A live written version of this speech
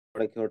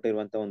ಮಾಡ್ಕೊಳಕ್ಕೆ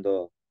ಹೊರಟಿರುವಂತ ಒಂದು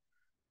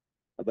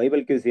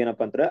Bible quiz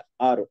ಏನಪ್ಪಾ ಅಂದ್ರೆ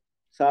ಆರು.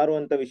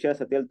 ಸಾರುವಂತ ವಿಷಯ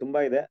ಸತ್ಯದಲ್ಲಿ ತುಂಬಾ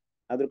ಇದೆ,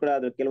 ಆದ್ರೂ ಕೂಡ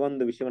ಅದ್ರ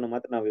ಕೆಲವೊಂದು ವಿಷಯವನ್ನ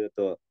ಮಾತ್ರ ನಾವು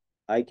ಇವತ್ತು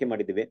ಆಯ್ಕೆ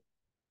ಮಾಡಿದ್ದೀವಿ.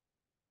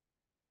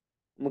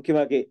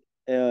 ಮುಖ್ಯವಾಗಿ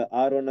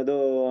ಆರು ಅನ್ನೋದು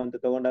ಅಂತ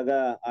ತಗೊಂಡಾಗ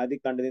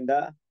ಆದಿಕಾಂಡದಿಂದ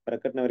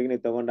ಪ್ರಕಟಣೆವರೆಗೆ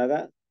ನೀವು ತಗೊಂಡಾಗ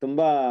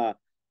ತುಂಬಾ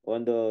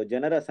ಒಂದು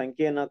ಜನರ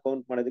ಸಂಖ್ಯೆಯನ್ನ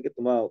ಕೌಂಟ್ ಮಾಡೋದಕ್ಕೆ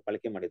ತುಂಬಾ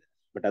ಬಳಕೆ ಮಾಡಿದೆ.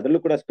 ಬಟ್ ಅದ್ರಲ್ಲೂ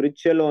ಕೂಡ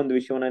ಸ್ಪಿರಿಚುವಲ್ ಒಂದು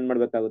ವಿಷಯವನ್ನ ಏನ್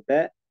ಮಾಡ್ಬೇಕಾಗುತ್ತೆ,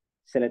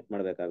 ಸೆಲೆಕ್ಟ್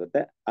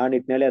ಮಾಡ್ಬೇಕಾಗುತ್ತೆ. ಆ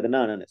ನಿಟ್ಟಿನಲ್ಲಿ ಅದನ್ನ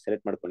ನಾನು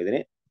ಸೆಲೆಕ್ಟ್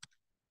ಮಾಡ್ಕೊಂಡಿದ್ದೀನಿ.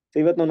 ಸೊ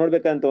ಇವತ್ತು ನಾವು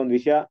ನೋಡ್ಬೇಕಂತ ಒಂದು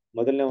ವಿಷಯ,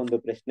 ಮೊದಲನೇ ಒಂದು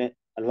ಪ್ರಶ್ನೆ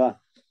ಅಲ್ವಾ.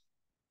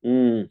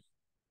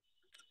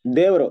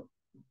 ದೇವರು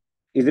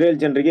ಇಸ್ರೇಲ್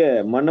ಜನರಿಗೆ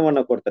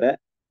ಮಣ್ಣವನ್ನ ಕೊಡ್ತಾರೆ.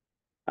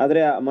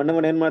 ಆದ್ರೆ ಆ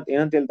ಮಣ್ಣವನ್ನ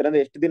ಏನಂತ ಹೇಳ್ತಾರೆ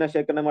ಅಂದ್ರೆ ಎಷ್ಟು ದಿನ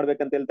ಶೇಖರಣೆ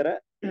ಮಾಡ್ಬೇಕಂತ ಹೇಳ್ತಾರೆ?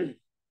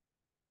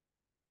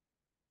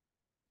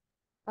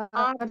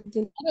 6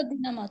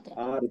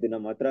 ದಿನ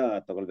ಮಾತ್ರ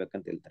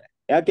ತಗೊಳ್ಬೇಕಂತ ಹೇಳ್ತಾರೆ.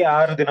 ಯಾಕೆ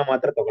 6 ದಿನ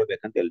ಮಾತ್ರ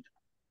ತಗೊಳ್ಬೇಕಂತ ಹೇಳ್ತಾರೆ?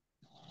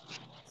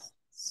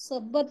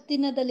 ಸಬ್ಬತ್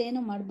ದಿನದಲ್ಲಿ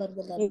ಏನು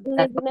ಮಾಡ್ಬಾರ್ದಲ್ಲ.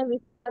 7ನೇ ದಿನ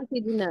ವಿಶ್ರಾಂತಿ.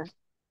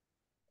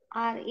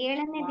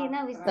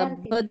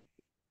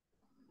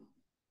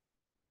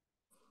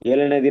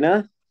 7ನೇ ದಿನ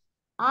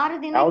 6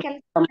 ದಿನ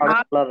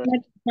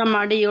ಕೆಲಸ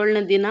ಮಾಡಿ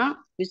 7ನೇ ದಿನ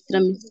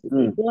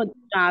ವಿಶ್ರಮಿಸಬೇಕು,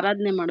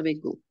 ಆರಾಧನೆ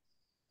ಮಾಡ್ಬೇಕು.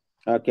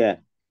 ಓಕೆ,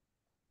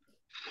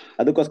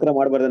 ಅದಕ್ಕೋಸ್ಕರ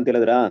ಮಾಡ್ಬಾರ್ದು ಅಂತ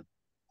ಹೇಳಿದ್ರಾ?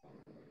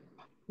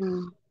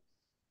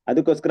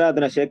 ಅದಕ್ಕೋಸ್ಕರ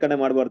ಅದನ್ನ ಶೇಖರಣೆ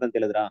ಮಾಡ್ಬಾರ್ದು ಅಂತ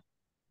ಹೇಳಿದ್ರಾ?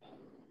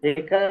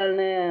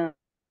 ಶೇಖರಣೆ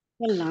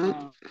ಅಲ್ಲ,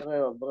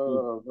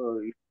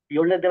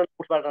 7ನೇ ದಿನ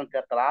ಕೊಡ್ಬಾರ್ದು ಅಂತ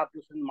ಹೇಳ್ತಾರೆ. 6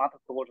 ದಿವಸ ಮಾತ್ರ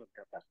ತಗೊಳ್ರಿ ಅಂತ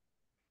ಹೇಳ್ತಾರೆ.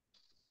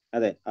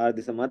 ಅದೇ 6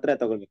 ದಿವಸ ಮಾತ್ರ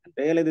ತಗೊಳ್ಬೇಕಂತ,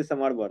 7 ದಿವಸ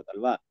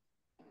ಮಾಡ್ಬಾರ್ದಲ್ವಾ?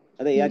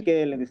 ಅದೇ ಯಾಕೆ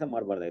 7 ದಿವಸ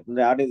ಮಾಡ್ಬಾರ್ದಾಯ್ತು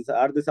ಅಂದ್ರೆ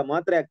 6 ದಿವಸ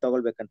ಮಾತ್ರ ಯಾಕೆ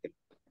ತಗೊಳ್ಬೇಕಂತಿಲ್ಲ?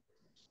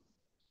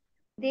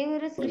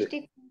 ದೇವರು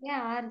ಸೃಷ್ಟಿಗೆ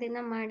 6 ದಿನ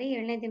ಮಾಡಿ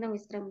 7ನೇ ದಿನ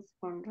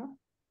ವಿಶ್ರಮಿಸ್ಕೊಂಡ್ರು.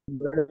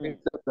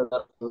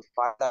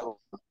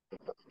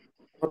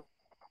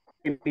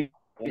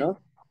 ಏನು?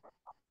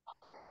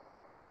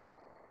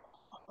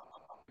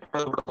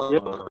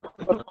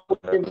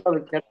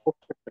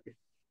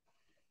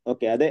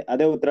 ಓಕೆ,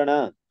 ಅದೇ ಉತ್ತರನಾ?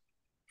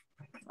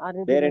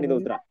 ಬೇರೆ ಏನಿದೆ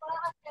ಉತ್ತರ?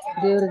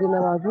 ದೇವರ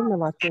ದಿನವಾಗಿ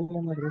ನಾವು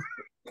ಆಚರಣೆ ಮಾಡಬೇಕು.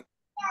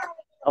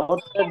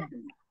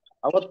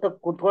 ಅವತ್ತ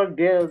ಕುತ್ಕೊಂಡು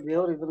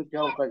ದೇವ್ರ ಇದನ್ನ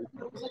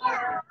ಕೇಳಬೇಕಾಗಿತ್ತು.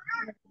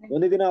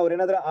 ಒಂದು ದಿನ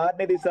ಅವ್ರೇನಾದ್ರೂ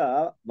 6ನೇ ದಿವಸ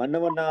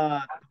ಮಣ್ಣವನ್ನ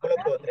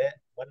ತಗೊಳಕ್ ಹೋದ್ರೆ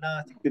ಮಣ್ಣ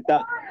ಸಿಕ್ತಿತ್ತಾ?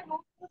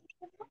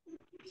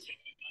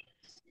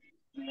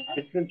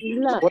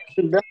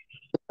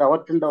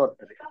 ಅವತ್ತಿಂದ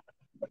ಅವತ್ತರಿ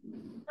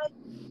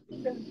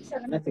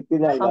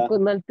ಸಿಕ್ತಿದೆ ಅಲ್ವಾ?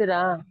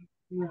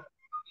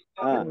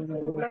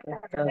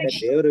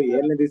 ದೇವ್ರು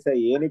 7ನೇ ದಿವಸ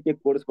ಏನಕ್ಕೆ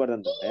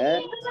ಕೂಡಿಸ್ಬಾರ್ದಂತಂದ್ರೆ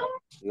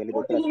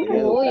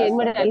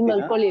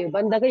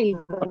ಬಂದಾಗ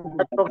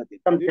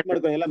ಮ್ಯೂಟ್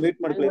ಮಾಡ್ಕೊಳ್ಳಿ, ಎಲ್ಲ ಮ್ಯೂಟ್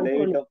ಮಾಡ್ಕೊಳ್ಳಿ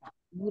ದಯವಿಟ್ಟು.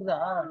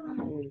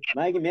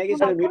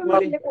 ಮ್ಯೂಟ್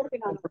ಮಾಡಿ.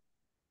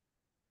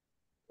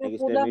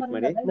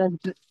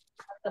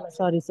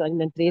 ಸಾರಿ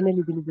ನಾನು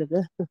ಟ್ರೈನಲ್ಲಿ ಇದ್ದೀನಿ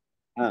ಬ್ರದರ್.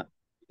 ಹಾ,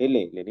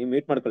 ಇಲ್ಲಿ ನೀವು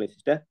ಮ್ಯೂಟ್ ಮಾಡ್ಕೊಳ್ಳಿ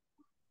ಸಿಸ್ಟರ್.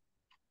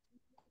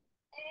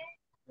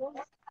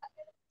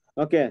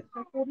 ಓಕೆ,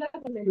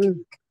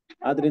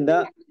 ಆದ್ರಿಂದ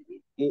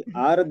ಈ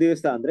 6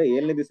 ದಿವಸ ಅಂದ್ರೆ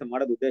 7ನೇ ದಿವಸ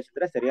ಮಾಡೋದು ಉದ್ದೇಶ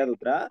ಅಂದ್ರೆ ಸರಿಯಾದ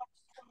ಉತ್ತರ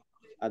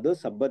ಅದು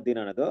ಸಬ್ಬತ್ ದಿನ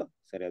ಅನ್ನೋದು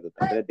ಸರಿಯಾದ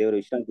ಉತ್ತರ. ಅಂದ್ರೆ ದೇವರು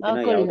ವಿಶ್ರಾಂತಿ ದಿನ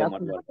ಯಾವುದೇ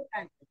ಮಾಡಬಾರ್ದು.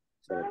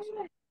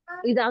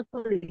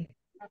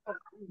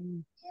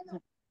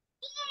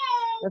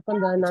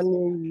 ಯಾಕಂದ್ರೆ ನಾನು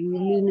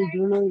ಇಲ್ಲಿ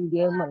ನಿಜೂನು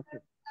ಇಲ್ಲೇ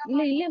ಮಾಡ್ತೀನಿ,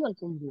 ಇಲ್ಲೇ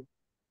ಮಾಡ್ಕೊಂಡ್ವಿ.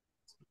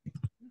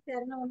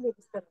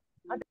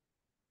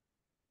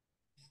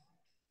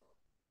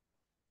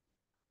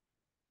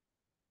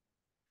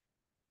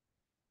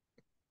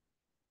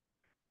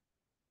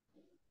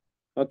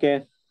 Okay,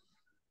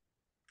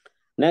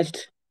 next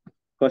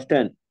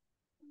question.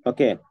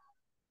 ಓಕೆ,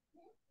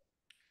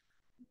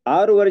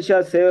 6 ವರ್ಷ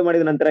ಸೇವೆ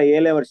ಮಾಡಿದ ನಂತರ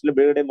 7ನೇ ವರ್ಷದಲ್ಲಿ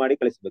ಬಿಡುಗಡೆ ಮಾಡಿ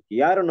ಕಳಿಸಬೇಕು.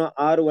 ಯಾರನ್ನು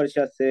 6 ವರ್ಷ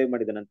ಸೇವೆ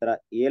ಮಾಡಿದ ನಂತರ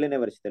 7ನೇ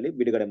ವರ್ಷದಲ್ಲಿ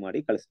ಬಿಡುಗಡೆ ಮಾಡಿ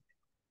ಕಳಿಸಬೇಕು?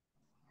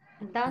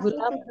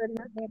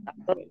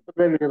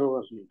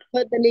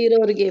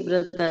 ಇರೋರಿಗೆ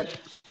ಬ್ರದರ್.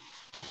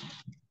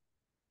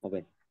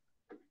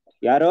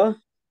 ಯಾರು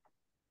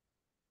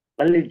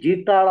ಅಲ್ಲಿ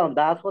ಜೀತಾಳ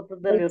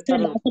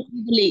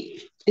ದಾಸತ್ವದಲ್ಲಿ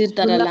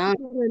ಇರ್ತಾರಲ್ಲ,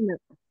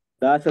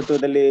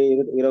 ದಾಸತ್ವದಲ್ಲಿ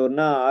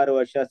ಇರೋರ್ನ 6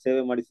 ವರ್ಷ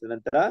ಸೇವೆ ಮಾಡಿಸಿದ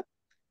ನಂತರ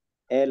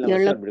 7ನೇ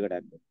ವರ್ಷ ಬಿಡುಗಡೆ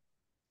ಆಗ್ಬೇಕು.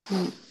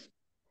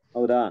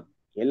 ಹೌದಾ?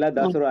 ಎಲ್ಲಾ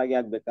ದಾಸರು ಹಾಗೆ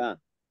ಆಗ್ಬೇಕಾ?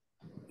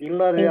 ಇಲ್ಲ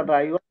ರೀ, ಅದು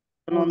 50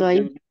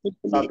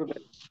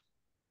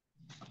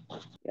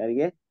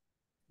 ಯಾರಿಗೆ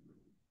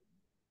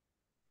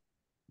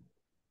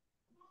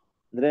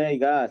ಅಂದ್ರೆ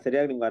ಈಗ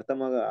ಸರಿಯಾಗಿ ನಿಮ್ಗೆ ಅರ್ಥ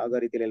ಆಗೋ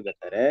ರೀತಿಯಲ್ಲಿ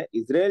ಹೇಳ್ಬೇಕಾದ್ರೆ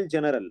ಇಸ್ರೇಲ್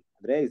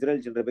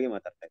ಜನರ ಬಗ್ಗೆ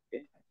ಮಾತಾಡ್ತಾ ಇದ್ವಿ.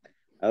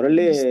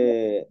 ಅವರಲ್ಲಿ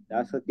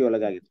ದಾಸತ್ವ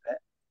ಒಳಗಾಗಿರ್ತಾರೆ.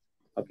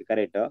 Okay,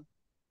 correct.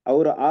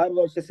 ಅವರು 6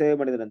 ವರ್ಷ ಸೇವೆ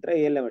ಮಾಡಿದ ನಂತರ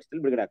 7ನೇ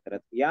ವರ್ಷದಲ್ಲಿ ಬಿಡುಗಡೆ ಆಗ್ತಾರೆ.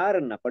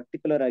 ಯಾರನ್ನ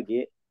ಪರ್ಟಿಕ್ಯುಲರ್ ಆಗಿ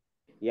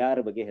ಯಾರ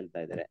ಬಗ್ಗೆ ಹೇಳ್ತಾ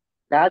ಇದ್ದಾರೆ?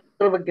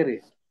 ಬಗ್ಗೆ ರೀ.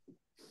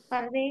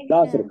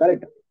 ದಾಸರು,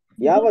 ಕರೆಕ್ಟ್.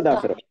 ಯಾವ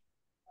ದಾಸರು?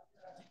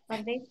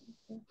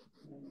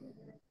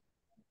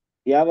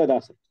 ಯಾವ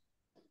ದಾಸರು?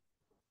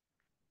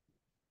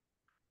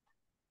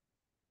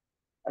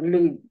 ಅಲ್ಲಿ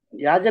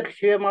ಯಾಜಕ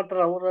ಸೇವೆ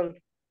ಮಾಡ್ತಾರ ಅವ್ರ.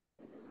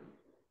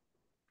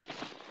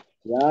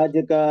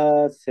 ಯಾಜಕ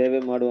ಸೇವೆ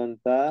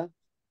ಮಾಡುವಂತ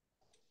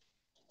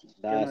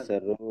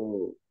ದಾಸರು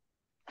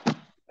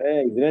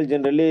ಇಸ್ರೇಲ್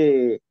ಜನರಲ್ಲಿ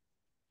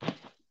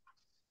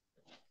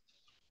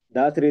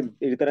ದಾಸರು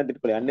ಇರ್ತಾರೆ ಅಂತ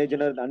ಇಟ್ಕೊಳ್ಳಿ. ಅನ್ಯ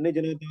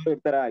ಜನರು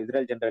ಇರ್ತಾರ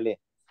ಇಸ್ರೇಲ್ ಜನರಲ್ಲಿ?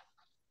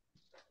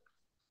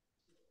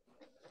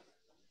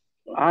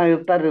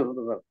 ಇರ್ತಾರ್ರಿ.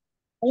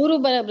 ಅವರು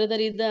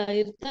ಬ್ರದರ್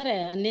ಇರ್ತಾರೆ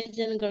ಅನ್ಯ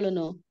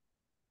ಜನಗಳನ್ನು.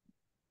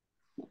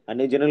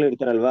 ಅನೇಕ ಜನಗಳು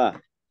ಇರ್ತಾರಲ್ವಾ.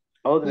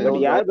 ಹೌದ್ರಿ ಬಟ್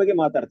ಹೌದು. ಯಾರ ಬಗ್ಗೆ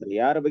ಮಾತಾಡ್ತಾರೆ,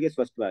 ಯಾರ ಬಗ್ಗೆ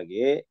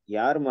ಸ್ಪಷ್ಟವಾಗಿ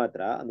ಯಾರು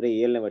ಮಾತ್ರ ಅಂದ್ರೆ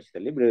 7ನೇ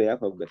ವರ್ಷದಲ್ಲಿ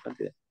ಬಿಡುಗಡೆಯಾಗಿ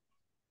ಹೋಗ್ಬೇಕಂತಿದೆ.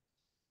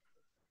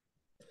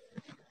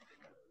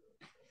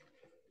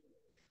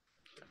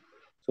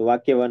 ಸೊ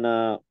ವಾಕ್ಯವನ್ನ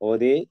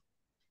ಓದಿ.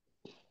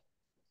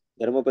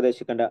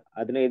 ಧರ್ಮೋಪದೇಶ ಕಂಡ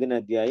 15ನೇ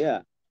ಅಧ್ಯಾಯ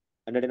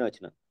 12ನೇ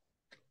ವಚನ.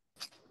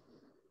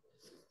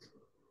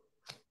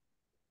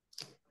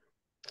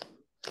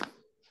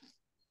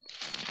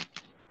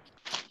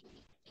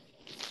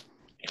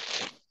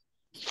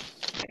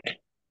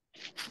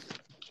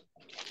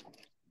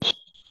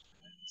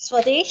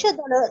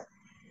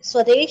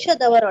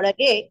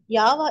 ಸ್ವದೇಶದವರೊಳಗೆ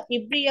ಯಾವ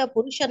ಇಬ್ರಿಯ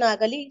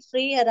ಪುರುಷನಾಗಲಿ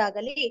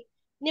ಸ್ತ್ರೀಯರಾಗಲಿ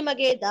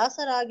ನಿಮಗೆ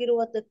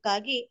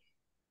ದಾಸರಾಗಿರುವುದಕ್ಕಾಗಿ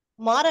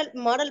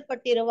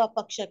ಮಾಡಲ್ಪಟ್ಟಿರುವ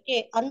ಪಕ್ಷಕ್ಕೆ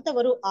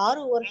ಅಂಥವರು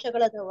 6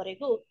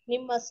 ವರ್ಷಗಳವರೆಗೂ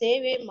ನಿಮ್ಮ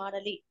ಸೇವೆ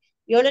ಮಾಡಲಿ.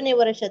 7ನೇ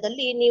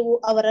ವರ್ಷದಲ್ಲಿ ನೀವು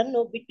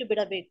ಅವರನ್ನು ಬಿಟ್ಟು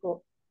ಬಿಡಬೇಕು.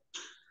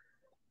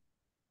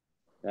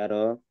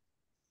 ಯಾರು?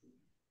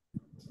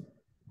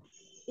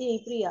 ಈ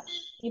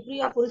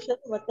ಇಬ್ರಿಯ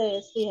ಪುರುಷರು ಮತ್ತೆ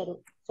ಸ್ತ್ರೀಯರು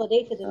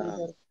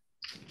ಸ್ವದೇಶದಲ್ಲಿರೋರು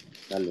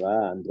ಅಲ್ವಾ.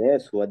 ಅಂದ್ರೆ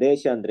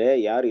ಸ್ವದೇಶ ಅಂದ್ರೆ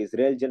ಯಾರು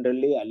ಇಸ್ರೇಲ್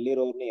ಜನರಲ್ಲಿ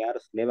ಅಲ್ಲಿರೋರ್ನ ಯಾರು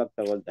ಸ್ಲೇವ್ ಆಗಿ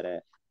ತಗೊಳ್ತಾರೆ,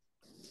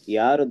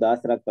 ಯಾರು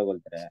ದಾಸರಾಗಿ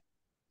ತಗೊಳ್ತಾರೆ,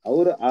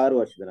 ಅವರು 6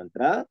 ವರ್ಷದ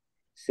ನಂತರ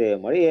ಸೇವ್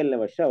ಮಾಡಿ 7ನೇ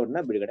ವರ್ಷ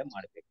ಅವ್ರನ್ನ ಬಿಡುಗಡೆ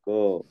ಮಾಡ್ಬೇಕು.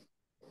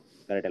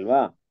 ಕರೆಕ್ಟ್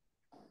ಅಲ್ವಾ?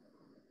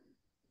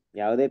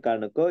 ಯಾವುದೇ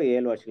ಕಾರಣಕ್ಕೂ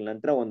 7 ವರ್ಷಗಳ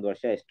ನಂತರ 1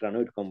 ವರ್ಷ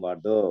ಎಕ್ಸ್ಟ್ರಾನು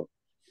ಇಟ್ಕೊಬಾರ್ದು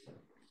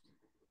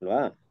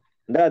ಅಲ್ವಾ.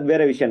 ಅಂದ್ರೆ ಅದ್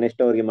ಬೇರೆ ವಿಷಯ.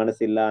 ನೆಕ್ಸ್ಟ್ ಅವ್ರಿಗೆ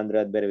ಮನಸ್ಸಿಲ್ಲ ಅಂದ್ರೆ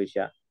ಅದ್ ಬೇರೆ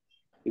ವಿಷಯ.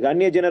 ಈಗ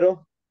ಅನ್ಯ ಜನರು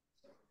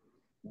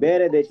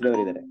ಬೇರೆ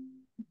ದೇಶದವರು ಇದ್ದಾರೆ.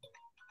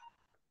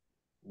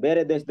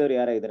 ಬೇರೆ ದೇಶದವ್ರು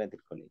ಯಾರಾಗಿದ್ದಾರೆ ಅಂತ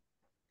ಇಟ್ಕೊಳ್ಳಿ,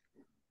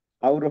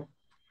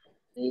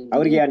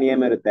 ಅವ್ರಿಗೆ ಯಾವ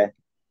ನಿಯಮ ಇರುತ್ತೆ?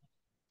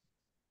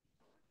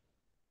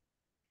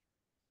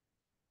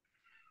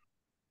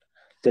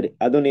 ಸರಿ,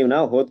 ಅದು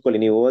ನಾವು ಓದ್ಕೊಳ್ಳಿ,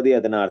 ನೀವು ಓದಿ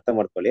ಅದನ್ನ ಅರ್ಥ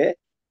ಮಾಡ್ಕೊಳ್ಳಿ.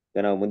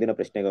 ಈಗ ನಾವು ಮುಂದಿನ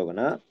ಪ್ರಶ್ನೆಗೆ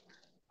ಹೋಗೋಣ.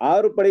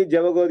 6 ಪಡಿ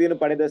ಜವಗೋದಿಯನ್ನು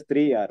ಪಡೆದ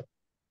ಸ್ತ್ರೀ ಯಾರು?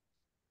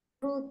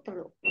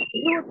 ರೂತಳು.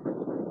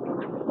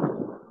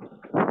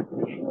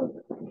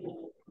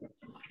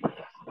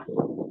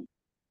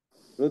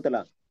 ರೂತಲ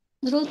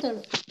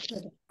ರೂತಳು.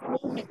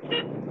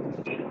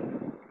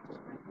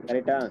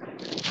 ಕರೆಕ್ಟಾ?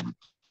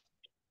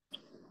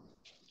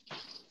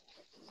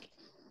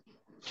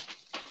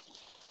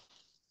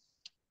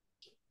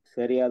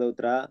 ಸರಿಯಾದ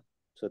ಉತ್ತರ.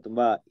 ಸೊ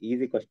ತುಂಬಾ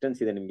ಈಸಿ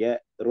ಕ್ವಶನ್ಸ್ ಇದೆ ನಿಮ್ಗೆ.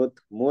 ರೂತ್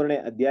 3ನೇ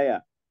ಅಧ್ಯಾಯ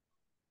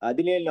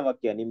 17ನೇ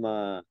ವಾಕ್ಯ ನಿಮ್ಮ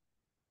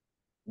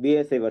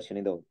BSI ವರ್ಷನ್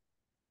ಇದು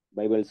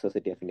Bible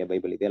society of India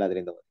Bible ಇದೆಯಲ್ಲ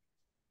ಅದರಿಂದ ಓದಿ.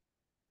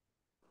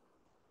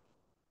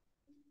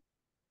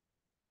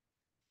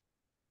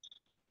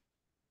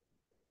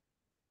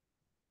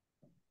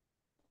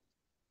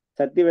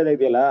 ಸತ್ಯವೇದ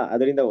ಇದೆಯಲ್ಲ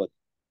ಅದರಿಂದ ಓದಿ.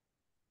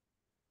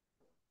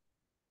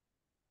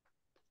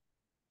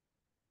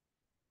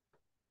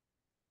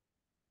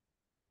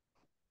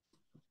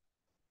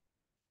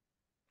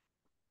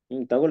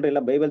 ತಗೊಳ್ರಿ,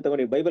 ಇಲ್ಲ ಬೈಬಲ್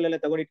ತಗೊಂಡಿ, ಬೈಬಲ್ ಎಲ್ಲ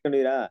ತಗೊಂಡು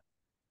ಇಟ್ಕೊಂಡಿರಾ?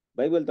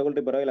 ಬೈಬಲ್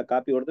ತಗೊಳ್ರಿ, ಪರವಾಗಿಲ್ಲ,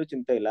 ಕಾಪಿ ಹೊಡೆದ್ರು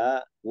ಚಿಂತೆ ಇಲ್ಲ.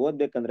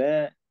 ಓದ್ಬೇಕಂದ್ರೆ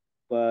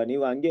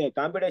ನೀವು ಹಂಗೆ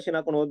ಕಾಂಪಿಟೇಷನ್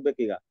ಹಾಕೊಂಡು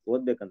ಓದ್ಬೇಕೀಗ.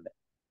 ಓದ್ಬೇಕಂದ್ರೆ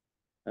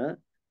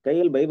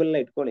ಕೈಯಲ್ಲಿ ಬೈಬಲ್ ಎಲ್ಲ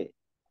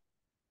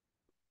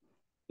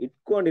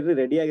ಇಟ್ಕೊಂಡಿರ್ರಿ,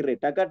 ರೆಡಿ ಆಗಿರ್ರಿ.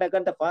 ಟಕ ಟಕ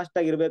ಅಂತ ಫಾಸ್ಟ್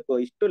ಆಗಿರ್ಬೇಕು,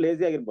 ಇಷ್ಟು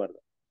ಲೇಜಿ ಆಗಿರ್ಬಾರ್ದು.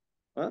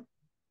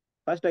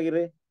 ಫಾಸ್ಟ್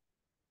ಆಗಿರ್ರಿ.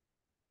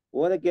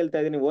 ಓದಕ್ಕೆ ಹೇಳ್ತಾ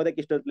ಇದೀನಿ,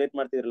 ಓದಕ್ಕೆ ಇಷ್ಟೊತ್ತು ಲೇಟ್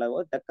ಮಾಡ್ತಿದ್ರಲ್ಲ,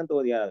 ಟಕ್ಕಂತ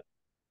ಓದಿ. ಯಾರು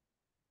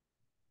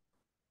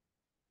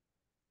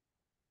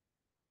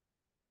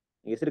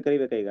ಹೆಸರು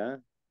ಕರಿಬೇಕಾ ಈಗ?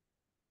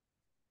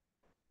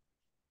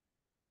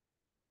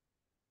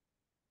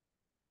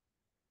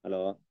 ಹಲೋ,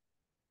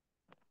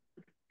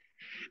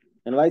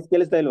 ನನ್ನ ವಾಯ್ಸ್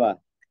ಕೇಳಿಸ್ತಾ ಇಲ್ವಾ?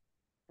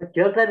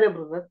 ಕೇಳ್ತಾ ಇದೆ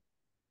ಬ್ರದರ್.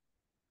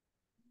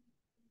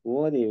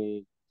 ಓದಿ.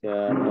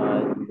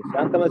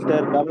 ಶಾಂತ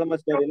ಮಾಸ್ಟರ್, ಕಮಲ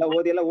ಮಾಸ್ಟರ್ ಎಲ್ಲ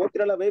ಓದಿ, ಎಲ್ಲ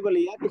ಓದ್ತಿರಲ್ಲ ಬೈಬಲ್,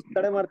 ಯಾಕೆ ಇಷ್ಟು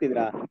ತಡೆ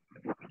ಮಾಡ್ತಿದ್ರಾ?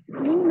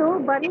 ನೀನು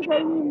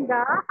ಬರಿಗೈಯಿಂದ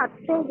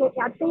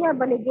ಅತ್ತೆಯ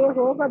ಬಳಿಗೆ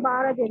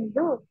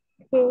ಹೋಗಬಾರದೆಂದು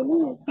ಹೇಳಿ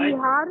ಈ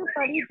 6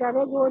 ಪಡಿ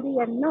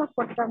ಜವೆಗೋದಿಯನ್ನು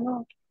ಕೊಟ್ಟನು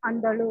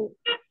ಅಂದಳು.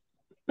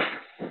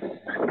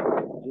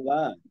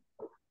 ಅಲ್ವಾ?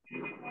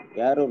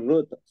 ಯಾರು?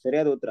 ರೂತ್.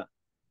 ಸರಿಯಾದ ಉತ್ತರ.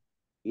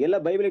 ಎಲ್ಲ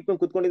ಬೈಬಲ್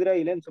ಇಟ್ಕೊಂಡು ಕುತ್ಕೊಂಡಿದ್ರೆ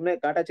ಇಲ್ಲೇನ್ ಸುಮ್ನೆ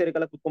ಕಾಟಾಚಾರಿ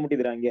ಕಾಲ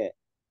ಕುತ್ಕೊಂಡ್ಬಿಟ್ಟಿದ್ರ ಹಂಗೆ?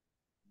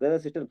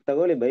 ಬ್ರದರ್ ಸಿಸ್ಟರ್,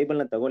 ತಗೊಳ್ಳಿ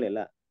ಬೈಬಲ್ನ, ತಗೊಳ್ಳಿ,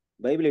 ಎಲ್ಲ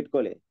ಬೈಬಲ್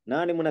ಇಟ್ಕೊಳ್ಳಿ.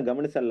 ನಿಮ್ಮನ್ನ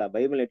ಗಮನಿಸಲ್ಲ,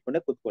 ಬೈಬಲ್ ಇಟ್ಕೊಂಡೆ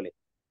ಕುತ್ಕೊಳ್ಳಿ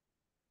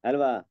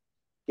ಅಲ್ವಾ.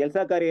 ಕೆಲ್ಸ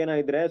ಕಾರ್ಯ ಏನೋ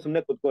ಇದ್ರೆ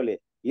ಸುಮ್ನೆ ಕುತ್ಕೊಳ್ಳಿ.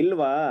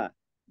 ಇಲ್ವಾ,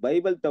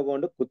 ಬೈಬಲ್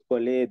ತಗೊಂಡು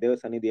ಕುತ್ಕೊಳ್ಳಿ ದೇವ್ರ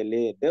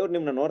ಸನ್ನಿಧಿಯಲ್ಲಿ. ದೇವ್ರು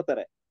ನಿಮ್ನ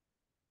ನೋಡ್ತಾರೆ.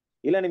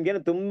 ಇಲ್ಲ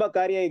ನಿಮ್ಗೇನು ತುಂಬಾ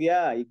ಕಾರ್ಯ ಇದೆಯಾ,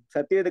 ಈಗ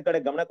ಸತ್ಯದ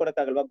ಕಡೆ ಗಮನ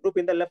ಕೊಡಕ್ಕಾಗಲ್ವಾ? ಗ್ರೂಪ್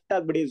ಇಂದ ಲೆಫ್ಟ್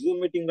ಆಗ್ಬಿಡಿ,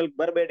 ಝೂಮ್ ಮೀಟಿಂಗ್ ಗಳಿಗೆ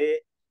ಬರಬೇಡಿ.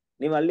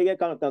 ನೀವು ಅಲ್ಲಿಗೆ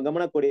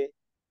ಗಮನ ಕೊಡಿ.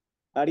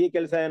 ಅಡಿಗೆ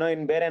ಕೆಲಸ ಏನೋ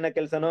ಇನ್ ಬೇರೆ ಏನೋ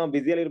ಕೆಲಸನೋ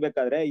ಬ್ಯುಸಿಯಲ್ಲಿ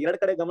ಇರ್ಬೇಕಾದ್ರೆ 2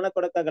 ಕಡೆ ಗಮನ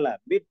ಕೊಡಕ್ಕಾಗಲ್ಲ.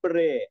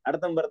 ಬಿಟ್ಬಿಡ್ರಿ,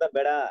 ಅರ್ಧಂಬರ್ಧ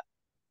ಬೇಡ.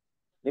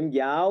 ನಿಮ್ಗೆ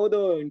ಯಾವ್ದು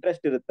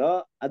ಇಂಟ್ರೆಸ್ಟ್ ಇರುತ್ತೋ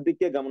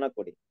ಅದಕ್ಕೆ ಗಮನ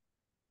ಕೊಡಿ.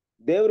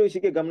 ದೇವ್ರ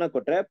ವಿಷಯಕ್ಕೆ ಗಮನ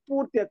ಕೊಟ್ರೆ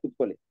ಪೂರ್ತಿಯಾಗಿ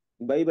ಕುತ್ಕೊಳ್ಳಿ.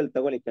 ಬೈಬಲ್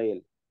ತಗೊಳ್ಳಿ,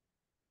 ಕೈಯಲ್ಲಿ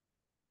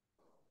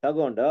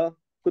ತಗೊಂಡು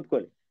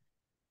ಕುತ್ಕೊಳ್ಳಿ.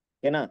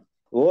 ಏನಾ?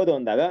 ಓದು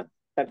ಅಂದಾಗ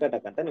ಟಕ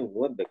ಟಕ್ ಅಂತ ನೀವು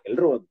ಓದ್ಬೇಕು.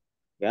 ಎಲ್ರು ಓದ್ಬೇಕು,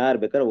 ಯಾರು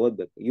ಬೇಕಾದ್ರೆ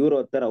ಓದ್ಬೇಕು. ಇವ್ರು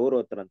ಓದ್ತಾರ ಅವ್ರು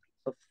ಓದ್ತಾರ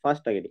ಅಂತ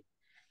ಫಾಸ್ಟ್ ಆಗಿಡಿ.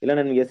 ಇಲ್ಲ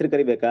ನನ್ಗೆ ಹೆಸರು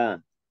ಕರಿಬೇಕಾ?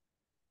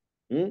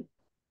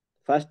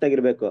 ಫಾಸ್ಟ್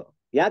ಆಗಿರ್ಬೇಕು.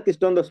 ಯಾಕೆ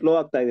ಇಷ್ಟೊಂದು ಸ್ಲೋ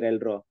ಆಗ್ತಾ ಇದ್ರೆ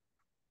ಎಲ್ರು?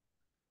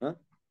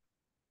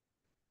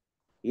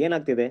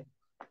 ಏನಾಗ್ತಿದೆ?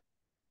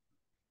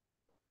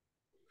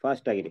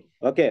 ಫಾಸ್ಟ್ ಆಗಿರಿ.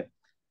 Okay,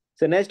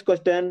 so next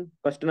question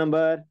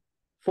number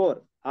 4.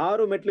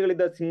 6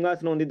 ಮೆಟ್ಲುಗಳಿದ್ದ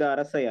ಸಿಂಹಾಸನ ಹೊಂದಿದ್ದ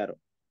ಅರಸ ಯಾರು?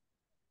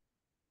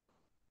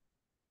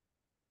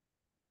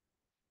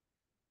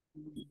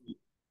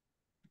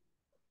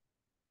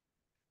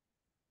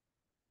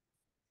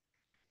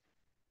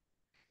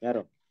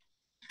 ಯಾರು?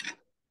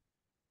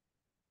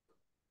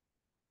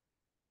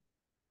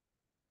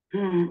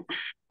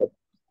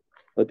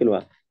 ಗೊತ್ತಿಲ್ವಾ?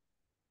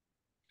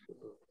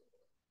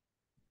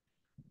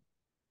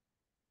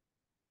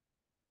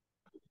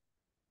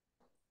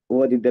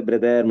 ಓದಿದ್ದೆ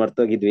ಬ್ರದರ್,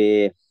 ಮರ್ತೋಗಿದ್ವಿ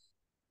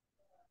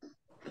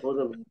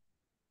ಹೌದಲ್ಲ.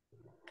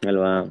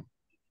 ಅಲ್ವಾ?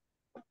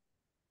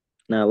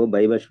 ನಾವು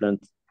ಬೈಬಲ್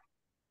ಸ್ಟೂಡೆಂಟ್ಸ್.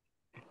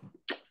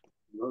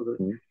 ಹೌದು.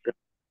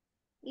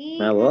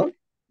 ಈಗ ನಾವು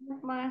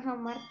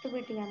ಮರ್ತು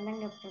ಬಿಟ್ಟಿವಿ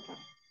ಅಂದಂಗೆ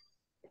ಬ್ರದರ್.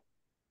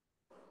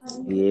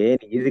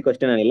 ಏನ್ ಈಸಿ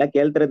ಕ್ವಶನ್, ಎಲ್ಲ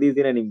ಕೇಳ್ತಿರೋದು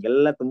ಈಸಿನ,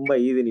 ನಿಮ್ಗೆಲ್ಲ ತುಂಬಾ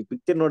ಈಸಿ. ನೀವು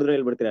ಪಿಕ್ಚರ್ ನೋಡಿದ್ರೆ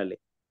ಹೇಳ್ಬಿಡ್ತೀರಾ ಅಲ್ಲಿ.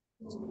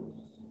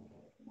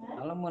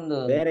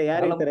 ಬೇರೆ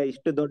ಯಾರು ಇರ್ತಾರೆ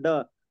ಇಷ್ಟು ದೊಡ್ಡ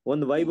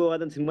ಒಂದು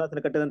ವೈಭವವಾದ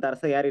ಸಿಂಹಾಸನ ಕಟ್ಟದಂತ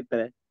ಅರಸ ಯಾರು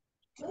ಇರ್ತಾರೆ?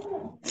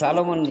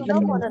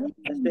 ಸೊಲೊಮೋನನು.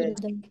 ಅಷ್ಟೇ,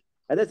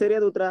 ಅದೇ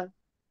ಸರಿಯಾದ ಉತ್ತರ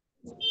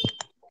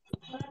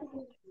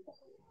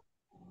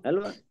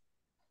ಅಲ್ವಾ?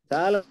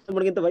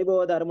 ಸಾಲಮೋನಗಿಂತ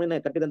ವೈಭವವಾದ ಅರಮನೆ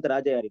ಕಟ್ಟಿದಂತ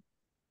ರಾಜ ಯಾರು?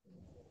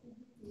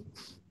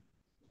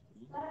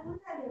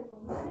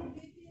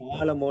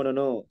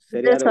 ಸಾಲಮೋನನು.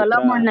 ಸರಿಯಾದ ಉತ್ತರ.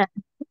 ಸೊಲೊಮನ್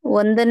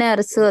 1ನೇ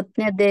ಅರಸು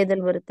 10ನೇ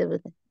ಅಧ್ಯಾಯದಲ್ಲಿ ಬರುತ್ತೆ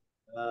ಬ್ರದರ್.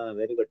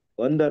 Very good.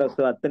 1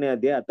 ಅರಸು 10ನೇ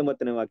ಅಧ್ಯಾಯ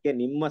 19ನೇ ವಾಕ್ಯ.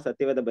 ನಿಮ್ಮ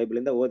ಸತ್ಯವೇದ ಬೈಬಲ್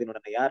ಇಂದ ಓದಿ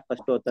ನೋಡೋಣ, ಯಾರು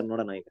ಫಸ್ಟ್ ಓದ್ತಾರೆ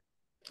ನೋಡೋಣ ಈಗ.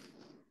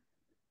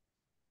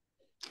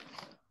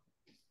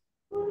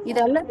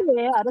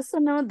 ಇದಲ್ಲದೆ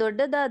ಅರಸನು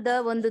ದೊಡ್ಡದಾದ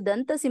ಒಂದು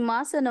ದಂತ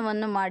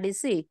ಸಿಂಹಾಸನವನ್ನು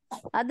ಮಾಡಿಸಿ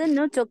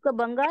ಅದನ್ನು ಚೊಕ್ಕ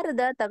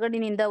ಬಂಗಾರದ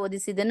ತಗಡಿನಿಂದ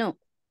ಹೊದಿಸಿದನು.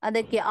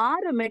 ಅದಕ್ಕೆ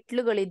 6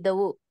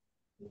 ಮೆಟ್ಲುಗಳಿದ್ದವು.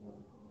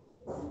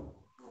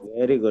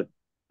 ವೆರಿ ಗುಡ್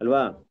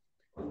ಅಲ್ವಾ?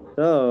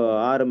 ಸೊ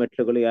 6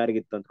 ಮೆಟ್ಲುಗಳು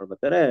ಯಾರಿಗಿತ್ತು ಅಂತ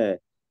ನೋಡ್ಬೇಕಾದ್ರೆ,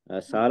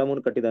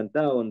 ಸಾಲಮೋನ್ ಕಟ್ಟಿದಂತ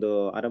ಒಂದು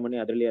ಅರಮನೆ,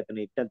 ಅದರಲ್ಲಿ ಅದನ್ನ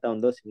ಇಟ್ಟಂತ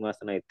ಒಂದು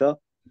ಸಿಂಹಾಸನ ಇತ್ತು.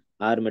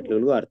 6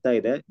 ಮೆಟ್ಲುಗಳಿಗೂ ಅರ್ಥ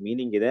ಇದೆ,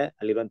 ಮೀನಿಂಗ್ ಇದೆ.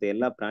 ಅಲ್ಲಿರುವಂತ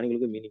ಎಲ್ಲಾ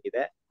ಪ್ರಾಣಿಗಳಿಗೂ ಮೀನಿಂಗ್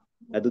ಇದೆ.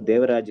 ಅದು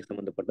ದೇವರಾಜ್ಯಕ್ಕೆ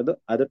ಸಂಬಂಧಪಟ್ಟದ್ದು,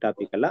 ಅದು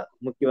ಟಾಪಿಕ್ ಅಲ್ಲ.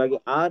 ಮುಖ್ಯವಾಗಿ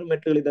 6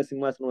 ಮೆಟ್ಲುಗಳಿದ್ದ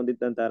ಸಿಂಹಾಸನ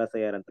ಹೊಂದಿದ್ದಂತ ಅರಸ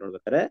ಯಾರಂತ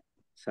ನೋಡ್ಬೇಕಾದ್ರೆ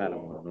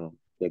ಸಾಲಮೋನನು.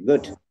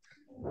 ಗುಡ್.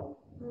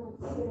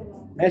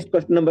 Next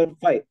question number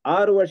 5.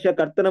 6 ವರ್ಷ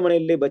ಕರ್ತನ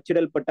ಮನೆಯಲ್ಲಿ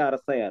ಬಚ್ಚಿಡಲ್ಪಟ್ಟ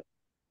ಅರಸ ಯಾರು?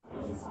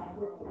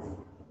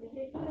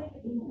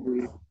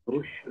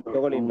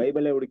 ತಗೊಳ್ಳಿ,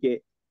 ಬೈಬಲ್ ಹುಡುಕಿ,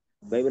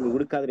 ಬೈಬಲ್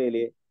ಹುಡುಕಾದ್ರೆ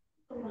ಹೇಳಿ,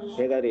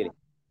 ಹೇಗಾದ್ರೆ ಹೇಳಿ.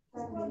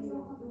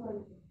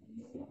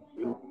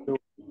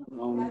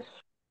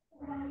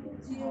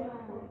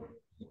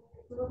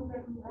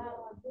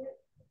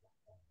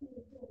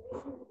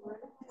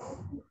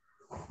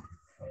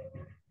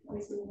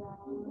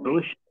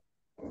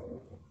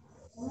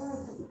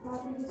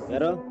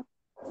 ಯಾರು?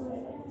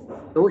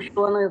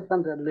 ಯೌಶವನ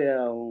ಇರ್ತಾನ್ರಿ ಅಲ್ಲಿ,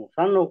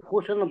 ಸಣ್ಣ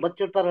ಕೂಸನ್ನ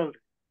ಬಚ್ಚಿಡ್ತಾರಲ್ರಿ.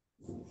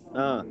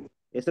 ಹಾ,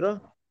 ಹೆಸರು?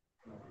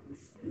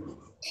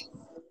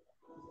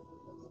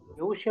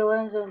 ಯೌಶವ.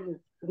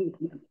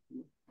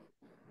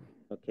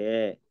 ಓಕೆ,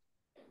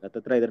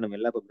 ಹತ್ತತ್ರ ಇದ್ರೆ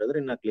ನಮ್ಮೆಲ್ಲ ಬ್ರದರ್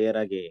ಇನ್ನ ಕ್ಲಿಯರ್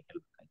ಆಗಿ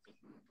ಹೇಳ್ಬೇಕಾಯ್ತು.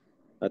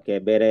 ಓಕೆ,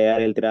 ಬೇರೆ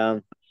ಯಾರು ಹೇಳ್ತೀರಾ?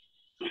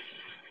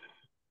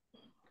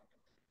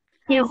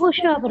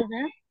 ಯೆಹೋಶುವ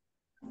ಬ್ರದರ್.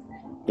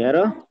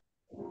 ಯಾರು?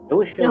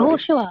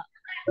 ಯೆಹೋಶುವ.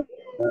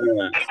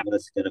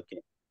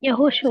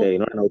 ಯೆಹೋಶುವ. ಸರಿ,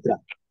 ನೋಡೋಣ ಉತ್ತರ.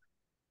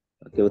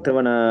 ಓಕೆ,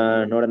 ಉತ್ತರವನ್ನ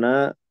ನೋಡೋಣ.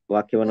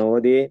 ವಾಕ್ಯವನ್ನ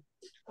ಓದಿ.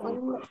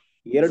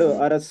 2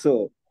 ಅರಸು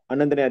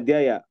 11ನೇ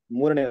ಅಧ್ಯಾಯ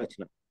 3ನೇ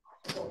ವಚನ.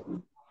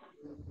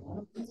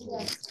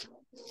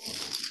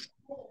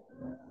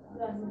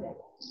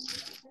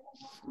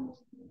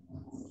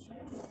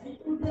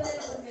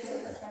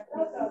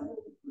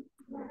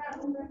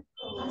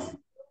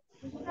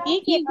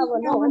 ಹೀಗೆ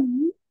ಅವನು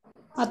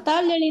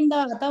ಅತಾಲ್ಯಳಿಂದ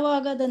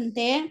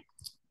ಹತವಾಗದಂತೆ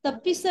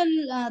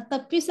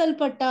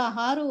ತಪ್ಪಿಸಲ್ಪಟ್ಟ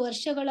 6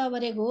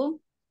 ವರ್ಷಗಳವರೆಗೂ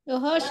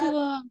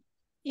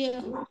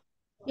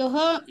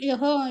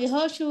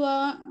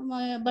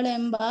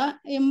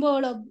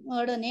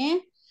ಎಂಬೊಳೊಡನೆ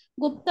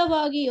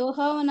ಗುಪ್ತವಾಗಿ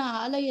ಯೆಹೋವನ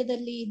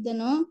ಆಲಯದಲ್ಲಿ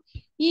ಇದ್ದನು.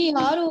 ಈ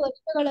 6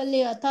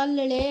 ವರ್ಷಗಳಲ್ಲಿ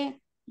ಅತಾಲ್ಯಳೆ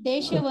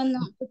ದೇಶವನ್ನು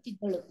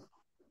ಆಳುತ್ತಿದ್ದಳು.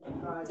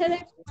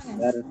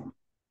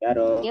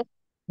 ಯಾರು?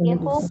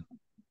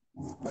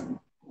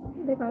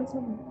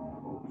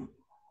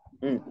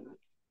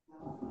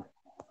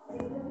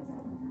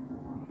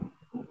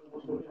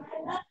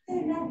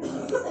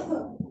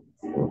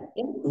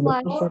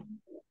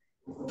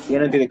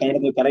 ಏನಂತಿದೆ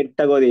ಕನ್ನಡದಲ್ಲಿ?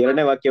 ಕರೆಕ್ಟ್ ಆಗಿ ಓದಿ,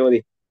 2ನೇ ವಾಕ್ಯ ಓದಿ.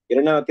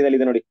 2ನೇ ವಾಕ್ಯದಲ್ಲಿ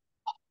ಇದೆ ನೋಡಿ.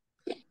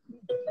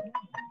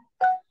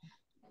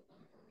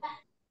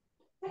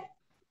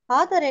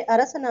 ಆದರೆ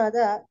ಅರಸನಾದ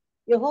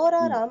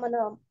ಯೆಹೋರಾಮನ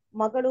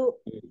ಮಗಳು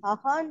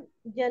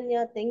ಆಹಾಜನ್ಯ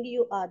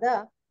ತಂಗಿಯೂ ಆದ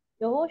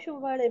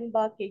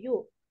ಯೆಹೋಶುವಳೆಂಬಾಕೆಯು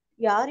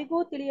ಯಾರಿಗೂ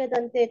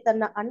ತಿಳಿಯದಂತೆ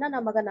ತನ್ನ ಅಣ್ಣನ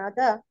ಮಗನಾದ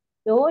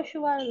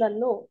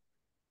ಯೆಹೋಶುವನನ್ನು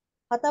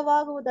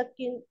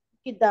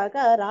ಹತವಾಗುವುದಕ್ಕಿದ್ದಾಗ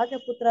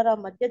ರಾಜಪುತ್ರರ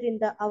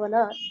ಮಧ್ಯದಿಂದ ಅವನ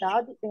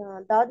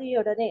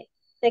ದಾದಿಯೊಡನೆ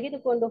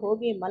ತೆಗೆದುಕೊಂಡು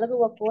ಹೋಗಿ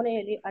ಮಲಗುವ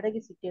ಕೋಣೆಯಲ್ಲಿ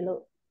ಅಡಗಿಸಿಟ್ಟಳು.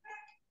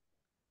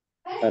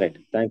 Correct,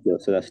 thank you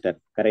ಸುಧಾಸ್ಟರ್.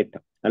 ಕರೆಕ್ಟ್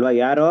ಅಲ್ವಾ?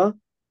 ಯಾರು?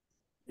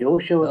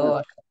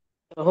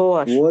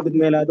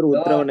 ಓದ್ಮೇಲಾದ್ರೂ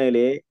ಉತ್ತರವನ್ನ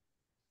ಹೇಳಿ.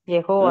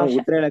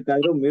 ಉತ್ತರ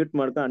ಹೇಳಕ್ಕಾದ್ರೂ ಮ್ಯೂಟ್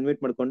ಮಾಡ್ಕೊಂಡು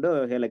ಅನ್ಮ್ಯೂಟ್ ಮಾಡ್ಕೊಂಡು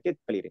ಹೇಳಕ್ಕೆ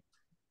ಕಲೀರಿ.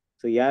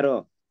 ಸೊ ಯಾರು?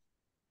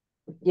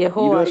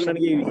 ಇದುವರೆಗೂ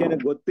ನನಗೆ ಈ ವಿಷಯನ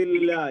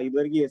ಗೊತ್ತಿಲ್ಲ,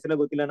 ಇದುವರೆಗೆ ಹೆಸರ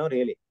ಗೊತ್ತಿಲ್ಲ ಅನ್ನೋರು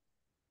ಹೇಳಿ.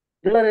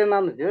 ಇಲ್ಲ ರೀ,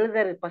 ನಾನು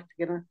ಹೇಳಿದೆ ರೀ ಫಸ್ಟ್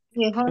ಗೆ.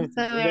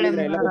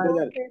 ಎಲ್ಲ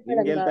ಗೊತ್ತಿದ್ದಾರೆ,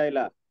 ನಿಮ್ಗೆ ಹೇಳ್ತಾ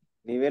ಇಲ್ಲ.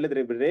 ನೀವ್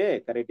ಹೇಳಿದ್ರಿ ಬಿಡ್ರಿ,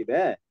 ಕರೆಕ್ಟ್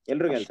ಇದೆ,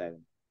 ಎಲ್ರಿಗೂ ಹೇಳ್ತಾ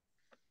ಇದ್ದೀನಿ.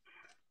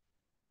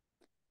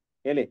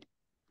 ಹೇಳಿ.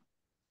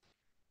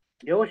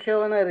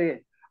 ಯೆಹೋಶುವನ ರೀ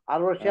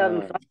 6 ವರ್ಷ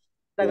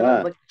ಅಲ್ವಾ?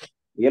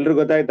 ಎಲ್ರು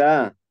ಗೊತ್ತಾಯ್ತಾ?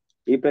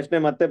 ಈ ಪ್ರಶ್ನೆ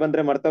ಮತ್ತೆ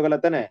ಬಂದ್ರೆ ಮರ್ತೋಗಲ್ಲ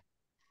ತಾನೆ?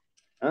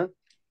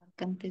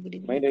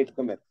 ಮೈಂಡ್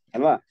ಇಟ್ಕೊಬೇಕು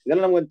ಅಲ್ವಾ?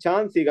 ಇದೆಲ್ಲ ನಮ್ಗೊಂದ್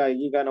ಚಾನ್ಸ್.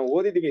 ಈಗ ನಾವು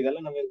ಓದಿದೀವಿ, ಇದೆಲ್ಲ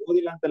ನಮಗೆ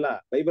ಓದಿಲ್ಲ ಅಂತಲ್ಲ.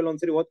 ಬೈಬಲ್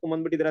ಒಂದ್ಸರಿ ಓದ್ಕೊಂಡ್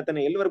ಬಂದ್ಬಿಟ್ಟಿದ್ರ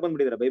ತಾನೆ? ಎಲ್ಲಿವರೆಗೆ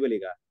ಬಂದ್ಬಿಟ್ಟಿದ್ರ ಬೈಬಲ್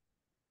ಈಗ?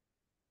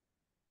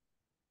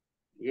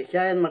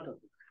 ಯೆಶಾಯನ್ ಮಠ.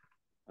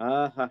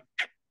 ಹಾ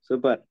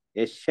ಸೂಪರ್,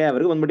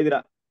 ಯೆಶಾಯವರೆಗೂ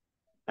ಬಂದ್ಬಿಟ್ಟಿದ್ದೀರಾ.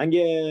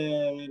 ಹಂಗೆ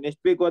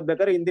ನೆಕ್ಸ್ಟ್ ವೀಕ್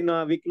ಓದ್ಬೇಕಾದ್ರೆ ಹಿಂದಿನ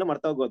ವೀಕ್ ನ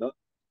ಮರ್ತ ಹೋಗೋದು,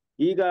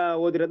 ಈಗ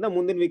ಓದಿರೋದ್ನ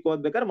ಮುಂದಿನ ವೀಕ್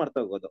ಓದ್ಬೇಕಾದ್ರೆ ಮರ್ತ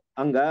ಹೋಗೋದು.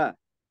 ಹಂಗ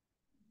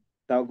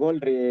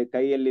ತಗೊಳ್ರಿ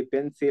ಕೈಯಲ್ಲಿ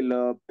ಪೆನ್ಸಿಲ್,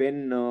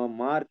 ಪೆನ್ನು,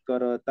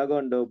 ಮಾರ್ಕರ್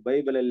ತಗೊಂಡು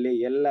ಬೈಬಲ್ ಅಲ್ಲಿ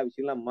ಎಲ್ಲಾ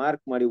ವಿಷಯ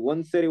ಮಾರ್ಕ್ ಮಾಡಿ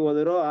ಒಂದ್ಸರಿ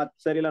ಓದಿರೋ 10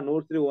 ಸರಿ ಇಲ್ಲ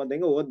 100 ಸರಿ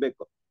ಓದಂಗೆ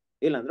ಓದ್ಬೇಕು.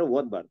 ಇಲ್ಲ ಅಂದ್ರೆ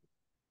ಓದ್ಬಾರ್ದು.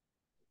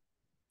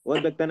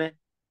 ಓದ್ಬೇಕು ತಾನೆ?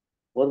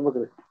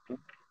 ಓದ್ಬೇಕ್ರಿ.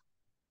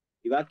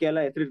 ಈ ವಾಕ್ಯ ಎಲ್ಲ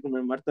ಹೆಸರು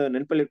ಇಟ್ಕೊಂಡು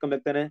ನೆನಪಲ್ಲಿ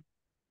ಇಟ್ಕೊಬೇಕು ತಾನೆ?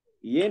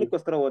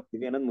 ಏನಕ್ಕೋಸ್ಕರ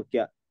ಓದ್ತೀವಿ ಅನ್ನೋದು ಮುಖ್ಯ,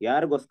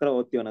 ಯಾರಿಗೋಸ್ಕರ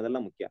ಓದ್ತೀವಿ ಅನ್ನೋದೆಲ್ಲ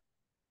ಮುಖ್ಯ.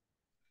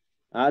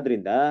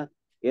 ಆದ್ರಿಂದ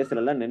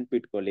ಹೆಸರೆಲ್ಲ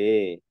ನೆನ್ಪಿಟ್ಕೊಳ್ಳಿ.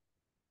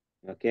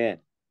 ಓಕೆ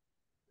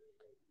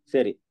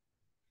ಸರಿ,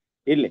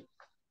 ಇಲ್ಲಿ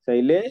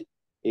ಇಲ್ಲಿ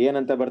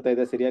ಏನಂತ ಬರ್ತಾ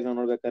ಇದೆ ಸರಿಯಾಗಿ ನಾವು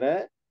ನೋಡ್ಬೇಕಾರೆ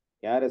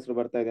ಯಾರ ಹೆಸರು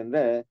ಬರ್ತಾ ಇದೆ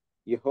ಅಂದ್ರೆ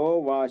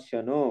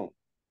ಯೆಹೋವಾಷನು.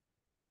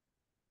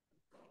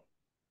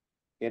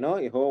 ಏನೋ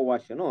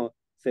ಯೆಹೋವಾಷನು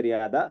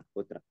ಸರಿಯಾದ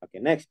ಉತ್ತರ. Okay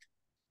next.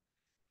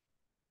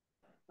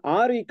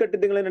 6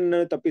 ಇಕ್ಕಟ್ಟುಗಳಿಂದ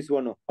ನಿನ್ನನ್ನು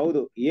ತಪ್ಪಿಸುವನು,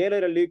 ಹೌದು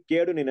 7ರಲ್ಲಿ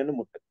ಕೇಡು ನಿನ್ನನ್ನು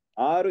ಮುಟ್ಟದು.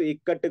 6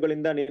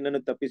 ಇಕ್ಕಟ್ಟುಗಳಿಂದ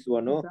ನಿನ್ನನ್ನು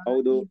ತಪ್ಪಿಸುವನು,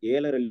 ಹೌದು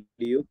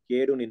 7ರಲ್ಲಿಯೂ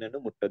ಕೇಡು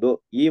ನಿನ್ನನ್ನು ಮುಟ್ಟದು.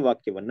 ಈ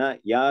ವಾಕ್ಯವನ್ನ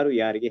ಯಾರು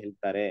ಯಾರಿಗೆ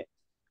ಹೇಳ್ತಾರೆ?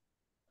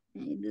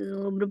 ಇದು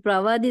ಒಬ್ರು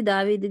ಪ್ರವಾದಿ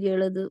ದಾವೀದ್ಗೆ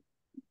ಹೇಳೋದು.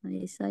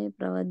 ಯೆಶಾಯ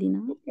ಪ್ರವಾದಿನ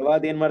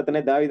ಪ್ರವಾದಿ ಏನ್ ಮಾಡ್ತಾನೆ?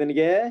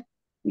 ದಾವೀದನಿಗೆ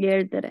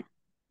ಹೇಳ್ತಾರೆ.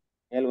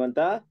 ಹೇಳುವಂತ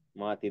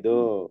ಮಾತಿದು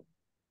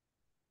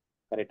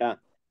ಕರೆಕ್ಟಾ?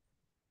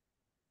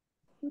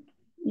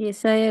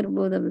 ಯೆಶಾಯ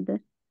ಇರ್ಬೋದ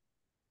ಬ್ರದರ್?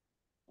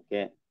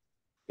 ಓಕೆ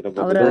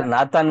ಅವರ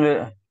ನಾತಾನ್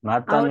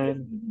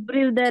ಇಬ್ರು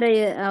ಇದ್ದಾರೆ.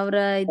 ಅವರ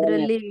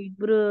ಇದ್ರಲ್ಲಿ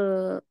ಇಬ್ರು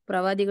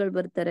ಪ್ರವಾದಿಗಳು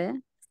ಬರ್ತಾರೆ.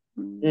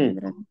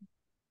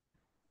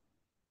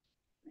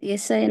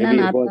 ಯೆಶಾಯನ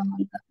ನಾತಾನ್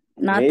ಅಂತ.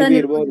 ನಾತಾನ್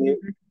ಇರ್ಬೋದು.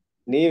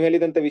 ನೀವ್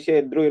ಹೇಳಿದಂತ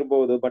ವಿಷಯ ಇದ್ರೂ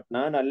ಇರ್ಬೋದು, ಬಟ್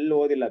ನಾನು ಅಲ್ಲಿ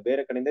ಓದಿಲ್ಲ,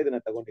 ಬೇರೆ ಕಡೆಯಿಂದ ಇದನ್ನ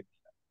ತಗೊಂಡಿದ್ದೀನಿ.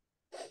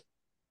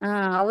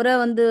 ಅವರ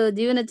ಒಂದು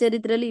ಜೀವನ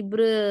ಚರಿತ್ರೆಯಲ್ಲಿ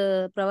ಇಬ್ರು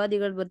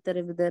ಪ್ರವಾದಿಗಳು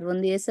ಬರ್ತಾರೆ ಬ್ರದರ್.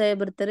 ಒಂದು ಯೆಶಾಯ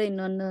ಬರ್ತಾರೆ,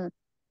 ಇನ್ನೊಂದು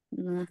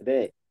ಅದೇ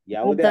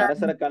ಯಾವುದೇ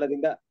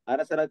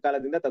ಅರಸರ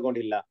ಕಾಲದಿಂದ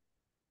ತಗೊಂಡಿಲ್ಲ,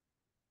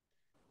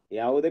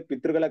 ಯಾವುದೇ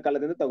ಪಿತೃಗಳ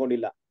ಕಾಲದಿಂದ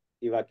ತಗೊಂಡಿಲ್ಲ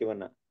ಈ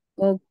ವಾಕ್ಯವನ್ನ.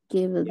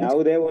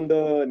 ಯಾವುದೇ ಒಂದು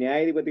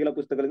ನ್ಯಾಯಾಧಿಪತಿಗಳ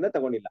ಪುಸ್ತಕದಿಂದ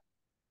ತಗೊಂಡಿಲ್ಲ.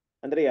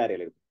 ಅಂದ್ರೆ ಯಾರು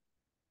ಹೇಳಿದ್ರು?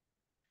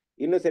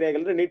 ಇನ್ನು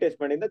ಸರಿಯಾಗಿಲ್ಲದ್ರೆ ನೀ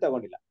ಟೆಸ್ಟ್ ಮಾಡಿಂದ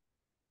ತಗೊಂಡಿಲ್ಲ.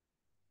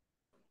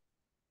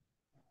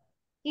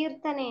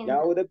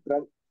 ಯಾವುದೇ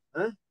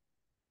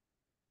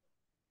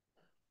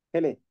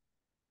ಹೇಳಿ.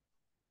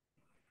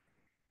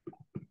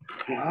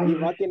 ಈ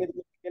ವಾಕ್ಯ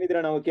ಕೇಳಿದ್ರ?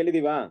 ನಾವು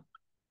ಕೇಳಿದೀವಾ?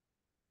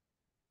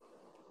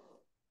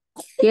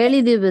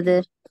 ಕೇಳಿದೀವಿ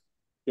ಬ್ರದರ್,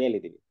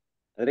 ಕೇಳಿದೀವಿ.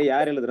 ಆದ್ರೆ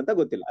ಯಾರು ಹೇಳಿದ್ರು ಅಂತ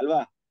ಗೊತ್ತಿಲ್ಲ ಅಲ್ವಾ?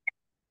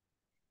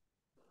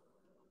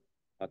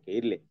 ಓಕೆ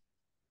ಇರ್ಲಿ,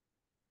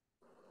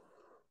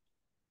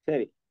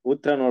 ಸರಿ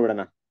ಉತ್ತರ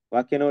ನೋಡ್ಬಿಡೋಣ.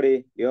 ವಾಕ್ಯ ನೋಡಿ,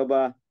 ಯೋಬ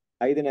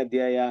 5ನೇ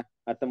ಅಧ್ಯಾಯ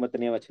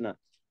 19ನೇ ವಚನ.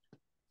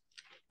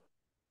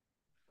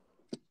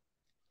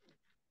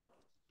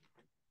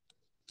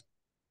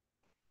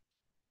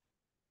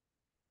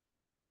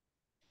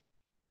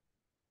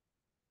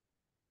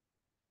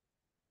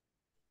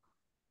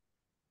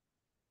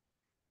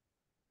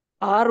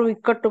 ಆರು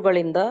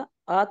ಇಕ್ಕಟ್ಟುಗಳಿಂದ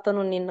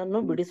ಆತನು ನಿನ್ನನ್ನು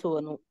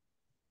ಬಿಡಿಸುವನು.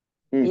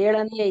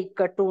 7ನೆಯ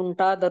ಇಕ್ಕಟ್ಟು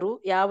ಉಂಟಾದರೂ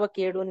ಯಾವ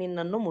ಕೇಡು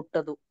ನಿನ್ನನ್ನು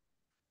ಮುಟ್ಟದು.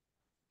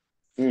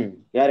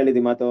 ಯಾರು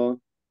ಹೇಳಿದಿ ಮಾತು?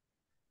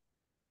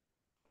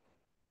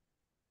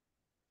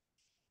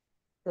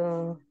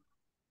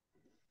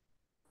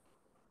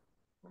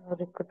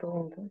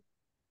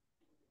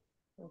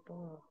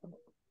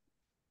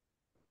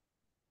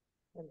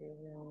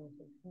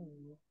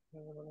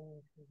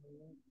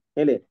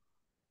 ಹೇಳಿ,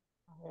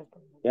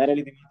 ಯಾರು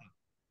ಹೇಳಿದಿ ಮಾತು?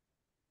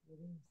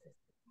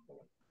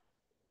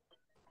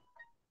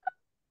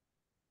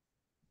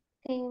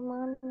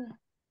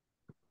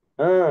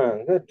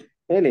 ಗುಡ್.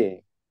 ಹೇಳಿ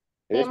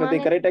ರೇಷ್ಮತಿ,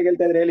 ಕರೆಕ್ಟ್ ಆಗಿ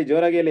ಹೇಳ್ತಾ ಇದ್ರೆ ಹೇಳಿ,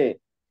 ಜೋರಾಗಿ ಹೇಳಿ.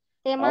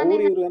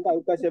 ಅವ್ರು ಇವ್ರು ಅಂತ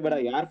ಅವಕಾಶ ಬೇಡ,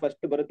 ಯಾರು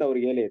ಫಸ್ಟ್ ಬರುತ್ತೆ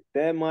ಅವ್ರಿಗೆ ಹೇಳಿ.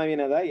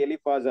 ತೇಮಾವಿನದ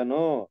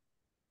ಎಲಿಫಾಜನು.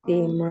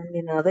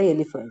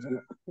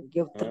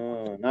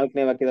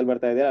 4ನೇ ವಾಕ್ಯದಲ್ಲಿ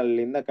ಬರ್ತಾ ಇದೆ,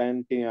 ಅಲ್ಲಿಂದ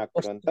ಕಂಟಿನ್ಯೂ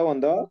ಆಗ್ತಿರುವಂತ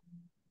ಒಂದು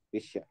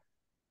ವಿಷಯ.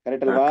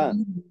 ಕರೆಕ್ಟ್ ಅಲ್ವಾ?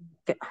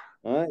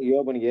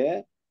 ಯೋಬನಿಗೆ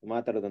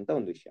ಮಾತಾಡೋದಂತ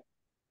ಒಂದು ವಿಷಯ.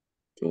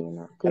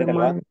 ಕರೆಕ್ಟ್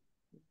ಅಲ್ವಾ?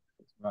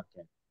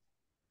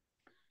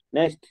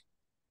 Next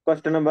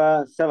question number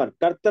 7.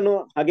 ಕರ್ತನು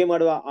ಹಾಗೆ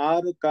ಮಾಡುವ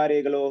 6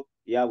 ಕಾರ್ಯಗಳು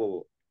ಯಾವುವು?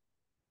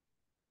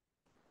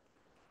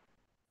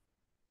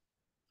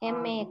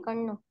 ಹೆಮ್ಮೆಯ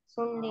ಕಣ್ಣು,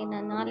 ಸುಳ್ಳಿನ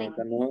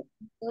ನಾಲಿಗೆ,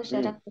 ದೋಷ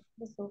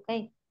ರಕ್ತ ಕೈ,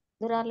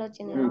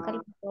 ದುರಾಲೋಚನೆ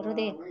ಕಲ್ಪಿಸುವ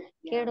ಹೃದಯ,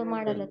 ಕೇಡು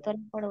ಮಾಡಲು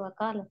ತ್ವರೆಪಡುವ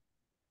ಕಾಲು,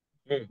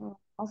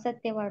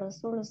 ಅಸತ್ಯವಾಡುವ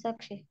ಸುಳ್ಳು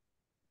ಸಾಕ್ಷಿ,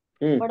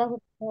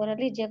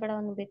 ಒಡಹುಟ್ಟವರಲ್ಲಿ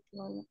ಜಗಳವನ್ನು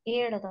ಬಿತ್ತುವನು.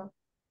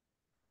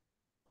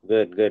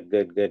 ಗುಡ್ ಗುಡ್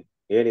ಗುಡ್ ಗುಡ್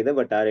ಹೇಳಿದೆ,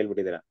 ಬಟ್ ಯಾರು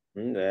ಹೇಳ್ಬಿಟ್ಟಿದ್ದೀರಾ?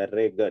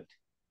 Very good.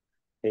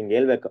 ಹಿಂಗ್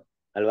ಹೇಳ್ಬೇಕು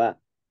ಅಲ್ವಾ?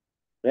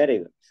 Very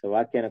good. ಸೊ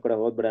ವಾಕ್ಯನ ಕೂಡ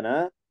ಓದ್ಬಿಡೋಣ.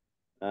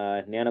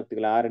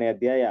 ಜ್ಞಾನೋಕ್ತಿಗಳ 6ನೇ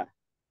ಅಧ್ಯಾಯ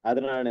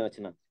 16ನೇ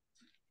ವಚನ.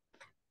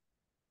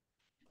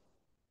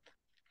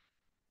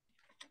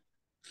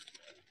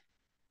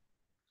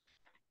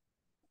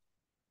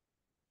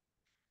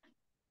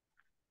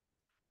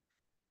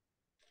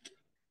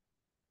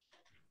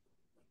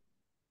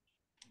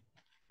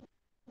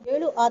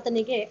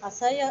 ಆತನಿಗೆ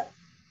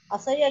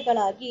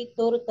ಅಸಹ್ಯಗಳಾಗಿ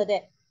ತೋರುತ್ತದೆ.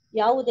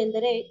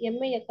 ಯಾವುದೆಂದರೆ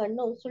ಎಮ್ಮೆಯ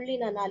ಕಣ್ಣು,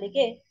 ಸುಳ್ಳಿನ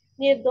ನಾಲಿಗೆ,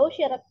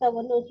 ನಿರ್ದೋಷಿಯ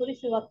ರಕ್ತವನ್ನು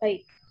ಸುರಿಸುವ ಕೈ,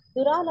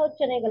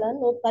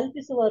 ದುರಾಲೋಚನೆಗಳನ್ನು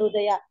ಕಲ್ಪಿಸುವ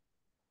ಹೃದಯ,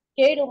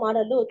 ಕೇಡು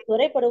ಮಾಡಲು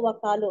ತ್ವರೆಪಡುವ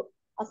ಕಾಲು,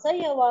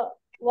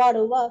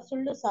 ಅಸಹ್ಯವಾಡುವ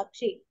ಸುಳ್ಳು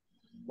ಸಾಕ್ಷಿ,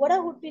 ಒಡ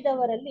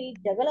ಹುಟ್ಟಿದವರಲ್ಲಿ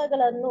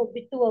ಜಗಳಗಳನ್ನು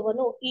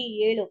ಬಿತ್ತುವವನು ಈ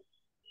 7.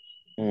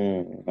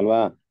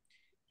 ಅಲ್ವಾ?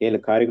 7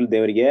 ಕಾರ್ಯಗಳು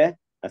ದೇವರಿಗೆ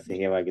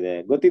ಅಸಹ್ಯವಾಗಿದೆ.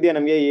 ಗೊತ್ತಿದ್ಯಾ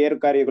ನಮ್ಗೆ ಈ 7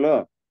 ಕಾರ್ಯಗಳು?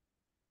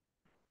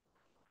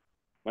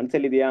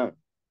 ಮನ್ಸಲ್ಲಿದೆಯಾ?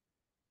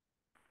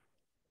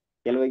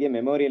 ಕೆಲವರಿಗೆ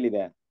ಮೆಮೊರಿಯಲ್ಲಿ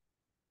ಇದೆ,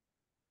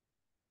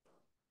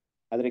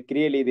 ಆದ್ರೆ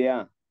ಕ್ರಿಯೆಯಲ್ಲಿ ಇದೆಯಾ?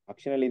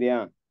 ಆಕ್ಷನ್ ಇದೆಯಾ?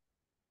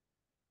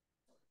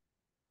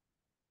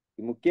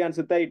 ಮುಖ್ಯ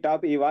ಅನ್ಸುತ್ತಾ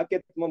ಈ ವಾಕ್ಯ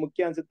ತುಂಬಾ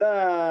ಮುಖ್ಯ ಅನ್ಸುತ್ತಾ?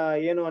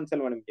 ಏನು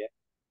ಅನ್ಸಲ್ವಾ ನಿಮ್ಗೆ?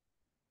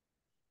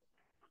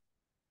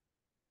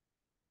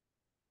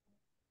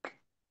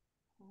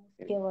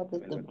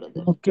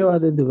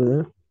 ಮುಖ್ಯವಾದದ್ದು.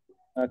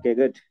 Okay,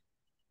 good.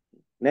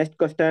 Next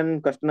question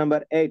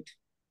number 8.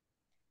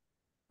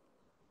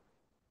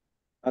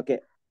 Okay,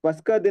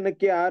 ಪಸ್ಕ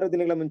ದಿನಕ್ಕೆ 6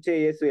 ದಿನಗಳ ಮುಂಚೆ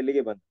ಯೇಸು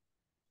ಎಲ್ಲಿಗೆ ಬಂದ?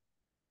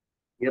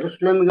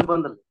 ಯೆರೂಸಲೇಮಿಗೆ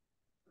ಬಂದರು.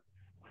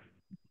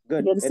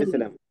 ಗುಡ್,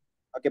 ಯೆರೂಸಲೇಮ್.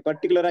 ಓಕೆ,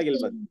 ಪರ್ಟಿಕ್ಯುಲರ್ ಆಗಿ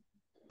ಇಲ್ಲಿ ಬಂದ?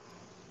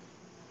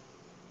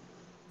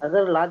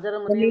 ಅದರ ಲಾಜರ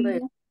ಮನೆಯಿಂದ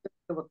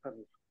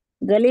ಬರ್ತಾರೆ.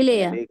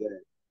 ಗಲಿಲೆಯ.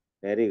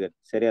 ವೆರಿ ಗುಡ್,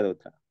 ಸರಿಯಾದ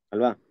ಉತ್ತರ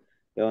ಅಲ್ವಾ?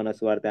 ಯೋಹಾನ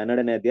ಸುವಾರ್ತೆ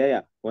 12ನೇ ಅಧ್ಯಾಯ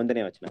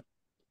 1ನೇ ವಚನ.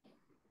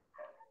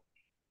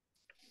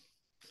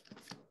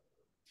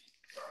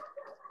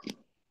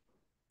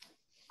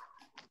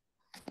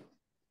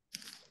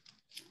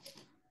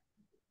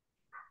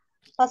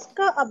 ಪಸ್ಕ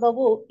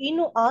ಹಬ್ಬವು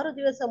ಇನ್ನು 6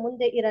 ದಿವಸ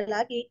ಮುಂದೆ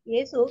ಇರಲಾಗಿ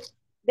ಯೇಸು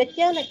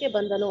ಬೆತ್ಯಾನಕ್ಕೆ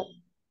ಬಂದನು.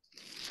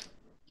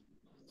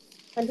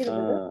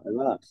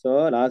 ಅಲ್ವಾ? ಸೊ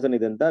ಲಾಜರ್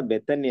ಇದ್ದಂತ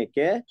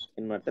ಬೆತನ್ಯಕ್ಕೆ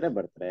ಏನ್ ಮಾಡ್ತಾರೆ,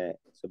 ಬರ್ತಾರೆ.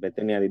 ಸೊ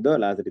ಬೆತನ್ಯ ಇದ್ದು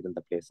ಲಾಜರ್ ಇದ್ದಂತ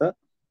ಪ್ಲೇಸ್.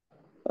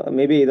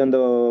 ಮೇ ಬಿ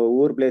ಇದೊಂದು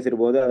ಊರ್ ಪ್ಲೇಸ್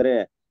ಇರ್ಬೋದು, ಆದ್ರೆ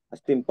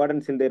ಅಷ್ಟು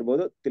ಇಂಪಾರ್ಟೆನ್ಸ್ ಇಲ್ಲದೆ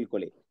ಇರ್ಬೋದು,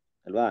 ತಿಳ್ಕೊಳ್ಳಿ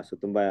ಅಲ್ವಾ? ಸೊ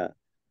ತುಂಬಾ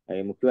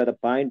ಮುಖ್ಯವಾದ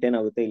ಪಾಯಿಂಟ್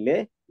ಏನಾಗುತ್ತೆ ಇಲ್ಲಿ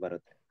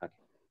ಬರುತ್ತೆ.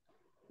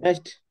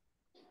 Next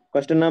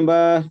question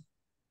number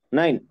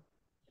 9.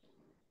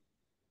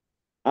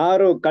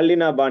 6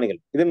 ಕಲ್ಲಿನ ಬಾಣಿಗಳು.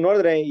 ಇದನ್ನ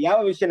ನೋಡಿದ್ರೆ ಯಾವ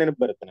ವಿಷಯ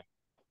ನೆನಪು ಬರುತ್ತೆ ನಮ್ಗೆ?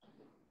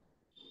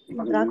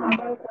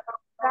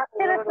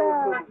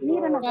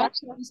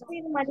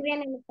 ಮದುವೆ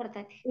ನೆನಪು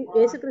ಬರ್ತೈತಿ.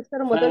 ಯೇಸು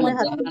ಕ್ರಿಸ್ತರ ಮೊದಲನೇ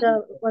ಹತ್ತಿರ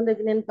ಒಂದು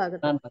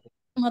ನೆನಪಾಗುತ್ತೆ.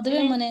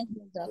 ಮದುವೆ ಮನೆ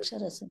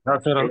ದ್ರಾಕ್ಷಾರಸ.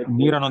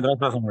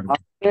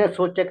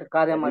 ಸೂಚಕ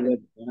ಕಾರ್ಯ ಮಾಡಿ.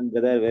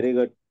 Very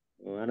good.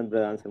 Anand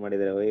brother answer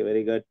ಮಾಡಿದ್ದಾರೆ.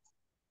 Very good.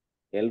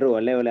 ಎಲ್ರು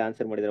ಒಳ್ಳೆ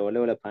ಆನ್ಸರ್ ಮಾಡಿದ್ದಾರೆ.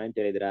 ಒಳ್ಳೆ ಪಾಯಿಂಟ್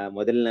ಹೇಳಿದ್ರ.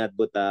 ಮೊದಲನೇ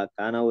ಅದ್ಭುತ,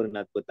 ಕಾನಾ ಊರಿನ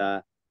ಅದ್ಭುತ,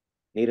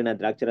 ನೀರಿನ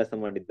ದ್ರಾಕ್ಷಾರಸ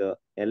ಮಾಡಿದ್ದು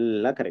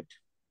ಎಲ್ಲ ಕರೆಕ್ಟ್.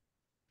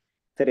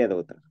 ಸರಿಯಾದ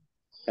ಉತ್ತರ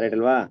ಕರೆಕ್ಟ್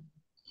ಅಲ್ವಾ?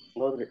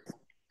 ಹೌದ್ರಿ.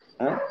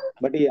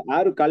 ಬಟ್ ಈ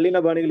 6 ಕಲ್ಲಿನ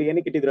ಬಾಣಿಗಳು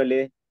ಏನಕ್ಕೆ ಇಟ್ಟಿದ್ರು ಅಲ್ಲಿ?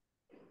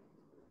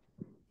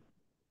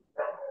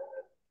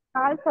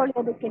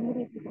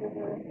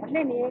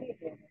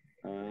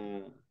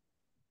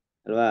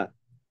 ಅಲ್ವಾ?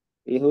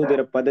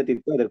 ಯಹೂದ್ಯರ ಪದ್ಧತಿ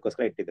ಇತ್ತು,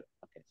 ಅದಕ್ಕೋಸ್ಕರ ಇಟ್ಟಿದ್ರು.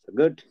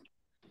 ಗುಡ್,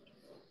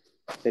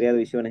 ಸರಿಯಾದ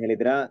ವಿಷಯವನ್ನ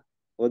ಹೇಳಿದ್ರ.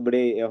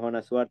 ಓದ್ಬಿಡಿ ಯೋಹಾನ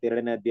ಸುವಾರ್ತೆ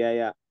 2ನೇ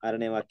ಅಧ್ಯಾಯ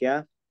 6ನೇ ವಾಕ್ಯ.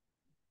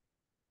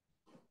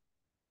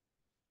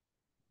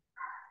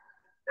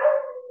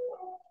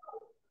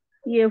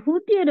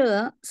 ಯಹೂದ್ಯರ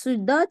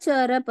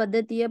ಶುದ್ಧಾಚಾರ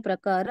ಪದ್ಧತಿಯ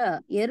ಪ್ರಕಾರ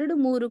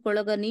 2-3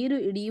 ಕೊಳಗ ನೀರು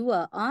ಹಿಡಿಯುವ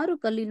 6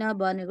 ಕಲ್ಲಿನ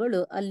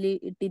ಬಾನೆಗಳು ಅಲ್ಲಿ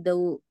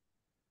ಇಟ್ಟಿದ್ದವು.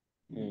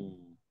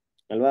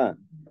 ಅಲ್ವಾ?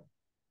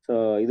 ಸೊ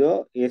ಇದು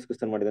ಯೇಸು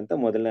ಕ್ರಿಸ್ತನ್ ಮಾಡಿದಂತ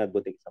ಮೊದಲನೇ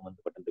ಅದ್ಭುತಕ್ಕೆ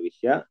ಸಂಬಂಧಪಟ್ಟಂತ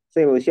ವಿಷಯ. ಸೊ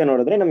ಈ ವಿಷಯ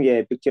ನೋಡಿದ್ರೆ ನಮ್ಗೆ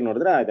ಪಿಕ್ಚರ್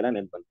ನೋಡಿದ್ರೆ ಅದೆಲ್ಲ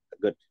ನೆನಪು ಬರುತ್ತೆ.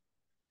 ಗುಡ್.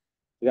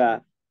 ಈಗ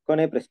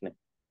ಕೊನೆ ಪ್ರಶ್ನೆ.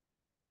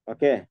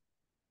 ಓಕೆ,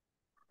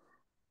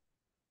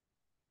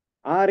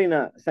 6ನ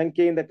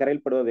ಸಂಖ್ಯೆಯಿಂದ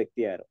ಕರೆಯಲ್ಪಡುವ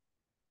ವ್ಯಕ್ತಿ ಯಾರು?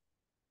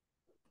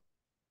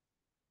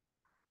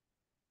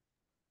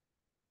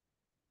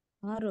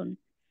 ಆರೋನ್.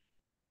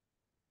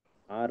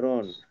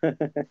 ಆರೋನ್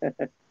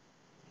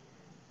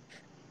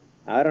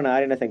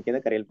 6ನ ಸಂಖ್ಯೆಯಿಂದ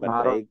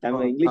ಕರೆಯಲ್ಪಡ್ತಾರೆ. ಈಗ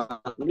ತಮ್ಮ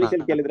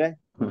ಇಂಗ್ಲಿಷಲ್ಲಿ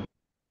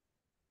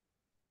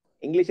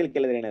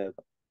ಕೇಳಿದ್ರೆ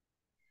ಏನಾಗುತ್ತೆ?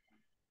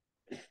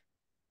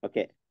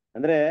 ಓಕೆ,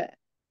 ಅಂದ್ರೆ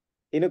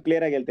ಇನ್ನು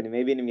ಕ್ಲಿಯರ್ ಆಗಿ ಹೇಳ್ತೀನಿ.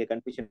 ಮೇ ಬಿ ನಿಮ್ಗೆ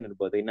ಕನ್ಫ್ಯೂಷನ್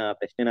ಇರ್ಬೋದು. ಇನ್ನ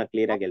ಪ್ರಶ್ನೆನ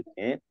ಕ್ಲಿಯರ್ ಆಗಿ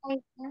ಹೇಳ್ತೀನಿ.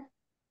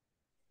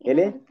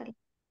 ಹೇಳಿ.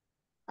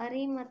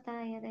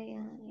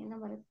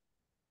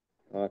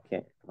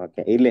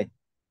 ಓಕೆ ಇರ್ಲಿ.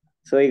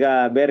 ಸೊ ಈಗ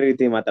ಬೇರೆ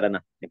ರೀತಿ ಮಾತಾಡೋಣ,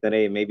 ಯಾಕಂದ್ರೆ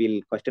ಮೇ ಬಿ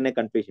ಇಲ್ಲಿ ಕ್ವಶನ್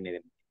ಕನ್ಫ್ಯೂಷನ್ ಇದೆ.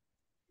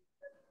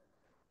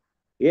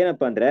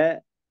 ಏನಪ್ಪಾ ಅಂದ್ರೆ,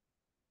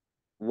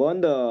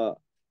 ಒಂದು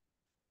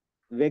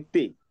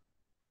ವ್ಯಕ್ತಿ,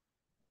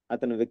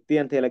 ಆತನ ವ್ಯಕ್ತಿ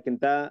ಅಂತ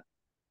ಹೇಳಕ್ಕಿಂತ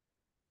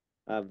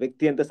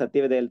ವ್ಯಕ್ತಿ ಅಂತ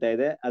ಸತ್ಯವೇದ ಹೇಳ್ತಾ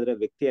ಇದೆ, ಆದ್ರೆ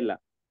ವ್ಯಕ್ತಿ ಅಲ್ಲ,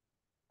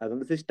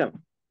 ಅದೊಂದು ಸಿಸ್ಟಮ್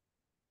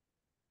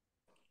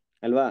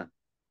ಅಲ್ವಾ?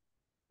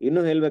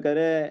 ಇನ್ನು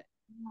ಹೇಳ್ಬೇಕಾದ್ರೆ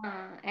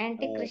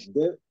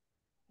ಗುಡ್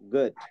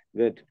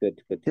ಗುಡ್ ಗುಡ್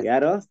ಗುಡ್.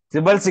 ಯಾರು?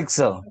 Triple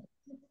 6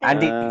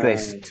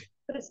 Antichrist.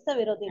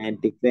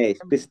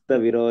 ಕ್ರಿಸ್ತ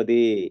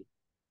ವಿರೋಧಿ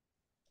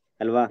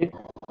ಅಲ್ವಾ?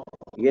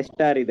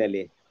 ಎಷ್ಟಾರ್ ಇದೆ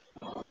ಅಲ್ಲಿ?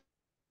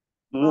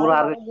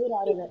 3-6.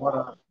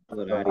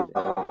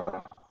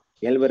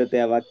 ಎಲ್ಲಿ ಬರುತ್ತೆ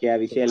ಆ ವಾಕ್ಯ?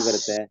 ವಿಷಯ ಎಲ್ಲಿ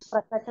ಬರುತ್ತೆ?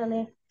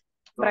 ಪ್ರಕಟಣೆ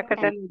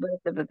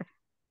ಬರುತ್ತೆ.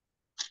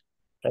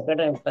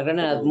 ಪ್ರಕಟಣೆ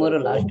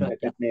 13 ಲಾಸ್ಟ್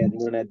ವಾಕ್ಯ.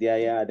 13ನೇ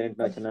ಅಧ್ಯಾಯ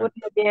 18ನೇ ವಚನ.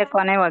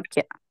 ಕೊನೆ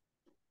ವಾಕ್ಯ.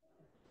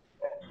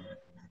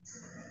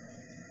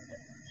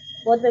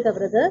 ಓದ್ಬೇಕಾ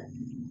ಬ್ರದರ್?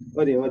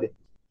 ಓದಿ.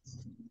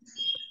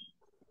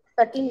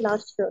 13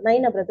 ಲಾಸ್ಟ್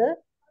 9 ಬ್ರದರ್.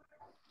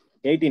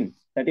 18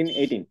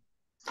 13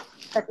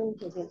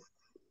 18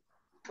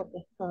 okay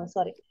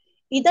sorry.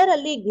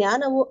 ಇದರಲ್ಲಿ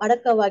ಜ್ಞಾನವು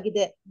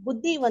ಅಡಕವಾಗಿದೆ.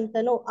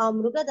 ಬುದ್ಧಿವಂತನು ಆ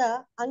ಮೃಗದ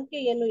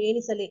ಅಂಕೆಯನ್ನು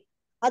ಎಣಿಸಲಿ.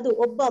 ಅದು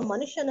ಒಬ್ಬ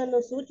ಮನುಷ್ಯನನ್ನು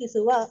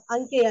ಸೂಚಿಸುವ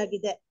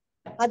ಅಂಕೆಯಾಗಿದೆ.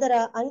 ಅದರ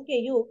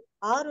ಅಂಕೆಯು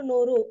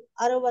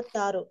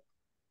 666.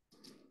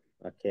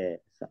 ಓಕೆ,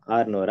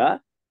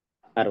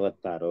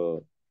 666.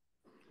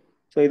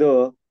 ಸೊ ಇದು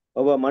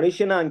ಒಬ್ಬ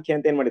ಮನುಷ್ಯನ ಅಂಕೆ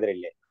ಅಂತ ಏನ್ ಮಾಡಿದಾರೆ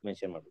ಇಲ್ಲಿ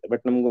ಮೆನ್ಷನ್ ಮಾಡಿದ್ದಾರೆ.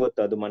 ಬಟ್ ನಮ್ಗೆ ಗೊತ್ತು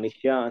ಅದು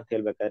ಮನುಷ್ಯ ಅಂತ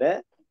ಹೇಳ್ಬೇಕಾದ್ರೆ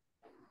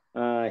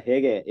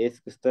ಹೇಗೆ ಯೇಸು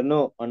ಕ್ರಿಸ್ತನು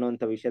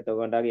ಅನ್ನುವಂಥ ವಿಷಯ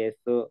ತಗೊಂಡಾಗ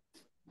ಯೇಸು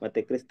ಮತ್ತೆ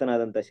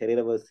ಕ್ರಿಸ್ತನಾದಂತ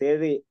ಶರೀರವು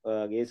ಸೇರಿ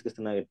ಯೇಸು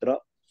ಕ್ರಿಸ್ತನಾಗಿರ್ತರೋ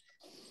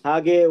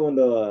ಹಾಗೆ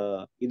ಒಂದು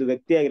ಇದು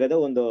ವ್ಯಕ್ತಿಯಾಗಿರೋದು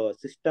ಒಂದು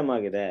ಸಿಸ್ಟಮ್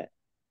ಆಗಿದೆ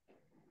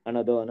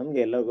ಅನ್ನೋದು ನಮ್ಗೆ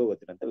ಎಲ್ಲರಿಗೂ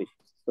ಗೊತ್ತಿರೋಂಥ ವಿಷಯ.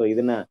 ಸೊ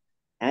ಇದನ್ನ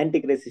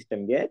ಆಂಟಿಕ್ರೈಸ್ಟ್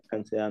ಸಿಸ್ಟಮ್ಗೆ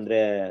ಅಂದ್ರೆ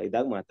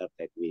ಇದಾಗ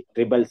ಮಾತಾಡ್ತಾ ಇದ್ವಿ.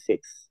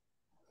 666.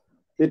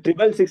 ಈ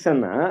 666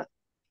 ಅನ್ನ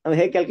ನಾವು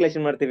ಹೇಗೆ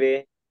ಕ್ಯಾಲ್ಕುಲೇಷನ್ ಮಾಡ್ತೀವಿ?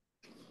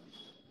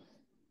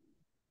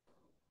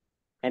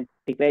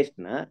 ಆಂಟಿಕ್ರೈಸ್ಟ್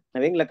ನ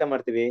ನಾವ್ ಹೆಂಗ್ ಲೆಕ್ಕ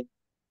ಮಾಡ್ತೀವಿ?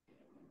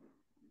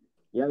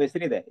 ಯಾವ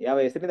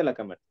ಹೆಸರಿದೆ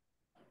ಲೆಕ್ಕ ಮಾಡ್ತೀವಿ?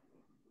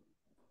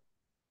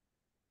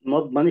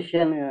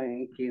 ಮನುಷ್ಯನ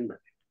ಅಂಕಿಯಿಂದ.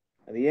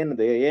 ಅದು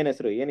ಏನದು, ಏನ್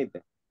ಹೆಸರು ಏನಿದೆ?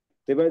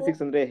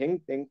 666 ಅಂದ್ರೆ ಹೆಂಗ್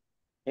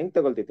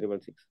ತಗೊಳ್ತೀವಿ?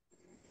 666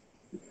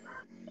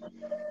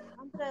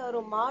 ಅಂದ್ರೆ ಅವರು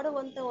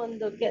ಮಾಡುವಂತ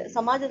ಒಂದು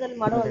ಸಮಾಜದಲ್ಲಿ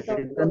ಮಾಡುವಂತ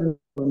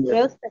ಒಂದು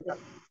ವ್ಯವಸ್ಥೆ.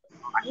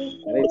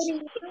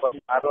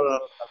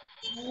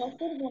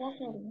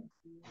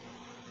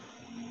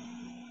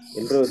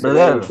 ಎಲ್ರು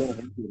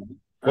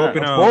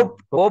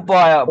ಪೋಪ್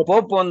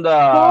ಒಂದು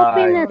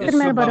ಪೋಪಿನ ಹೆಸರು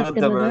ಮೇಲೆ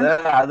ಬರುತ್ತೆ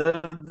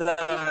ಅದ್ರದ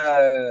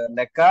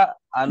ಲೆಕ್ಕ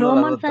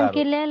ರೋಮನ್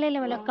ಸಂಖ್ಯೆಯಲ್ಲೇ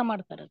ಲೆಕ್ಕ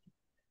ಮಾಡ್ತಾರೆ.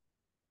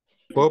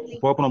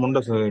 ಪೋಪ್ನ ಮುಂಡ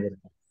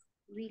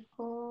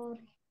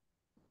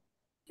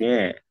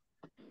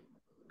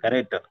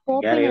ಕರೆಕ್ಟ್.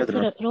 ಪೋಪಿನ ಹೆಸರು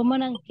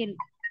ರೋಮನ್ ಅಂಕೆಲ್.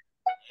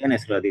 ಏನ್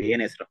ಹೆಸರು? ಅದು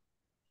ಏನ್ ಹೆಸರು?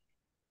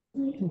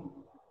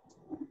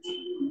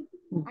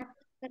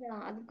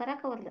 ಅದು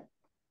ಬರಕವಲ್ಲ.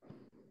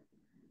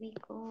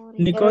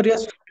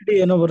 ನಿಕೋರಿಯಸ್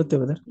ಏನೋ ಬರುತ್ತೆ.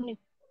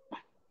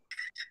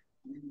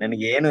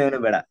 ನನಗೆ ಏನು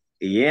ಬೇಡ,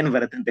 ಏನ್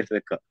ಬರುತ್ತೆ ಅಂತ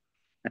ತಿಳಿಸ್ಬೇಕು.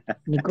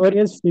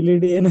 ನಿಕೋರಿಯಸ್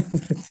ಫಿಲಿಡಿ ಏನೋ.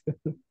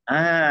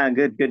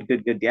 Good good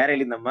good good. ಯಾರು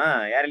ಹೇಳಿದ್ದಮ್ಮ?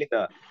 ಯಾರು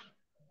ಹೇಳಿದ್ದು?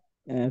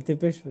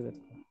 Tippesh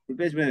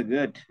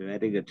good,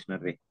 very good.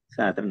 ನೋಡ್ರಿ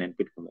ಆತರ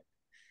ನೆನ್ಪಿಟ್ಕೊಬೇಕು.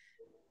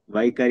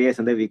 ವೈಕಾರಿಯಸ್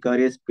ಅಂದ್ರೆ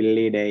ವಿಕಾರಿಯಸ್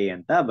ಪಿಲ್ಲಿಡೈ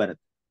ಅಂತ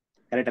ಬರುತ್ತೆ.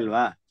 ಕರೆಕ್ಟ್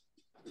ಅಲ್ವಾ?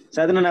 ಸೊ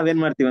ಅದನ್ನ ನಾವೇನ್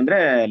ಮಾಡ್ತೀವಿ ಅಂದ್ರೆ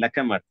ಲೆಕ್ಕ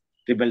ಮಾಡ್ತೀವಿ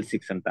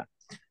 666 ಅಂತ.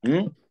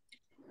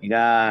 ಈಗ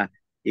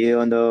ಈ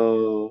ಒಂದು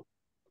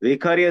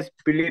ವಿಕಾರಿಯಸ್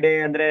ಪಿಲ್ಲಿಡೈ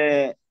ಅಂದ್ರೆ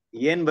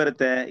ಏನ್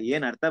ಬರುತ್ತೆ,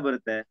 ಏನ್ ಅರ್ಥ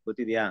ಬರುತ್ತೆ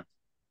ಗೊತ್ತಿದ್ಯಾ?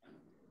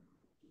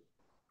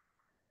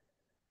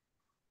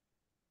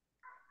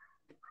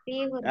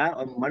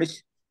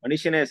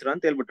 ಮನುಷ್ಯನ ಹೆಸರು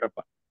ಅಂತ ಹೇಳ್ಬಿಟ್ರಪ್ಪ.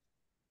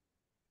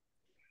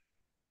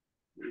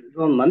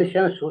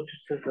 ಮನುಷ್ಯನ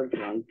ಸೂಚಿಸುತ್ತೆ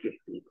ಅಂಕೆ.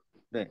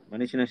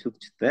 ಮನುಷ್ಯನ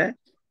ಸೂಚಿಸುತ್ತೆ.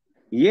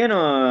 ಏನು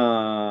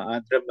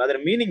ಅದ್ರ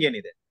ಮೀನಿಂಗ್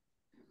ಏನಿದೆ?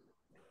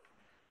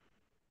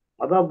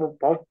 ಅದ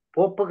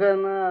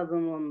ಪೋಪಗನ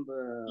ಅದನ್ನ ಒಂದು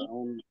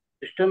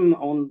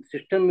ಅವನ್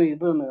ಸಿಸ್ಟಮ್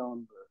ಇದು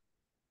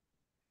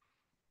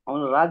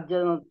ಅವನ ರಾಜ್ಯ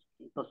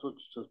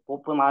ಸೂಚಿಸ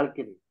ಪೋಪನ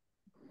ಆಳ್ಕಿರಿ.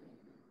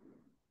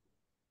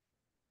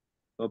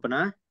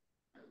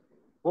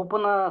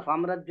 ಪೋಪನ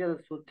ಸಾಮ್ರಾಜ್ಯ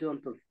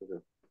ಸೂಚಿಸುವಂತ.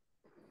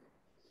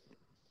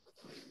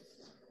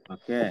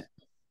 ಓಕೆ,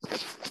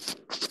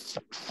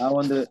 ಆ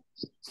ಒಂದು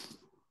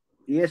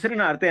ಈ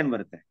ಹೆಸರಿನ ಅರ್ಥ ಏನ್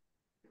ಬರುತ್ತೆ?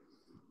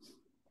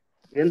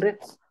 ಏನ್ರಿ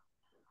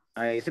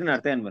ಆ ಹೆಸರಿನ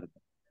ಅರ್ಥ ಏನ್ ಬರುತ್ತೆ?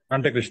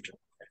 ಆಂಟಿಕ್ರಿಸ್ಟ್.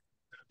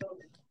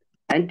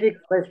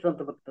 ಆಂಟಿಕ್ರೈಸ್ಟ್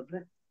ಅಂತ ಬರ್ತದೆ.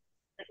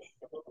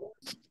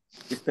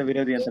 ಕ್ರಿಸ್ತ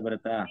ವಿರೋಧಿ ಅಂತ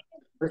ಬರುತ್ತಾ?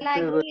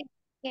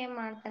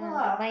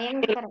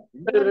 ಭಯಂಕರ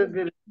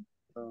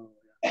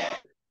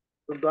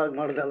ಶುದ್ಧವಾಗಿ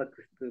ಮಾಡಿದಲ್ಲ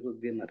ಕ್ರಿಸ್ತ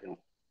ವಿರೋಧಿ ಅನ್ನೋದು.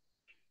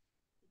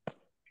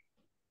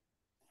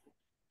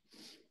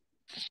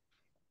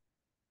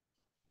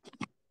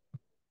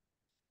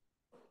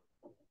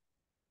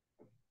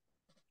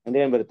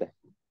 ಅಂದ್ರೆ ಏನ್ ಬರುತ್ತೆ?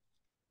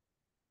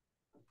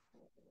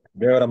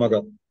 ದೇವರ ಮಗ.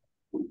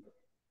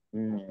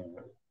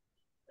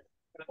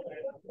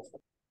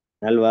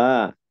 ಅಲ್ವಾ?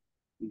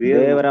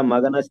 ದೇವರ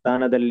ಮಗನ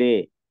ಸ್ಥಾನದಲ್ಲಿ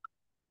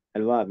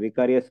ಅಲ್ವಾ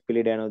ವಿಕಾರಿಯಸ್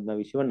ಪಿಲಿಡೆ ಅನ್ನೋದನ್ನ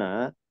ವಿಷಯವನ್ನ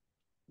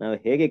ನಾವು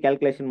ಹೇಗೆ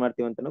ಕ್ಯಾಲ್ಕುಲೇಷನ್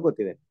ಮಾಡ್ತೀವಿ ಅಂತಾನು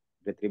ಗೊತ್ತಿದೆ.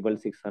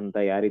 666 ಅಂತ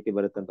ಯಾವ ರೀತಿ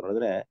ಬರುತ್ತೆ ಅಂತ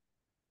ನೋಡಿದ್ರೆ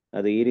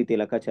ಅದು ಈ ರೀತಿ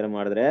ಲೆಕ್ಕಾಚಾರ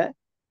ಮಾಡಿದ್ರೆ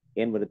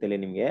ಏನ್ ಬರುತ್ತೆ ಇಲ್ಲಿ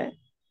ನಿಮ್ಗೆ?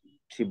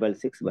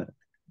 666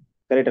 ಬರುತ್ತೆ.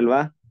 ಕರೆಕ್ಟ್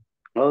ಅಲ್ವಾ?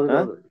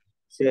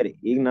 ಸರಿ,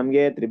 ಈಗ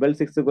ನಮ್ಗೆ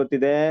 666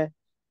 ಗೊತ್ತಿದೆ,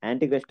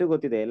 ಆಂಟಿಕ್ರೈಸ್ಟ್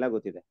ಗೊತ್ತಿದೆ, ಎಲ್ಲ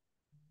ಗೊತ್ತಿದೆ.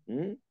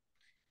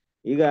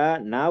 ಈಗ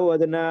ನಾವು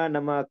ಅದನ್ನ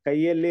ನಮ್ಮ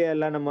ಕೈಯಲ್ಲಿ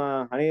ಅಲ್ಲ ನಮ್ಮ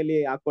ಹಣೆಯಲ್ಲಿ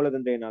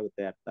ಹಾಕೊಳ್ಳೋದಂದ್ರೆ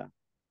ಏನಾಗುತ್ತೆ ಅರ್ಥ?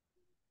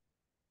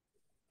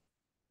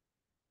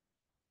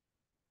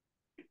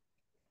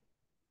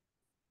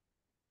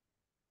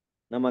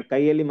 ನಮ್ಮ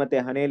ಕೈಯಲ್ಲಿ ಮತ್ತೆ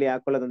ಹಣೆಯಲ್ಲಿ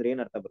ಹಾಕೊಳ್ಳೋದಂದ್ರೆ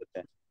ಏನ್ ಅರ್ಥ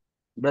ಬರುತ್ತೆ?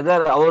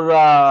 ಬ್ರದರ್, ಅವ್ರ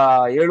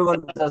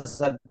ಹೇಳುವಂತ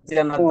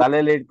ಸತ್ಯನ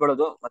ತಲೆಯಲ್ಲಿ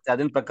ಇಟ್ಕೊಳ್ಳೋದು ಮತ್ತೆ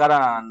ಅದನ್ನ ಪ್ರಕಾರ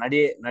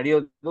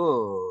ನಡೆಯೋದು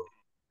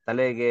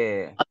ತಲೆಗೆ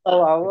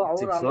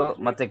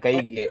ಮತ್ತೆ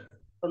ಕೈಗೆ.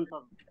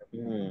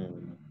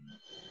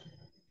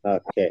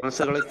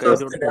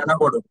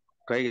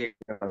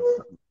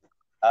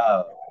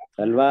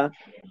 ಅಲ್ವಾ?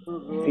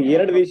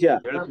 ಎರಡು ವಿಷಯ,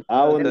 ಆ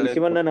ಒಂದು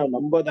ವಿಷಯವನ್ನ ನಾವು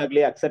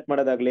ನಂಬೋದಾಗ್ಲಿ ಅಕ್ಸೆಪ್ಟ್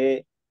ಮಾಡೋದಾಗ್ಲಿ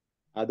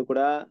ಅದು ಕೂಡ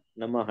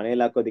ನಮ್ಮ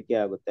ಹಣೆಯಲ್ಲಿ ಹಾಕೋದಿಕ್ಕೆ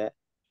ಆಗುತ್ತೆ.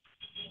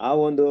 ಆ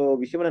ಒಂದು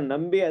ವಿಷಯವನ್ನ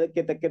ನಂಬಿ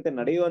ಅದಕ್ಕೆ ತಕ್ಕಂತೆ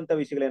ನಡೆಯುವಂತ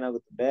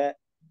ವಿಷಯಗಳೇನಾಗುತ್ತದೆ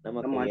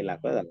ನಮ್ಮ ಕೈಯಲ್ಲಿ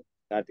ಹಾಕೋದಾಗುತ್ತೆ.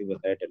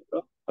 ಕಾರ್ತಿಕ್ ರೈಟ್ ಹೇಳಿದ್ರು.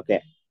 ಓಕೆ,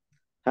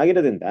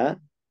 ಹಾಗಿರೋದ್ರಿಂದ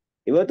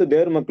ಇವತ್ತು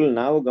ದೇವ್ರ ಮಕ್ಕಳು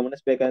ನಾವು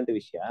ಗಮನಿಸ್ಬೇಕಾದಂತ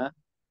ವಿಷಯ,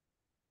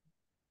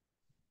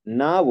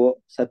 ನಾವು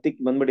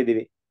ಸತ್ಯಕ್ಕೆ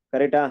ಬಂದ್ಬಿಟ್ಟಿದೀವಿ.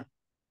 ಕರೆಕ್ಟಾ?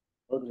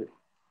 ಹೌದ್ರಿ.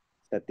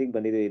 ಸತ್ಯಕ್ಕೆ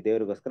ಬಂದಿದೀವಿ,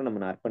 ದೇವ್ರಿಗೋಸ್ಕರ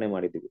ನಮ್ಮನ್ನ ಅರ್ಪಣೆ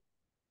ಮಾಡಿದೀವಿ.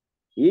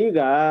 ಈಗ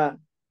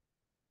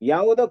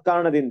ಯಾವುದೋ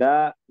ಕಾರಣದಿಂದ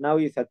ನಾವು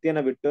ಈ ಸತ್ಯನ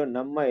ಬಿಟ್ಟು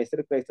ನಮ್ಮ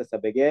ಹೆಸರು ಕ್ರೈಸ್ತ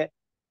ಸಭೆಗೆ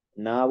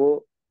ನಾವು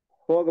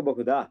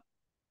ಹೋಗಬಹುದಾ?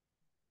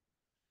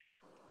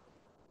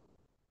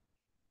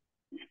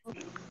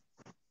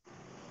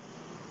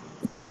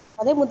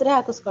 ಅದೇ ಮುದ್ರೆ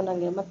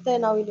ಹಾಕಿಸ್ಕೊಂಡಂಗೆ ಮತ್ತೆ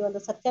ನಾವು ಇಲ್ಲಿ ಒಂದು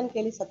ಸತ್ಯನ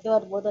ಕೇಳಿ,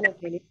 ಸತ್ಯವಾದ ಬೋಧನೆ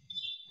ಕೇಳಿ,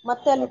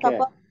 ಮತ್ತೆ ಅಲ್ಲಿ ಓಕೆ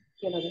ತಪ್ಪ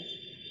ಕೇಳೋದು.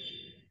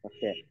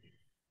 ಓಕೆ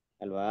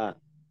ಅಲ್ವಾ?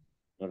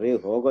 ನೋಡ್ರಿ,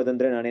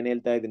 ಹೋಗೋದಂದ್ರೆ ನಾನೇನ್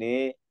ಹೇಳ್ತಾ ಇದೀನಿ,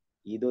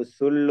 ಇದು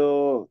ಸುಳ್ಳು,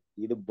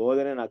 ಇದು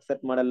ಬೋಧನೆ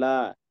ಅಕ್ಸೆಪ್ಟ್ ಮಾಡಲ್ಲ,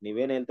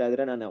 ನೀವೇನ್ ಹೇಳ್ತಾ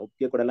ಇದ್ರೆ ನಾನು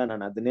ಒಪ್ಪಿಗೆ ಕೊಡಲ್ಲ,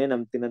 ನಾನು ಅದನ್ನೇ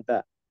ನಂಬ್ತೀನಂತ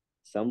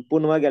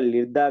ಸಂಪೂರ್ಣವಾಗಿ ಅಲ್ಲಿ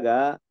ಇದ್ದಾಗ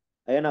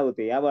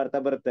ಏನಾಗುತ್ತೆ? ಯಾವ ಅರ್ಥ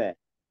ಬರುತ್ತೆ?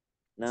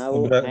 ನಾವು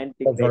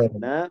ಆಂಟಿ ಕ್ರೈಸ್ಟ್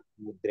ನ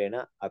ಮುದ್ರೆನ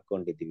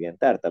ಹಾಕೊಂಡಿದೀವಿ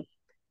ಅಂತ ಅರ್ಥ ಬರುತ್ತೆ.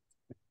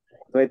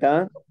 ಆಯ್ತಾ?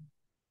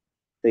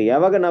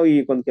 ಯಾವಾಗ ನಾವು ಈ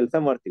ಒಂದು ಕೆಲಸ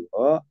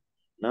ಮಾಡ್ತೀವೋ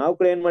ನಾವು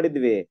ಕೂಡ ಏನ್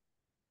ಮಾಡಿದ್ವಿ?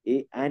 ಈ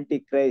ಆಂಟಿ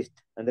ಕ್ರೈಸ್ಟ್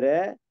ಅಂದ್ರೆ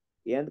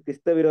ಏನ್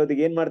ಕ್ರಿಸ್ತ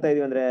ವಿರೋಧಿಗೆ ಏನ್ ಮಾಡ್ತಾ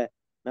ಇದೀವಿ ಅಂದ್ರೆ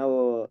ನಾವು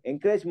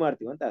ಎಂಕರೇಜ್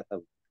ಮಾಡ್ತೀವಿ ಅಂತ ಅರ್ಥ.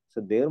 ಸೊ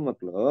ದೇವ್ರ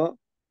ಮಕ್ಳು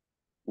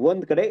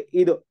ಒಂದ್ ಕಡೆ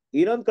ಇದು,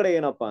 ಇನ್ನೊಂದ್ ಕಡೆ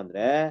ಏನಪ್ಪಾ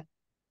ಅಂದ್ರೆ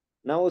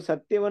ನಾವು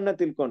ಸತ್ಯವನ್ನ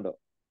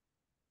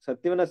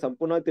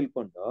ಸಂಪೂರ್ಣವಾಗಿ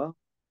ತಿಳ್ಕೊಂಡು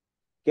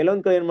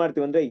ಕೆಲವೊಂದ್ ಕಡೆ ಏನ್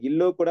ಮಾಡ್ತೀವಿ ಅಂದ್ರೆ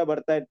ಇಲ್ಲೂ ಕೂಡ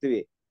ಬರ್ತಾ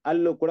ಇರ್ತೀವಿ,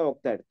 ಅಲ್ಲೂ ಕೂಡ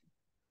ಹೋಗ್ತಾ ಇರ್ತೀವಿ.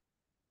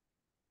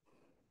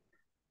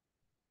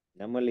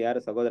 ನಮ್ಮಲ್ಲಿ ಯಾರು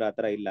ಸಹೋದರ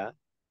ಆತರ ಇಲ್ಲ.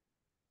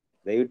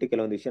 ದಯವಿಟ್ಟು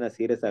ಕೆಲವೊಂದು ವಿಷಯನ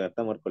ಸೀರಿಯಸ್ ಆಗಿ ಅರ್ಥ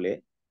ಮಾಡ್ಕೊಳ್ಳಿ.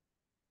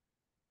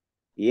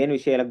 ಏನ್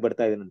ವಿಷಯ ಹೇಳಕ್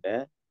ಬರ್ತಾ ಇದೀನಂದ್ರೆ,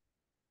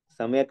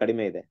 ಸಮಯ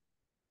ಕಡಿಮೆ ಇದೆ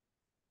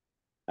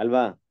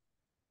ಅಲ್ವಾ?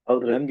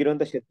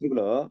 ನಮ್ಗಿರುವಂತ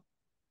ಶತ್ರುಗಳು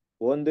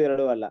 1,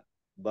 2 ಅಲ್ಲ,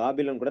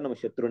 ಬಾಬಿಲೋನ್ ಕೂಡ ನಮ್ಮ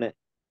ಶತ್ರುನೇ.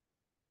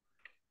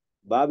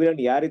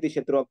 ಬಾಬಿಲೋನ್ ಯಾವ ರೀತಿ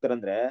ಶತ್ರು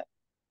ಆಗ್ತಾರಂದ್ರೆ,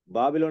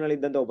 ಬಾಬಿಲೋನ್ ಅಲ್ಲಿ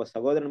ಇದ್ದಂತ ಒಬ್ಬ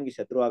ಸಹೋದರ ನಮ್ಗೆ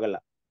ಶತ್ರು ಆಗಲ್ಲ.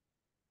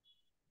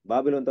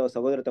 ಬಾಬಿಲೋನ್ ಅಂತ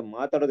ಸಹೋದರ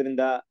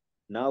ಮಾತಾಡೋದ್ರಿಂದ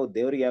ನಾವು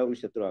ದೇವರಿಗೆ ಯಾವಾಗ್ಲೂ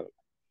ಶತ್ರು ಆಗಲ್ಲ.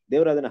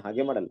 ದೇವ್ರು ಅದನ್ನ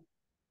ಹಾಗೆ ಮಾಡಲ್ಲ.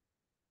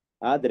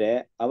 ಆದ್ರೆ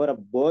ಅವರ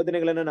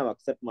ಬೋಧನೆಗಳನ್ನ ನಾವು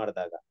ಅಕ್ಸೆಪ್ಟ್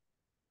ಮಾಡಿದಾಗ,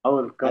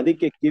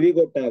 ಅದಕ್ಕೆ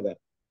ಕಿವಿಗೊಟ್ಟಾಗ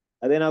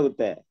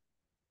ಅದೇನಾಗುತ್ತೆ?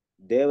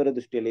 ದೇವರ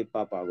ದೃಷ್ಟಿಯಲ್ಲಿ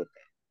ಪಾಪ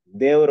ಆಗುತ್ತೆ.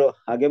 ದೇವರು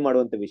ಹಾಗೆ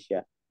ಮಾಡುವಂತ ವಿಷಯ.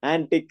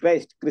 ಆಂಟಿ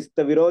ಕ್ರೈಸ್ಟ್, ಕ್ರಿಸ್ತ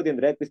ವಿರೋಧಿ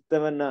ಅಂದ್ರೆ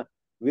ಕ್ರಿಸ್ತವನ್ನ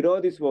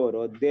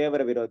ವಿರೋಧಿಸುವವರು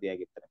ದೇವರ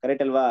ವಿರೋಧಿಯಾಗಿರ್ತಾರೆ.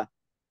 ಕರೆಕ್ಟ್ ಅಲ್ವಾ?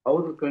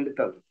 ಹೌದು,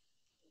 ಖಂಡಿತ.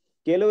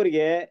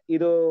 ಕೆಲವರಿಗೆ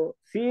ಇದು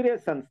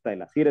ಸೀರಿಯಸ್ ಅನ್ಸ್ತಾ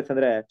ಇಲ್ಲ. ಸೀರಿಯಸ್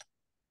ಅಂದ್ರೆ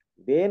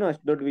ಇದೇನು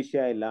ಅಷ್ಟು ದೊಡ್ಡ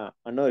ವಿಷಯ ಇಲ್ಲ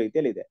ಅನ್ನೋ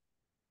ರೀತಿಯಲ್ಲಿ ಇದೆ.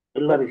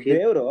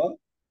 ದೇವರು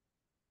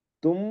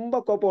ತುಂಬಾ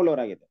ಕೋಪ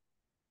ಉಳ್ಳವರಾಗಿದೆ.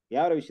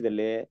 ಯಾರ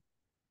ವಿಷಯದಲ್ಲಿ?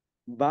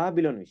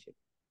 ಬಾಬಿಲೋನ್ ವಿಷಯ,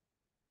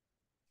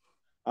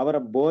 ಅವರ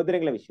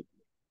ಬೋಧನೆಗಳ ವಿಷಯದಲ್ಲಿ.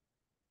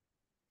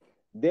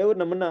 ದೇವ್ರು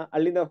ನಮ್ಮನ್ನ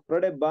ಅಲ್ಲಿಂದ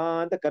ಹೊರಡೆ ಬಾ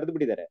ಅಂತ ಕರೆದು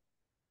ಬಿಟ್ಟಿದ್ದಾರೆ.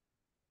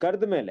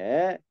 ಕರೆದ ಮೇಲೆ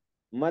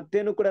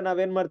ಮತ್ತೇನು ಕೂಡ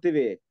ನಾವೇನ್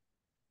ಮಾಡ್ತೀವಿ?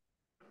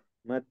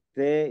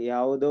 ಮತ್ತೆ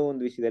ಯಾವುದೋ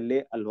ಒಂದು ವಿಷಯದಲ್ಲಿ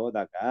ಅಲ್ಲಿ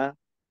ಹೋದಾಗ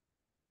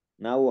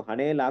ನಾವು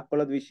ಹಣೆಯಲ್ಲಿ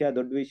ಹಾಕೊಳ್ಳೋದ್ ವಿಷಯ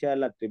ದೊಡ್ಡ ವಿಷಯ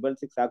ಅಲ್ಲ.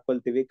 666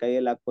 ಹಾಕೊಳ್ತೀವಿ,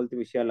 ಕೈಯಲ್ಲಿ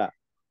ಹಾಕೊಳ್ತೀವಿ, ವಿಷಯ ಅಲ್ಲ.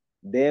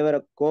 ದೇವರ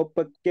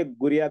ಕೋಪಕ್ಕೆ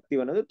ಗುರಿ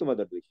ಆಗ್ತೀವಿ ಅನ್ನೋದು ತುಂಬಾ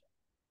ದೊಡ್ಡ ವಿಷಯ.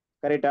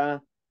 ಕರೆಕ್ಟಾ?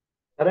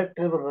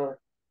 ಕರೆಕ್ಟ್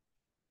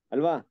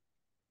ಅಲ್ವಾ?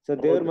 ಸೊ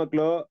ದೇವ್ರ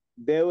ಮಕ್ಳು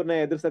ದೇವ್ರನ್ನ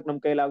ಎದುರ್ಸಕ್ ನಮ್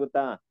ಕೈಲಿ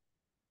ಆಗುತ್ತಾ?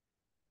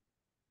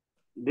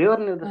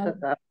 ದೇವ್ರನ್ನ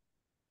ಎದುರ್ಸಕ್ಕ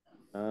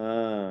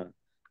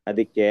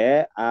ಅದಕ್ಕೆ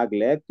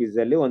ಆಗ್ಲೇ ಕ್ವಿಜ್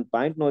ಅಲ್ಲಿ ಒಂದ್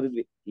ಪಾಯಿಂಟ್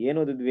ಓದಿದ್ವಿ. ಏನ್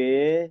ಓದಿದ್ವಿ?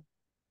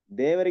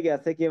 ದೇವರಿಗೆ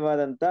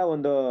ಅಸಹ್ಯವಾದಂತ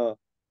ಒಂದು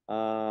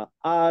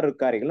 6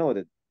 ಕಾರ್ಯಗಳನ್ನ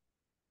ಓದಿದ್ವಿ.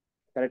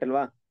 ಕರೆಕ್ಟ್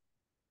ಅಲ್ವಾ?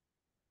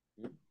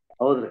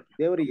 ಹೌದ್ರಿ.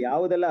 ದೇವ್ರು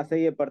ಯಾವ್ದೆಲ್ಲ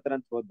ಅಸಹ್ಯ ಪಡ್ತಾರ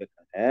ಅಂತ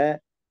ಓದ್ಬೇಕಾದ್ರೆ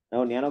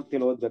ನಾವು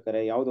ಜ್ಞಾನೋಕ್ತಿಯಲ್ಲಿ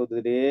ಓದ್ಬೇಕಾರೆ ಯಾವ್ದು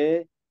ಓದಿದ್ರಿ?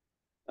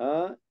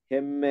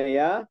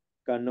 ಹೆಮ್ಮೆಯ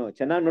ಕಣ್ಣು.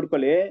 ಚೆನ್ನಾಗಿ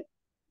ನೋಡ್ಕೊಳ್ಳಿ.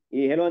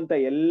 ಈ ಹೇಳುವಂತ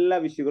ಎಲ್ಲಾ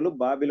ವಿಷಯಗಳು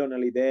ಬಾಬಿಲೋನ್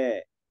ಅಲ್ಲಿ ಇದೆ.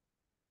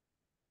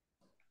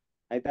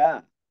 ಆಯ್ತಾ?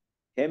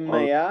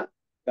 ಹೆಮ್ಮೆಯ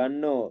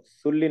ಕಣ್ಣು,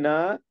 ಸುಳ್ಳಿನ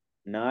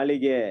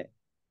ನಾಲಿಗೆ.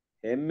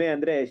 ಹೆಮ್ಮೆ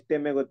ಅಂದ್ರೆ ಎಷ್ಟು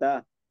ಹೆಮ್ಮೆ ಗೊತ್ತಾ?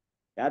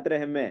 ಯಾತ್ರ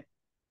ಹೆಮ್ಮೆ?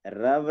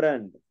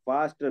 Reverend,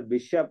 faster,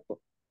 bishop.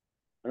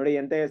 ನೋಡಿ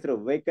ಎಂತ ಹೆಸರು,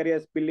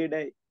 ವೈಕರಿಯಸ್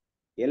ಪಿಲ್ಲಿಡೈ.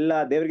 ಎಲ್ಲ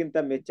ದೇವರಿಗಿಂತ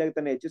ಮೆಚ್ಚಾಗಿ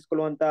ತಾನೆ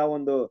ಹೆಚ್ಚಿಸ್ಕೊಳ್ಳುವಂತ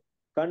ಒಂದು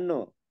ಕಣ್ಣು.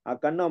 ಆ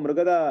ಕಣ್ಣು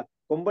ಮೃಗದ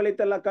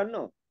ಕೊಂಬಳಿತಲ್ಲ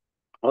ಕಣ್ಣು.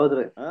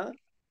 ಹೌದ್ರಿ.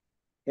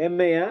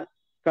 ಹೆಮ್ಮೆಯ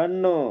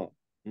ಕಣ್ಣು.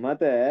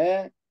 ಮತ್ತೆ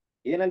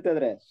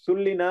ಏನಂತಂದ್ರೆ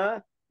ಸುಳ್ಳಿನ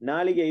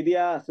ನಾಲಿಗೆ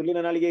ಇದೆಯಾ? ಸುಳ್ಳಿನ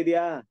ನಾಲಿಗೆ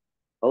ಇದೆಯಾ?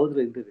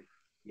 ಹೌದ್ರಿ, ಇದ್ರಿ.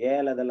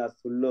 ಹೇಳದಲ್ಲ,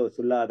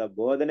 ಸುಳ್ಳಾದ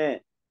ಬೋಧನೆ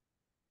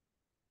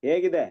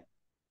ಹೇಗಿದೆ?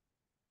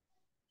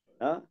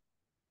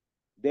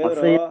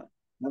 ದೇವರು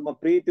ನಮ್ಮ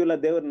ಪ್ರೀತಿಯುಳ್ಳ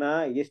ದೇವ್ರನ್ನ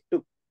ಎಷ್ಟು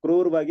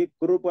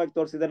ಕುರೂಪವಾಗಿ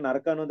ತೋರಿಸಿದಾರೆ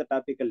ನರಕ ಅನ್ನೋ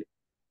ಟಾಪಿಕ್ ಅಲ್ಲಿ.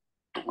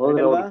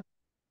 ಅಲ್ವಾ?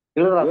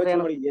 ಯೋಚನೆ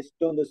ಮಾಡಿ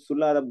ಎಷ್ಟೊಂದು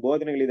ಸುಳ್ಳಾದ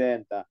ಬೋಧನೆಗಳಿದೆ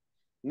ಅಂತ.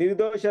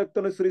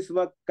 ನಿರ್ದೋಷಕ್ತನು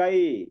ಸುರಿಸುವ ಕೈ.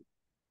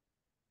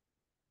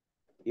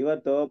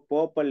 ಇವತ್ತು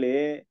ಪೋಪ್ ಅಲ್ಲಿ,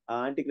 ಆ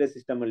ಆಂಟಿಕ್ರೈಸ್ಟ್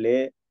ಸಿಸ್ಟಮ್ ಅಲ್ಲಿ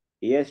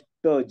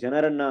ಎಷ್ಟು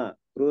ಜನರನ್ನ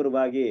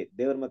ಕ್ರೂರವಾಗಿ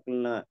ದೇವ್ರ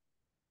ಮಕ್ಕಳನ್ನ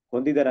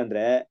ಹೊಂದಿದಾರೆ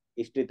ಅಂದ್ರೆ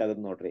ಹಿಸ್ಟ್ರಿ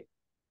ತೆಗೆದು ನೋಡ್ರಿ.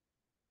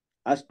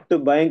 ಅಷ್ಟು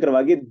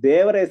ಭಯಂಕರವಾಗಿ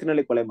ದೇವರ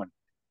ಹೆಸರಿನಲ್ಲಿ ಕೊಲೆ ಮಾಡ್ತಾರೆ.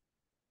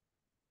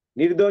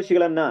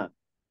 ನಿರ್ದೋಷಿಗಳನ್ನ,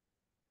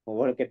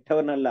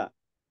 ಕೆಟ್ಟವರನ್ನಲ್ಲ,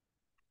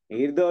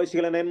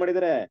 ನಿರ್ದೋಷಿಗಳನ್ನ ಏನ್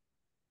ಮಾಡಿದಾರೆ?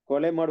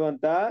 ಕೊಲೆ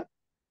ಮಾಡುವಂತ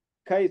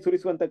ಕೈ,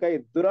 ಸುರಿಸುವಂತ ಕೈ,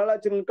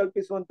 ದುರಾಲೋಚನೆ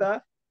ಕಲ್ಪಿಸುವಂತ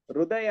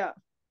ಹೃದಯ.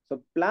 ಸೊ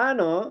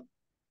ಪ್ಲಾನು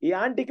ಈ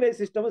ಆಂಟಿ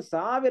ಕ್ರೈಸ್ಟ್ ಸಿಸ್ಟಮ್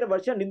 1000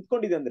 ವರ್ಷ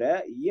ನಿಂತ್ಕೊಂಡಿದೆ ಅಂದ್ರೆ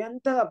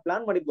ಎಂತ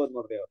ಪ್ಲಾನ್ ಮಾಡಿರ್ಬೋದು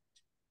ನೋಡ್ರಿ ಅವ್ರು.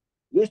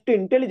 ಎಷ್ಟು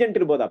ಇಂಟೆಲಿಜೆಂಟ್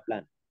ಇರ್ಬೋದು ಆ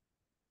ಪ್ಲಾನ್.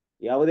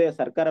 ಯಾವುದೇ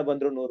ಸರ್ಕಾರ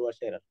ಬಂದ್ರು 100 ವರ್ಷ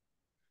ಇರಲ್ಲ.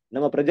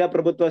 ನಮ್ಮ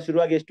ಪ್ರಜಾಪ್ರಭುತ್ವ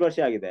ಶುರುವಾಗಿ ಎಷ್ಟು ವರ್ಷ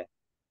ಆಗಿದೆ?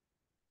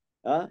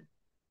 ಆ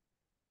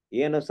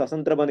ಏನು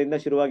ಸ್ವತಂತ್ರ ಬಂದಿಂದ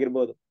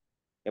ಶುರುವಾಗಿರ್ಬೋದು,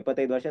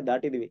 75 ವರ್ಷ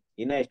ದಾಟಿದೀವಿ.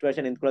 ಇನ್ನ ಎಷ್ಟು ವರ್ಷ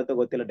ನಿಂತ್ಕೊಳತ್ತೋ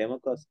ಗೊತ್ತಿಲ್ಲ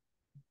ಡೆಮೋಕ್ರಸಿ.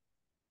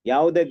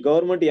 ಯಾವುದೇ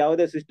ಗೌರ್ಮೆಂಟ್,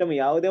 ಯಾವುದೇ ಸಿಸ್ಟಮ್,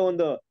 ಯಾವುದೇ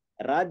ಒಂದು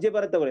ರಾಜ್ಯ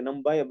ಬರುತ್ತವ್ರಿ.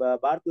 ನಮ್ಮ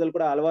ಭಾರತದಲ್ಲಿ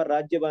ಕೂಡ ಹಲವಾರು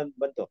ರಾಜ್ಯ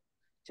ಬಂತು.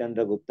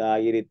 ಚಂದ್ರಗುಪ್ತ,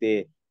 ಈ ರೀತಿ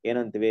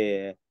ಏನಂತೀವಿ,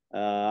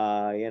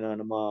 ಏನೋ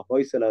ನಮ್ಮ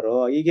ಹೊಯ್ಸಳರು,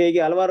 ಹೀಗೆ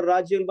ಹೀಗೆ ಹಲವಾರು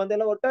ರಾಜ್ಯಗಳು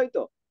ಬಂದೆಲ್ಲ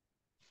ಒಟ್ಟಾಯ್ತು.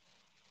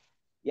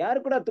 ಯಾರು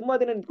ಕೂಡ ತುಂಬಾ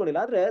ದಿನ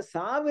ನಿಂತ್ಕೊಂಡಿಲ್ಲ. ಆದ್ರೆ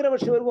 1000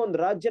 ವರ್ಷವರೆಗೂ ಒಂದು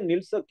ರಾಜ್ಯ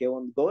ನಿಲ್ಸೋಕೆ,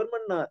 ಒಂದು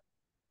ಗೌರ್ಮೆಂಟ್ ನ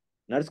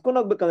ನಡ್ಸ್ಕೊಂಡು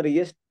ಹೋಗ್ಬೇಕಂದ್ರೆ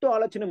ಎಷ್ಟು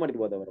ಆಲೋಚನೆ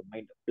ಮಾಡಿರ್ಬೋದು ಅವರ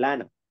ಮೈಂಡ್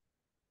ಪ್ಲಾನ್.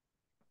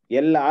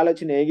 ಎಲ್ಲ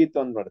ಆಲೋಚನೆ ಹೇಗಿತ್ತು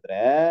ಅಂತ ನೋಡಿದ್ರೆ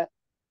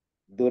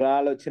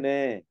ದುರಾಲೋಚನೆ.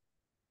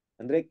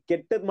 ಅಂದ್ರೆ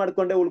ಕೆಟ್ಟದ್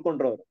ಮಾಡ್ಕೊಂಡೇ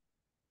ಉಳ್ಕೊಂಡ್ರು ಅವ್ರು.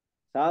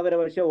 1000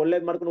 ವರ್ಷ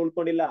ಒಳ್ಳೇದ್ ಮಾಡ್ಕೊಂಡು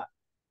ಉಳ್ಕೊಂಡಿಲ್ಲ.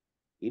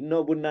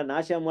 ಇನ್ನೊಬ್ಬನ್ನ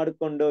ನಾಶ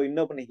ಮಾಡ್ಕೊಂಡು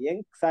ಇನ್ನೊಬ್ಬನ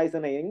ಹೆಂಗ್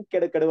ಸಾಯ್ಸೋಣ, ಹೆಂಗ್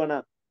ಕೆಡವಣ,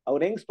 ಅವ್ರ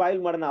ಹೆಂಗ್ ಸ್ಪಾಯಿಲ್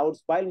ಮಾಡೋಣ, ಅವ್ರು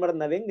ಸ್ಪಾಯಿಲ್ ಮಾಡೋಣ,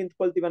 ನಾವ್ ಹೆಂಗ್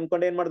ನಿಂತ್ಕೊಳ್ತೀವಿ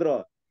ಅನ್ಕೊಂಡು ಏನ್ ಮಾಡಿದ್ರು,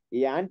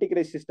 ಈ ಆಂಟಿ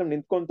ಕ್ರೈಸ್ಟ್ ಸಿಸ್ಟಮ್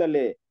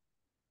ನಿಂತ್ಕೊಂತಲ್ಲಿ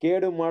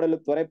ಕೇಡು ಮಾಡಲು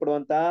ತ್ವರೆ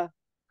ಪಡುವಂತ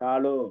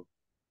ಕಾಳು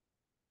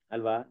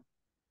ಅಲ್ವಾ.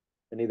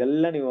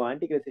 ಇದೆಲ್ಲ ನೀವು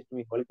ಆಂಟಿ ಕ್ರೈಸ್ಟ್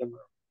ಸಿಸ್ಟಮ್ ಹೋಲಿಕೆ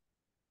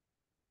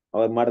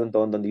ಅವ್ರು ಮಾಡಿದಂತ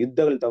ಒಂದೊಂದು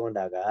ಯುದ್ಧಗಳು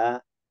ತಗೊಂಡಾಗ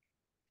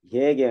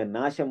ಹೇಗೆ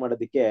ನಾಶ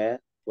ಮಾಡೋದಕ್ಕೆ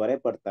ತ್ವರೆ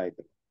ಪಡ್ತಾ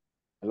ಇದ್ರು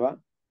ಅಲ್ವಾ.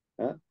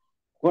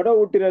 ಕೊಡ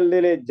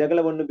ಹುಟ್ಟಿನಲ್ಲಿ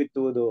ಜಗಳವನ್ನು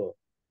ಬಿತ್ತುವುದು,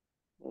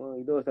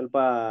 ಇದು ಸ್ವಲ್ಪ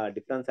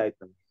ಡಿಫ್ರೆನ್ಸ್ ಆಯ್ತು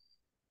ನಮ್ಗೆ.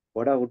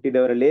 ಕೊಡ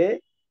ಹುಟ್ಟಿದವರಲ್ಲಿ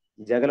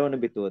ಜಗಳವನ್ನು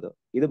ಬಿತ್ತುವುದು,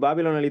 ಇದು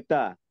ಬಾಬಿಲೋನಲ್ಲಿ ಇತ್ತ.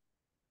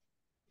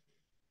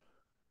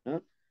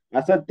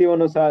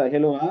 ಅಸತ್ಯವನ್ನು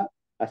ಹೇಳುವ,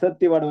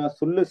 ಅಸತ್ಯವಾಡುವ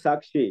ಸುಳ್ಳು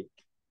ಸಾಕ್ಷಿ.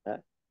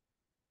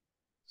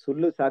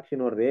 ಸುಳ್ಳು ಸಾಕ್ಷಿ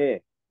ನೋಡ್ರಿ,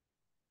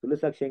 ಸುಳ್ಳು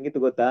ಸಾಕ್ಷಿ ಹೆಂಗಿತ್ತು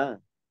ಗೊತ್ತಾ?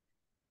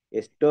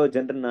 ಎಷ್ಟೋ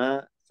ಜನರನ್ನ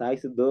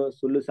ಸಾಯಿಸಿದ್ದು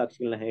ಸುಳ್ಳು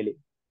ಸಾಕ್ಷಿಗಳನ್ನ ಹೇಳಿ.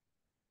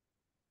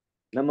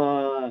 ನಮ್ಮ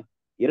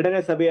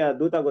 2ನೇ ಸಭೆಯ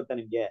ದೂತ ಗೊತ್ತಾ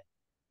ನಿಮ್ಗೆ?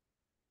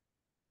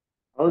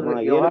 ನಮ್ಮ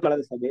 7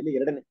 ಕಾಲದ ಸಭೆಯಲ್ಲಿ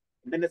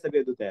 2ನೇ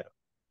ಸಭೆಯ ದೂತ ಯಾರು?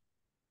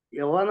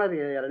 ಯವನ ರೀ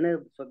 2ನೇ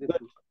ಸಭೆ.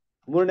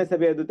 3ನೇ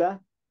ಸಭೆಯ ದೂತ?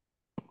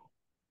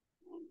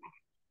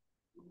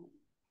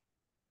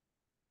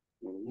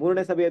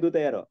 3ನೇ ಸಭೆಯ ದೂತ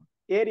ಯಾರು?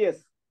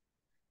 ಏರಿಯಸ್.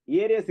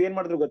 ಏರಿಯಸ್ ಏನ್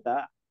ಮಾಡಿದ್ರು ಗೊತ್ತಾ?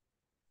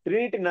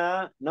 ಟ್ರಿನಿಟಿನ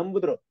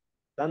ನಂಬುದ್ರು.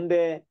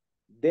 ತಂದೆ,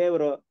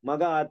 ದೇವರು,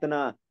 ಮಗ, ಆತನ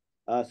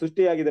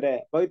ಸೃಷ್ಟಿಯಾಗಿದ್ರೆ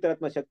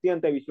ಪವಿತ್ರಾತ್ಮ ಶಕ್ತಿ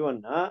ಅಂತ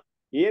ವಿಶ್ವವನ್ನ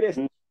ಏರಿಯಸ್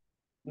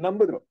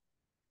ನಂಬುದ್ರು.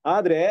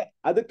 ಆದ್ರೆ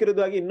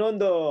ಅದಕ್ಕಿರುದಾಗಿ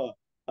ಇನ್ನೊಂದು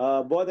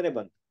ಬೋಧನೆ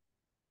ಬಂತು.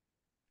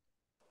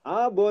 ಆ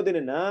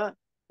ಬೋಧನೆನ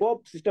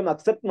ಪೋಪ್ ಸಿಸ್ಟಮ್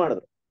ಅಕ್ಸೆಪ್ಟ್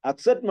ಮಾಡಿದ್ರು.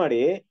 ಅಕ್ಸೆಪ್ಟ್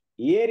ಮಾಡಿ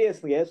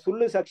ಏರಿಯಸ್ಗೆ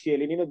ಸುಳ್ಳು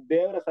ಸಾಕ್ಷಿಯಲ್ಲಿ ನೀನು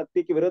ದೇವರ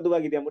ಸತ್ಯಕ್ಕೆ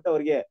ವಿರೋಧವಾಗಿದೆ ಅಂದ್ಬಿಟ್ಟು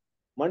ಅವ್ರಿಗೆ,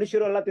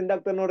 ಮನುಷ್ಯರು ಎಲ್ಲ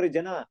ತಿಂದಾಕ್ತಾರೆ ನೋಡ್ರಿ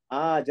ಜನ,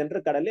 ಆ ಜನರ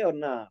ಕಡಲ್ಲಿ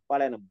ಅವ್ರನ್ನ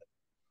ಪಾಳೆ ನಂಬುದು.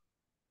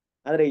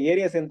 ಆದ್ರೆ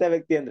ಏರಿಯಸ್ ಎಂತ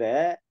ವ್ಯಕ್ತಿ ಅಂದ್ರೆ,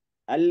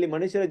 ಅಲ್ಲಿ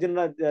ಮನುಷ್ಯರ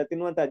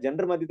ತಿನ್ನುವಂತ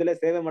ಜನರ ಮಧ್ಯದಲ್ಲೇ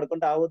ಸೇವೆ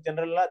ಮಾಡ್ಕೊಂಡು ಅವ್ರ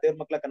ಜನರೆಲ್ಲ ದೇವ್ರ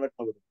ಮಕ್ಳ ಕನ್ವರ್ಟ್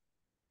ಮಾಡ್ಬೋದು.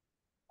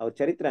 ಅವ್ರ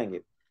ಚರಿತ್ರೆ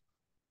ಹಂಗಿದೆ.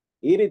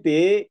 ಈ ರೀತಿ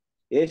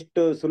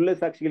ಎಷ್ಟು ಸುಳ್ಳು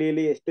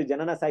ಸಾಕ್ಷಿಗಳಲ್ಲಿ ಎಷ್ಟು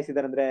ಜನನ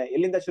ಸಾಯಿಸಿದಾರೆ ಅಂದ್ರೆ,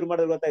 ಎಲ್ಲಿಂದ ಶುರು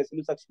ಮಾಡಿದ್ರು ಗೊತ್ತಾ ಈ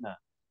ಸುಳ್ಳು ಸಾಕ್ಷಿನ?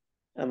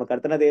 ನಮ್ಮ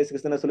ಕರ್ತನಾದ ಯೇಸು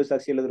ಕ್ರಿಸ್ತನ ಸುಳ್ಳು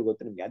ಸಾಕ್ಷಿ ಹೇಳಿದ್ರು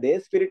ಗೊತ್ತು ನಿಮ್ಗೆ. ಅದೇ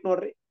ಸ್ಪಿರಿಟ್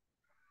ನೋಡ್ರಿ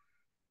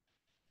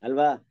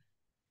ಅಲ್ವಾ.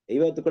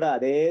 ಇವತ್ತು ಕೂಡ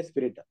ಅದೇ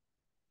ಸ್ಪಿರಿಟ್.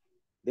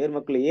 ದೇವ್ರ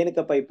ಮಕ್ಳು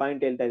ಏನಕ್ಕಪ್ಪ ಈ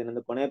ಪಾಯಿಂಟ್ ಹೇಳ್ತಾ ಇದೀನಿ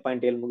ಅಂದ್ರೆ, ಕೊನೆ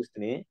ಪಾಯಿಂಟ್ ಹೇಳಿ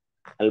ಮುಗಿಸ್ತೀನಿ,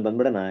 ಅಲ್ಲಿ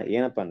ಬಂದ್ಬಿಡೋಣ.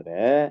 ಏನಪ್ಪಾ ಅಂದ್ರೆ,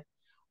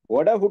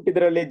 ಒಡ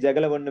ಹುಟ್ಟಿದ್ರಲ್ಲಿ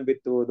ಜಗಳವನ್ನು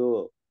ಬಿತ್ತುವುದು.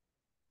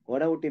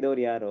 ಒಡ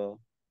ಹುಟ್ಟಿದವ್ರು ಯಾರು?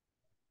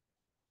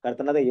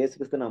 ಕರ್ತನಾದ ಯೇಸು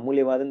ಕ್ರಿಸ್ತನ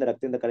ಅಮೂಲ್ಯವಾದ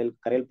ರಕ್ತದಿಂದ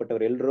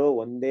ಕರೆಯಲ್ಪಟ್ಟವ್ರು ಎಲ್ರು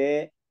ಒಂದೇ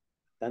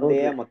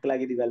ತಂದೆಯ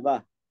ಮಕ್ಕಳಾಗಿದ್ದೀವಿ ಅಲ್ವಾ.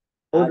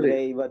 ಆದ್ರೆ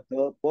ಇವತ್ತು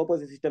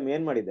ಪೋಪೋಸಿ ಸಿಸ್ಟಮ್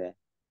ಏನ್ ಮಾಡಿದೆ,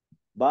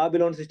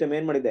 ಬಾಬಿಲೋನ್ ಸಿಸ್ಟಮ್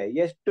ಏನ್ ಮಾಡಿದೆ,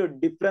 ಎಷ್ಟು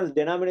ಡಿಫ್ರೆನ್ಸ್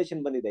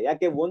ಡೆನಾಮಿನೇಷನ್ ಬಂದಿದೆ.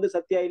 ಯಾಕೆ? ಒಂದು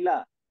ಸತ್ಯ ಇಲ್ಲ,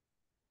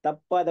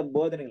 ತಪ್ಪಾದ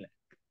ಬೋಧನೆಗಳೇ.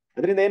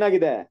 ಅದರಿಂದ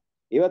ಏನಾಗಿದೆ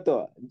ಇವತ್ತು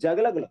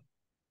ಜಗಳಗಳು,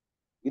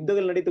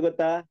 ಯುದ್ಧಗಳು ನಡೀತು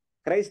ಗೊತ್ತಾ?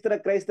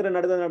 ಕ್ರೈಸ್ತರ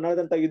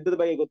ನಡೆದಂತ ಯುದ್ಧದ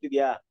ಬಗ್ಗೆ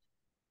ಗೊತ್ತಿದ್ಯಾ?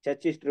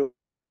 ಚರ್ಚಿಸ್ಟ್ರು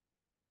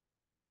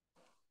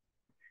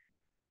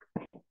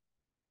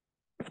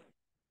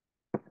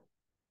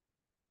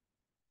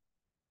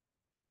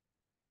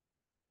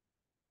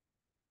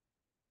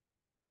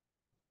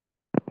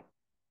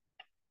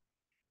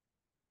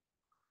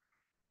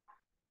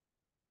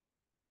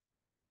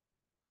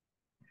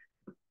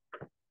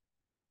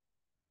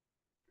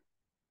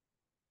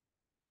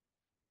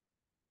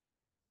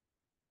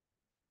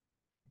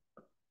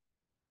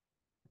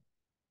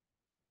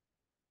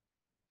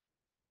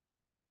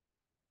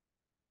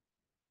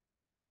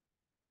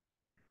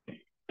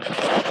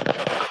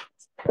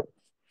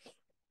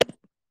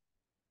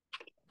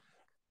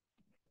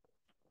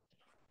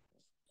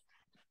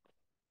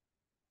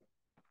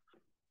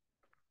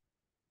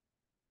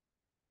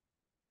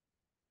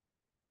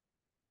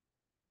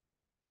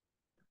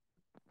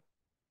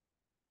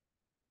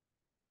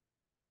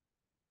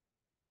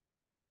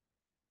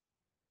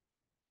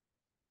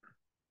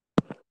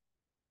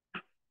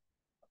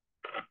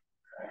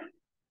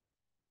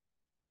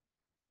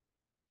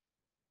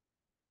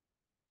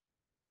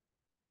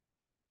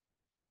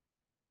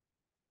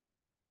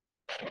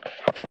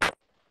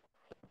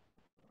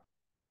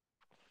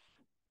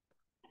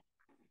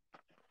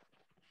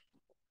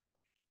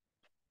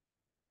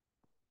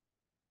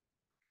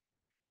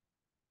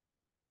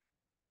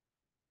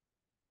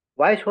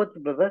ವಾಯ್ಸ್ ಹೋತ್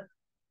ಬ್ರದರ್.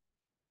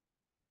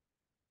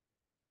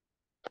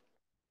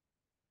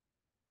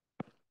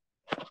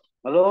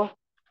 ಹಲೋ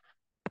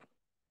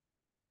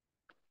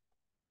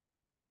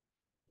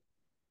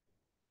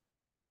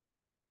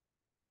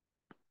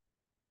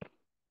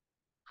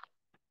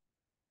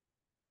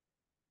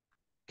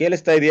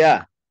ಕೇಳಿಸ್ತಾ ಇದೆಯಾ?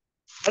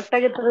 ಕಟ್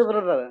ಆಗಿರ್ತದೆ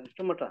ಬ್ರದರ್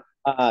ಇಷ್ಟು ಮಟ್ಟ.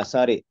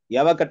 ಸಾರಿ,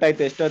 ಯಾವಾಗ ಕಟ್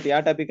ಆಯ್ತು? ಎಷ್ಟೊತ್ತು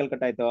ಯಾವ ಟಾಪಿಕ್ ಅಲ್ಲಿ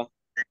ಕಟ್ ಆಯ್ತು?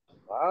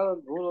 ಬಹಳ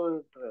ದೂರ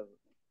ಇರ್ತದೆ ಅದು.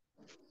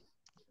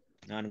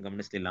 ನಾನು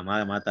ಗಮನಿಸ್ಲಿಲ್ಲ,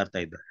 ಮಾತಾಡ್ತಾ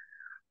ಇದ್ದೆ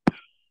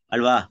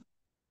ಅಲ್ವಾ?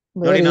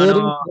 ನೋಡಿ, ನಾನು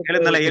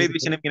ಹೇಳಿದ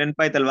ವಿಷಯ ನಿಮ್ಗೆ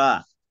ನೆನಪಾಯ್ತಲ್ವಾ?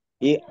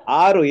 ಈ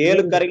 6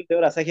 ಏಳು ಕಾರ್ಯಗಳು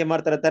ದೇವರು ಅಸಹ್ಯ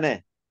ಮಾಡ್ತಾರೆ ತಾನೆ.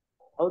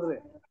 ಹೌದ್ರಿ.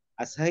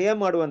 ಅಸಹ್ಯ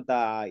ಮಾಡುವಂತ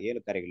ಏಳು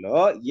ಕಾರ್ಯಗಳು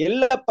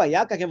ಎಲ್ಲಪ್ಪ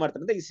ಯಾಕೆ ಹಾಗೆ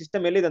ಮಾಡ್ತಾರೆ ಅಂದ್ರೆ, ಈ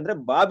ಸಿಸ್ಟಮ್ ಎಲ್ಲಿದೆ ಅಂದ್ರೆ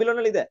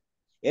ಬಾಬಿಲೋನಲ್ಲಿ ಇದೆ.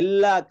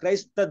 ಎಲ್ಲಾ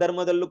ಕ್ರೈಸ್ತ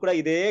ಧರ್ಮದಲ್ಲೂ ಕೂಡ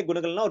ಇದೇ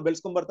ಗುಣಗಳನ್ನ ಅವ್ರು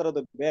ಬೆಳೆಸ್ಕೊಂಡ್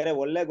ಬರ್ತಾರದು. ಬೇರೆ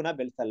ಒಳ್ಳೆ ಗುಣ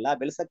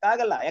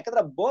ಬೆಳ್ಸಕ್ಕಾಗಲ್ಲ.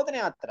 ಯಾಕಂದ್ರೆ ಆ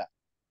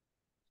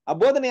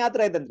ಬೋಧನೆ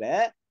ಯಾತ್ರ ಇದಂದ್ರೆ,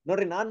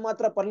 ನೋಡ್ರಿ, ನಾನ್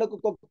ಮಾತ್ರ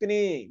ಪರಲೋಕಕ್ಕೆ ಹೋಗ್ತೀನಿ,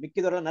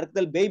 ಮಿಕ್ಕಿದವರೆಲ್ಲ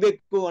ನರಕದಲ್ಲಿ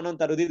ಬೇಯ್ಬೇಕು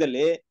ಅನ್ನೋಂತ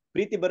ಹೃದಯದಲ್ಲಿ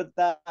ಪ್ರೀತಿ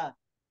ಬರುತ್ತಾ?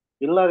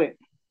 ಇಲ್ಲ ರೀ.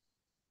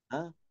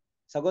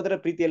 ಸಹೋದರ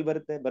ಪ್ರೀತಿ ಎಲ್ಲಿ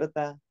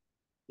ಬರುತ್ತಾ?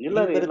 ಇಲ್ಲ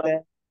ರೀ. ಬರುತ್ತೆ.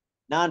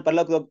 ನಾನ್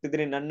ಪರಲೋಕಕ್ಕೆ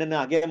ಹೋಗ್ತಿದ್ದೀನಿ, ನನ್ನನ್ನು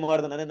ಹಾಗೆ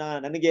ಮಾಡ್ದು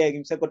ನನಗೆ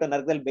ಹಿಂಸೆ ಕೊಟ್ಟ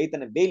ನರಕದಲ್ಲಿ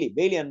ಬೇಯ್ತಾನೆ,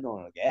 ಬೇಯ್ಲಿ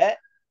ಅನ್ನೋಗೆ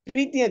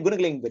ಪ್ರೀತಿಯ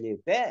ಗುಣಗಳು ಹೆಂಗ್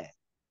ಬೆಳೆಯುತ್ತೆ?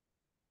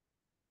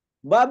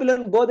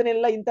 ಬಾಬಿಲೋನ್ ಬೋಧನೆ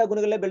ಎಲ್ಲ ಇಂಥ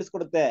ಗುಣಗಳೇ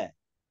ಬೆಳೆಸ್ಕೊಡುತ್ತೆ.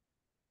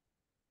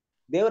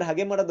 ದೇವ್ರು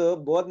ಹಾಗೆ ಮಾಡೋದು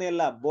ಬೋಧನೆ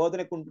ಎಲ್ಲ,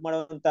 ಬೋಧನೆ ಉಂಟು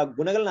ಮಾಡುವಂತ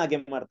ಗುಣಗಳನ್ನ ಹಾಗೆ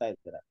ಮಾಡ್ತಾ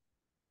ಇರ್ತಾರೆ.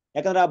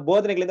 ಯಾಕಂದ್ರೆ ಆ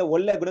ಬೋಧನೆಗಳಿಂದ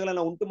ಒಳ್ಳೆ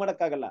ಗುಣಗಳನ್ನ ಉಂಟು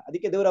ಮಾಡಕ್ಕಾಗಲ್ಲ,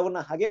 ಅದಕ್ಕೆ ದೇವ್ರು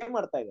ಅವ್ರನ್ನ ಹಾಗೆ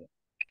ಮಾಡ್ತಾ ಇದ್ದಾರೆ.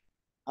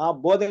 ಆ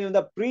ಬೋಧನೆಯಿಂದ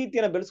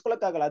ಪ್ರೀತಿಯನ್ನ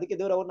ಬೆಳೆಸ್ಕೊಳಕ್ಕಾಗಲ್ಲ, ಅದಕ್ಕೆ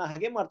ದೇವ್ರು ಅವ್ರನ್ನ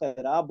ಹಾಗೆ ಮಾಡ್ತಾ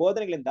ಇದ್ದಾರೆ. ಆ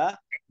ಬೋಧನೆಗಳಿಂದ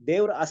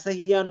ದೇವ್ರ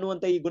ಅಸಹ್ಯ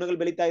ಅನ್ನುವಂತ ಈ ಗುಣಗಳು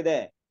ಬೆಳೀತಾ ಇದೆ.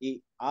 ಈ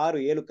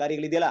 6 7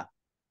 ಕಾರ್ಯಗಳಿದೆಯಲ್ಲ,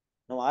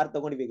 ನಾವು 6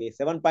 ತಗೊಂಡಿವಿ,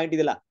 7 ಪಾಯಿಂಟ್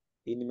ಇದೆಯಲ್ಲ,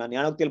 ಈ ನಿಮ್ಮ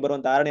ಜ್ಞಾನೋಕ್ತಿಯಲ್ಲಿ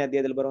ಬರುವಂತ 6ನೇ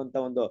ಅಧ್ಯಾಯದಲ್ಲಿ ಬರುವಂತ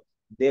ಒಂದು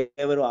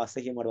ದೇವರು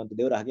ಅಸಹ್ಯ ಮಾಡುವಂತ,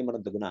 ದೇವರು ಹಾಗೆ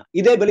ಮಾಡುವಂತ ಗುಣ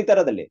ಇದೇ ಬೆಳೀತಾ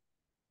ಇರೋದಲ್ಲಿ.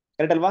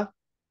 ಕರೆಕ್ಟ್ ಅಲ್ವಾ?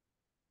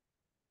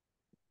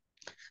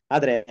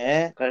 ಆದ್ರೆ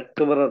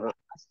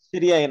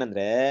ಆಶ್ಚರ್ಯ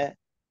ಏನಂದ್ರೆ,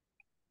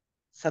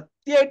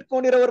 ಸತ್ಯ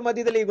ಇಟ್ಕೊಂಡಿರೋರ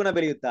ಮಧ್ಯದಲ್ಲಿ ಈ ಗುಣ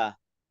ಬೆಳೆಯುತ್ತಾ?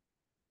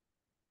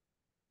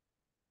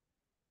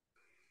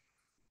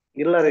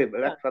 ಇಲ್ಲ ರೀ,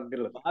 ಬೆಳಕ್ ಸಾಧ್ಯ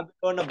ಇಲ್ಲ.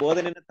 ಬಾಬಿಲೋನ್ನ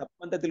ಬೋಧನೆಯನ್ನ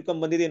ತಪ್ಪಂತ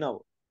ತಿಳ್ಕೊಂಡ್ ಬಂದಿದೀವಿ ನಾವು.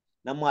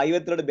 ನಮ್ಮ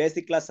 52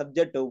 ಬೇಸಿಕ್ ಕ್ಲಾಸ್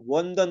ಸಬ್ಜೆಕ್ಟ್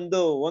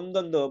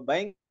ಒಂದೊಂದು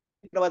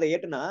ಭಯಂಕರವಾದ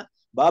ಏಟನ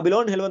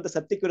ಬಾಬಿಲೋನ್ ಹೇಳುವಂತ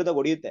ಸತ್ಯಕ್ಕೆ ವಿರುದ್ಧ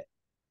ಹೊಡೆಯುತ್ತೆ.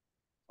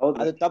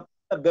 ಅದು ತಪ್ಪ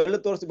ಬೆರಳು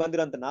ತೋರಿಸಿ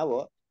ಬಂದಿರೋಂತ ನಾವು,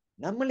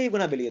 ನಮ್ಮಲ್ಲಿ ಈ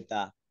ಗುಣ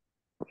ಬೆಳೆಯುತ್ತಾ?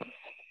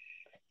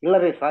 ಇಲ್ಲ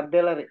ರೀ,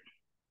 ಸಾಧ್ಯ ಇಲ್ಲ ರೀ.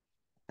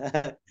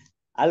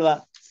 ಅಲ್ವಾ?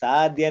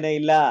 ಸಾಧ್ಯನೇ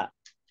ಇಲ್ಲ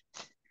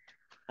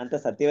ಅಂತ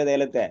ಸತ್ಯವೇದ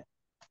ಹೇಳುತ್ತೆ.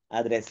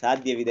 ಆದ್ರೆ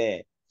ಸಾಧ್ಯವಿದೆ.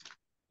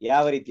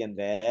 ಯಾವ ರೀತಿ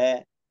ಅಂದ್ರೆ,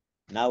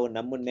 ನಾವು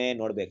ನಮ್ಮನ್ನೇ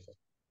ನೋಡ್ಬೇಕು.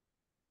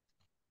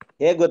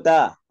 ಹೇಗ್ ಗೊತ್ತಾ?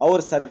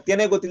 ಅವ್ರು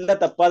ಸತ್ಯನೇ ಗೊತ್ತಿಲ್ಲ,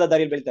 ತಪ್ಪಾದ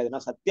ದಾರಿಯಲ್ಲಿ ಬೆಳಿತಾ ಇದ್ದಾರೆ.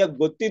 ನಾವು ಸತ್ಯ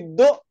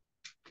ಗೊತ್ತಿದ್ದು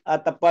ಆ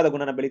ತಪ್ಪಾದ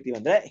ಗುಣನ ಬೆಳಿತೀವಿ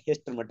ಅಂದ್ರೆ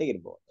ಎಷ್ಟರ ಮಟ್ಟಿಗೆ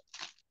ಇರ್ಬೋದು?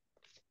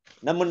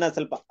 ನಮ್ಮನ್ನ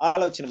ಸ್ವಲ್ಪ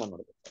ಆಲೋಚನೆ ಮಾಡಿ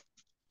ನೋಡ್ಬೇಕು.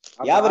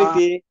 ಯಾವ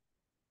ರೀತಿ?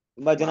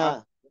 ತುಂಬಾ ಜನ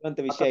ಇರುವಂತ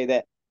ವಿಷಯ ಇದೆ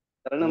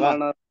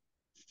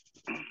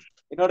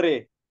ನೋಡ್ರಿ.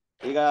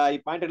 ಈಗ ಈ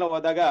ಪಾಯಿಂಟ್ ಎಲ್ಲ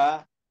ಹೋದಾಗ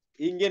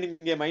ಹಿಂಗೆ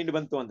ನಿಮ್ಗೆ ಮೈಂಡ್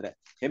ಬಂತು ಅಂದ್ರೆ,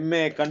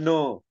 ಹೆಮ್ಮೆ ಕಣ್ಣು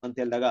ಅಂತ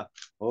ಹೇಳಿದಾಗ,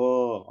 ಓ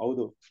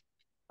ಹೌದು,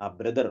 ಆ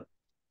ಬ್ರದರ್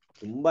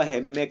ತುಂಬಾ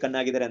ಹೆಮ್ಮೆ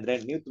ಕಣ್ಣಾಗಿದ್ದಾರೆ ಅಂದ್ರೆ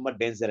ನೀವು ತುಂಬಾ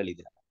ಡೇಂಜರ್ ಅಲ್ಲಿ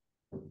ಇದ್ದೀರಾ.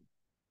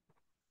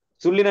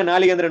 ಸುಳ್ಳಿನ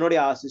ನಾಲಿಗೆ ಅಂದ್ರೆ ನೋಡಿ,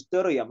 ಆ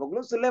ಸಿಸ್ಟರ್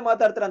ಯಾವಾಗ್ಲೂ ಸುಳ್ಳೇ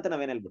ಮಾತಾಡ್ತಾರ ಅಂತ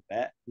ನಾವೇನ್ ಹೇಳ್ಬಿಟ್ರೆ,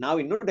 ನಾವು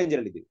ಇನ್ನೂ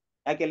ಡೇಂಜರ್ ಅಲ್ಲಿ ಇದೀವಿ.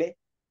 ಯಾಕೆಲ್ಲಿ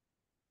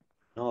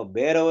ನಾವು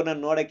ಬೇರೆಯವ್ರನ್ನ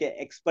ನೋಡಕ್ಕೆ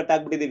ಎಕ್ಸ್ಪರ್ಟ್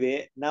ಆಗ್ಬಿಟ್ಟಿದೀವಿ,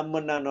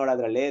 ನಮ್ಮನ್ನ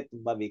ನೋಡೋದ್ರಲ್ಲಿ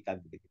ತುಂಬಾ ವೀಕ್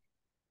ಆಗ್ಬಿಟ್ಟಿದೀವಿ.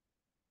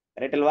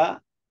 ಕರೆಕ್ಟ್ ಅಲ್ವಾ?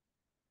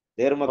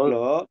 ದೇವ್ರ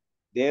ಮಕ್ಕಳು,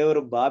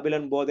 ದೇವರು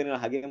ಬಾಬಿಲನ್ ಬೋಧನೆ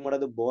ಹಾಗೆ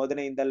ಮಾಡೋದು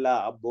ಬೋಧನೆಯಿಂದಲ್ಲ,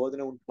 ಆ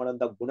ಬೋಧನೆ ಉಂಟು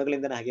ಮಾಡುವಂತ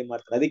ಗುಣಗಳಿಂದನೇ ಹಾಗೆ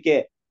ಮಾಡ್ತಾರೆ. ಅದಕ್ಕೆ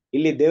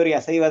ಇಲ್ಲಿ ದೇವರಿಗೆ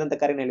ಅಸಹ್ಯವಾದಂತ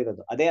ಕಾರ್ಯನ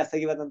ಹೇಳಿರೋದು, ಅದೇ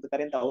ಅಸಹ್ಯವಾದಂತ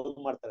ಕಾರ್ಯ ಅಂತ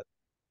ಅವ್ರು ಮಾಡ್ತಾರೆ.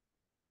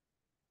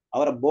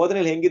 ಅವರ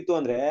ಬೋಧನೆಯಲ್ಲಿ ಹೆಂಗಿತ್ತು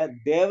ಅಂದ್ರೆ,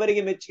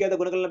 ದೇವರಿಗೆ ಮೆಚ್ಚುಗೆಯಾದ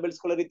ಗುಣಗಳನ್ನ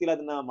ಬೆಳೆಸ್ಕೊಳ್ಳೋ ರೀತಿಯಲ್ಲಿ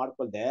ಅದನ್ನ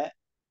ಮಾಡ್ಕೊಳ್ದೆ,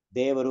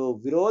 ದೇವರು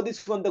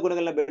ವಿರೋಧಿಸುವಂತ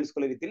ಗುಣಗಳನ್ನ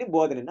ಬೆಳೆಸ್ಕೊಳ್ಳೋ ರೀತಿಯಲ್ಲಿ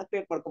ಬೋಧನೆಯನ್ನ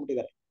ಕ್ರಿಯೇಟ್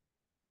ಮಾಡ್ಕೊಂಡ್ಬಿಟ್ಟಿದ್ದಾರೆ.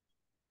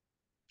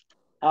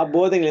 ಆ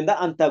ಬೋಧನೆಗಳಿಂದ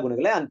ಅಂತ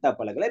ಗುಣಗಳೇ, ಅಂತ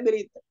ಫಲಗಳೇ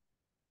ಬೆಳೆಯುತ್ತೆ.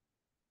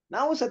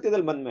 ನಾವು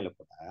ಸತ್ಯದಲ್ಲಿ ಬಂದ ಮೇಲೆ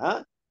ಕೂಡ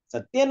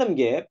ಸತ್ಯ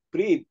ನಮ್ಗೆ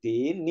ಪ್ರೀತಿ,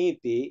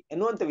 ನೀತಿ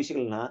ಎನ್ನುವಂತ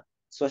ವಿಷಯಗಳನ್ನ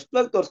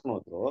ಸ್ಪಷ್ಟವಾಗಿ ತೋರ್ಸ್ಕೊಂಡು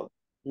ಹೋದ್ರು,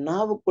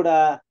 ನಾವು ಕೂಡ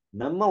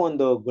ನಮ್ಮ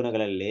ಒಂದು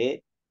ಗುಣಗಳಲ್ಲಿ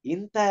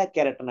ಇಂಥ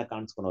ಕ್ಯಾರೆಕ್ಟರ್ನ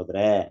ಕಾಣಿಸ್ಕೊಂಡು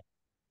ಹೋದ್ರೆ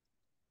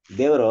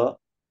ದೇವರು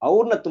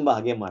ಅವ್ರನ್ನ ತುಂಬಾ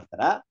ಹಾಗೆ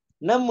ಮಾಡ್ತಾರ,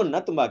 ನಮ್ಮನ್ನ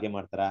ತುಂಬಾ ಹಾಗೆ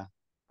ಮಾಡ್ತಾರ.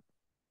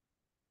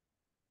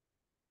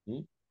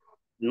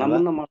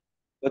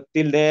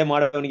 ಗೊತ್ತಿಲ್ದೆ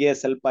ಮಾಡೋವನಿಗೆ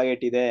ಸ್ವಲ್ಪ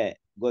ಏಟಿದೆ,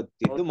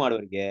 ಗೊತ್ತಿದ್ದು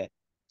ಮಾಡೋರಿಗೆ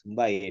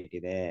ತುಂಬಾ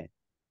ಏಟಿದೆ.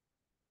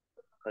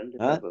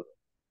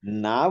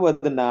 ನಾವು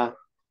ಅದನ್ನ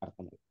ಅರ್ಥ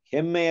ಮಾಡಿ,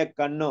 ಹೆಮ್ಮೆಯ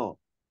ಕಣ್ಣು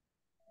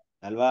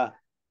ಅಲ್ವಾ?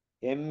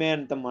 ಹೆಮ್ಮೆ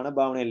ಅಂತ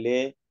ಮನೋಭಾವನೆಯಲ್ಲಿ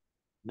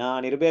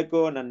ನಾನಿರ್ಬೇಕು,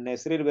 ನನ್ನ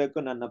ಹೆಸರು ಇರ್ಬೇಕು,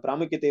 ನನ್ನ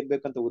ಪ್ರಾಮುಖ್ಯತೆ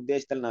ಇರ್ಬೇಕು ಅಂತ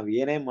ಉದ್ದೇಶದಲ್ಲಿ ನಾವ್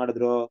ಏನೇ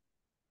ಮಾಡಿದ್ರು,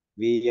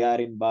 ವಿ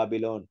ಆರ್ ಇನ್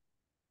ಬಾಬಿಲೋನ್.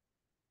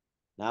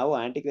 ನಾವು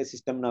ಆಂಟಿಕ್ರೈಸ್ಟ್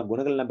ಸಿಸ್ಟಮ್ ನ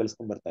ಗುಣಗಳನ್ನ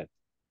ಬೆಳೆಸ್ಕೊಂಡ್ ಬರ್ತಾ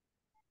ಇರ್ತೀವಿ.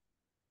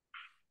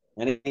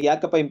 ನನಗೆ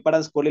ಯಾಕಪ್ಪ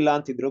ಇಂಪಾರ್ಟೆನ್ಸ್ ಕೊಡ್ಲಿಲ್ಲ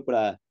ಅಂತಿದ್ರು ಕೂಡ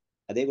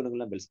ಅದೇ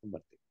ಗುಣಗಳನ್ನ ಬೆಳೆಸ್ಕೊಂಡ್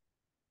ಬರ್ತೀವಿ.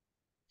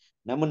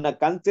 ನಮ್ಮನ್ನ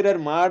ಕನ್ಸಿಡರ್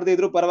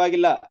ಮಾಡದಿದ್ರು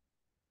ಪರವಾಗಿಲ್ಲ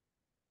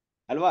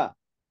ಅಲ್ವಾ?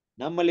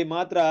 ನಮ್ಮಲ್ಲಿ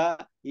ಮಾತ್ರ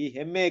ಈ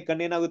ಹೆಮ್ಮೆ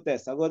ಕಣ್ಣೇನಾಗುತ್ತೆ,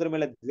 ಸಹೋದರ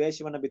ಮೇಲೆ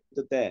ದ್ವೇಷವನ್ನ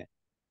ಬಿತ್ತುತ್ತೆ,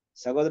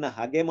 ಸಹೋದರನ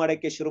ಹಾಗೆ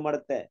ಮಾಡಕ್ಕೆ ಶುರು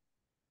ಮಾಡುತ್ತೆ.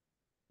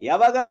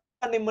 ಯಾವಾಗ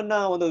ನಿಮ್ಮನ್ನ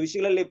ಒಂದು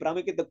ವಿಷಯಗಳಲ್ಲಿ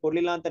ಪ್ರಾಮುಖ್ಯತೆ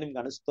ಕೊಡ್ಲಿಲ್ಲ ಅಂತ ನಿಮ್ಗೆ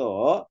ಅನಿಸ್ತೋ,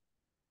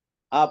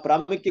 ಆ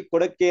ಪ್ರಾಮುಖ್ಯತೆ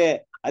ಕೊಡಕ್ಕೆ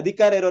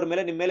ಅಧಿಕಾರ ಇರೋರ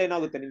ಮೇಲೆ ನಿಮ್ ಮೇಲೆ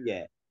ಏನಾಗುತ್ತೆ,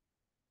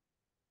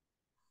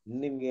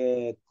 ನಿಮ್ಗೆ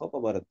ಕೋಪ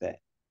ಬರುತ್ತೆ,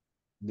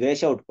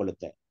 ದ್ವೇಷ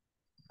ಉಟ್ಕೊಳ್ಳುತ್ತೆ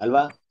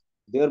ಅಲ್ವಾ?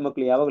 ದೇವ್ರ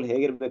ಮಕ್ಳು ಯಾವಾಗ್ಲೂ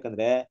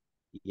ಹೇಗಿರ್ಬೇಕಂದ್ರೆ,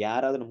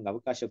 ಯಾರಾದ್ರೂ ನಮ್ಗೆ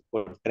ಅವಕಾಶ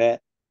ಕೊಟ್ರೆ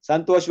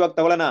ಸಂತೋಷವಾಗಿ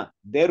ತಗೊಳ್ಳೋಣ.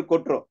 ದೇವ್ರು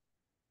ಕೊಟ್ರು.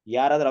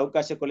 ಯಾರಾದ್ರೂ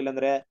ಅವಕಾಶ ಕೊಡ್ಲಿಲ್ಲ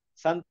ಅಂದ್ರೆ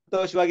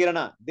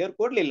ಸಂತೋಷವಾಗಿರೋಣ. ದೇವ್ರು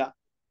ಕೊಡ್ಲಿಲ್ಲ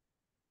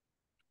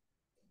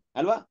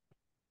ಅಲ್ವಾ?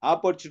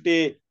 ಆಪರ್ಚುನಿಟಿ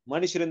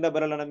ಮನುಷ್ಯರಿಂದ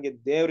ಬರಲ್ಲ, ನಮ್ಗೆ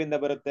ದೇವರಿಂದ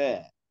ಬರುತ್ತೆ.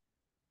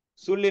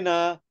 ಸುಳ್ಳಿನ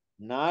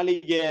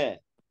ನಾಲಿಗೆ,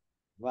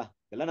 ವಾ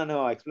ಎಲ್ಲ ನಾನು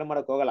ಎಕ್ಸ್ಪ್ಲೇನ್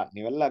ಮಾಡಕ್ ಹೋಗಲ್ಲ,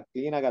 ನೀವೆಲ್ಲ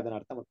ಕ್ಲೀನ್ ಆಗಿ ಅದನ್ನ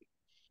ಅರ್ಥ ಮಾಡ್ತೀವಿ.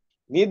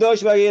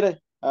 ನಿರ್ದೋಷವಾಗಿ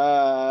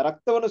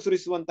ರಕ್ತವನ್ನು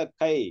ಸುರಿಸುವಂತ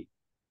ಕೈ.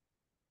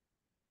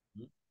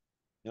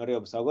 ನೋಡಿ,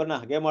 ಒಬ್ಬ ಸಗೋರ್ನ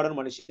ಹಾಗೆ ಮಾಡೋನು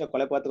ಮನುಷ್ಯ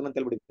ಕೊಲೆ ಪಾತಕನ ಅಂತ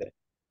ಹೇಳ್ಬಿಟ್ಟಿದ್ದಾರೆ.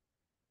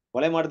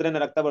 ಕೊಲೆ ಮಾಡಿದ್ರೆ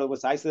ರಕ್ತ ಬರುತ್ತೆ,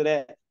 ಸಾಯಿಸಿದ್ರೆ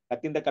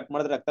ಕತ್ತಿಂದ ಕಟ್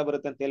ಮಾಡಿದ್ರೆ ರಕ್ತ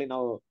ಬರುತ್ತೆ ಅಂತ ಹೇಳಿ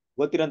ನಾವು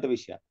ಗೊತ್ತಿರೋಂತ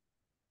ವಿಷಯ.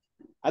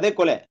 ಅದೇ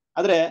ಕೊಲೆ.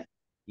 ಆದ್ರೆ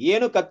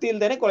ಏನು ಕತ್ತಿ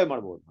ಇಲ್ದೇನೆ ಕೊಲೆ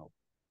ಮಾಡ್ಬೋದು ನಾವು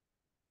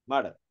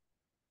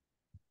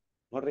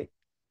ನೋಡ್ರಿ.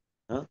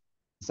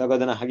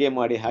 ಸಗೋದನ ಹಾಗೆ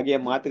ಮಾಡಿ ಹಾಗೆ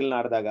ಮಾತುಗಳನ್ನ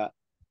ಆಡಿದಾಗ,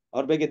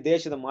 ಅವ್ರ ಬಗ್ಗೆ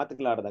ದೇಶದ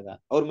ಮಾತುಗಳಾಡಿದಾಗ,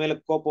 ಅವ್ರ ಮೇಲೆ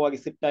ಕೋಪವಾಗಿ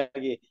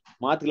ಸಿಟ್ಟಾಗಿ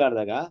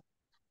ಮಾತುಗಳಾಡಿದಾಗ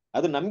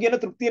ಅದು ನಮ್ಗೇನೋ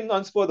ತೃಪ್ತಿಯನ್ನು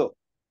ಅನ್ಸ್ಬೋದು.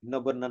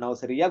 ಇನ್ನೊಬ್ಬರನ್ನ ನಾವು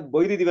ಸರಿಯಾಗಿ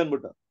ಬೈದಿದೀವಿ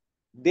ಅನ್ಬಿಟ್ಟು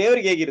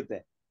ದೇವ್ರಿಗೆ ಹೇಗಿರುತ್ತೆ?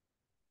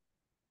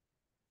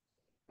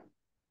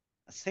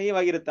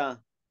 ಅಸಹ್ಯವಾಗಿರುತ್ತಾ?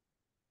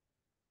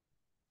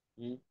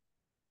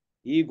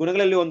 ಈ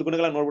ಗುಣಗಳಲ್ಲಿ ಒಂದು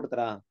ಗುಣಗಳ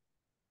ನೋಡ್ಬಿಡ್ತಾರ.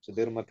 ಸೊ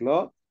ದೇವ್ರ ಮಕ್ಕಳು,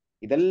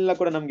 ಇದೆಲ್ಲ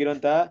ಕೂಡ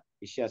ನಮ್ಗಿರುವಂತ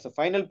ವಿಷಯ. ಸೊ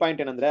ಫೈನಲ್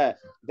ಪಾಯಿಂಟ್ ಏನಂದ್ರೆ,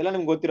 ಇದೆಲ್ಲ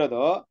ನಿಮ್ಗೆ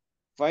ಗೊತ್ತಿರೋದು.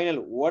 ಫೈನಲ್,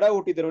 ಒಡ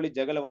ಹುಟ್ಟಿದರಲ್ಲಿ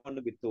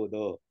ಜಗಳವನ್ನು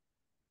ಬಿತ್ತುವುದು.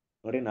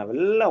 ನೋಡಿ,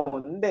 ನಾವೆಲ್ಲ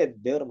ಒಂದೇ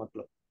ದೇವ್ರ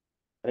ಮಕ್ಕಳು,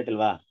 ಕರೆಕ್ಟ್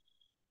ಅಲ್ವಾ?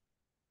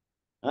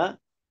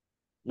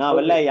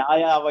 ನಾವೆಲ್ಲ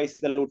ಯಾವ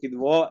ವಯಸ್ಸಲ್ಲಿ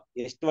ಹುಟ್ಟಿದ್ವೋ,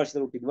 ಎಷ್ಟು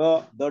ವರ್ಷದಲ್ಲಿ ಹುಟ್ಟಿದ್ವೋ,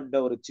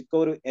 ದೊಡ್ಡವರು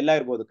ಚಿಕ್ಕವರು ಎಲ್ಲ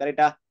ಇರ್ಬೋದು,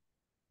 ಕರೆಕ್ಟಾ?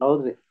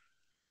 ಹೌದ್ರಿ.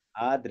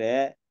 ಆದ್ರೆ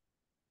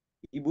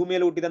ಈ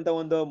ಭೂಮಿಯಲ್ಲಿ ಹುಟ್ಟಿದಂತ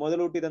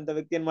ಮೊದಲು ಹುಟ್ಟಿದಂತ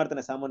ವ್ಯಕ್ತಿ ಏನ್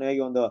ಮಾಡ್ತಾನೆ?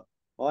 ಸಾಮಾನ್ಯವಾಗಿ ಒಂದು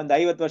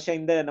 50 ವರ್ಷ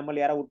ಹಿಂದೆ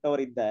ನಮ್ಮಲ್ಲಿ ಯಾರ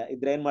ಹುಟ್ಟವರು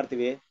ಇದ್ರೆ ಏನ್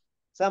ಮಾಡ್ತೀವಿ?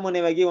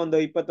 ಸಾಮಾನ್ಯವಾಗಿ ಒಂದು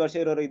 20 ವರ್ಷ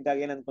ಇರೋರು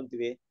ಇದ್ದಾಗ ಏನ್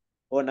ಅನ್ಕೊಂತೀವಿ?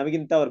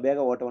 ನಮಗಿಂತ ಅವ್ರು ಬೇಗ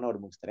ಓಟವನ್ನ ಅವ್ರು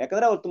ಮುಗಿಸ್ತಾರೆ,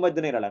 ಯಾಕಂದ್ರೆ ಅವ್ರು ತುಂಬಾ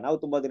ದಿನ ಇರಲ್ಲ, ನಾವು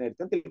ತುಂಬಾ ದಿನ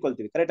ಇರ್ತೀವಿ ಅಂತ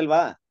ತಿಳ್ಕೊಳ್ತೀವಿ, ಕರೆಕ್ಟ್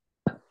ಅಲ್ವಾ?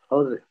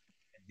 ಹೌದ್ರಿ.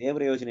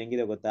 ದೇವ್ರ ಯೋಜನೆ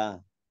ಹೆಂಗಿದೆ ಗೊತ್ತಾ?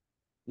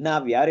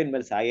 ನಾವ್ ಯಾರಿನ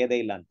ಮೇಲೆ ಸಾಯೋದೇ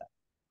ಇಲ್ಲ ಅಂತ.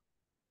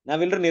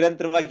 ನಾವೆಲ್ಲರೂ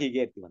ನಿರಂತರವಾಗಿ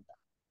ಹೀಗೆ ಇರ್ತೀವಂತ.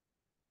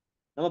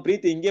 ನಮ್ಮ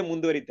ಪ್ರೀತಿ ಹಿಂಗೆ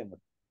ಮುಂದುವರಿತೆ.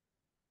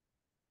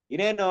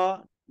 ಇನ್ನೇನು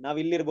ನಾವ್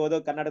ಇಲ್ಲಿರ್ಬೋದು,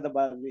 ಕರ್ನಾಟಕದ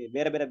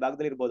ಬೇರೆ ಬೇರೆ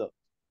ಭಾಗದಲ್ಲಿ ಇರ್ಬೋದು,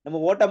 ನಮ್ಮ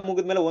ಓಟ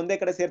ಮುಗಿದ್ಮೇಲೆ ಒಂದೇ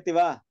ಕಡೆ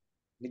ಸೇರ್ತೀವಾ?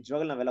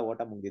 ನಿಜವಾಗ್ಲೂ ನಾವೆಲ್ಲ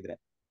ಓಟ ಮುಗಿದಿದ್ರೆ.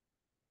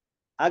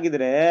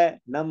 ಹಾಗಿದ್ರೆ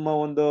ನಮ್ಮ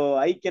ಒಂದು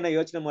ಐಕ್ಯನ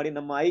ಯೋಚನೆ ಮಾಡಿ.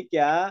 ನಮ್ಮ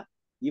ಐಕ್ಯ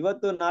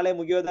ಇವತ್ತು ನಾಳೆ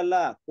ಮುಗಿಯೋದಲ್ಲ,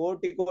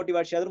 ಕೋಟಿ ಕೋಟಿ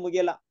ವರ್ಷ ಆದ್ರೂ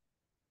ಮುಗಿಯಲ್ಲ.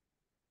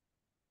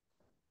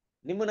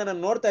 ನಿಮ್ಮನ್ನ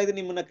ನಾನು ನೋಡ್ತಾ ಇದ್ದೀನಿ,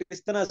 ನಿಮ್ಮನ್ನ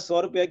ಕ್ರಿಸ್ತನ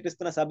ಸ್ವರೂಪಿಯಾಗಿ,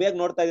 ಕ್ರಿಸ್ತನ ಸಭೆಯಾಗಿ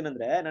ನೋಡ್ತಾ ಇದೀನಿ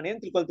ಅಂದ್ರೆ ನಾನು ಏನ್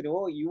ತಿಳ್ಕೊಳ್ತೀನಿ?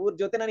 ಇವ್ರ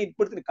ಜೊತೆ ನಾನು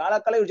ಇಟ್ಬಿಡ್ತೀನಿ,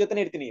 ಕಾಲ ಇವ್ರ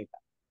ಜೊತೆನೆ ಇರ್ತೀನಿ.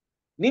 ಈಗ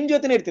ನಿಮ್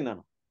ಜೊತೆನೆ ಇರ್ತೀನಿ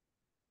ನಾನು.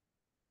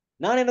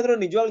 ನಾನೇನಾದ್ರು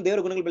ನಿಜವಾಗ್ಲೂ ದೇವ್ರ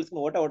ಗುಣಗಳು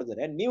ಬೆಳೆಸ್ಕೊಂಡು ಓಟ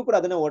ಹೊಡೆದ್ರೆ, ನೀವು ಕೂಡ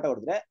ಅದನ್ನ ಓಟ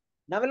ಹೊಡೆದ್ರೆ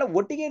ನಾವೆಲ್ಲ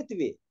ಒಟ್ಟಿಗೆ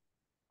ಇರ್ತೀವಿ.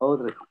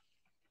 ಹೌದ್ರಿ.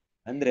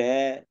 ಅಂದ್ರೆ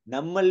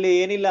ನಮ್ಮಲ್ಲಿ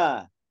ಏನಿಲ್ಲ,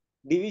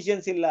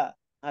 ಡಿವಿಷನ್ಸ್ ಇಲ್ಲ.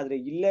 ಆದ್ರೆ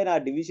ಇಲ್ಲೇ ನಾ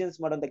ಡಿವಿಷನ್ಸ್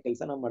ಮಾಡೋಂತ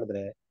ಕೆಲಸ ನಾವ್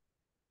ಮಾಡಿದ್ರೆ,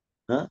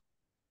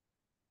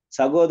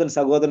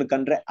 ಸಗೋದನ್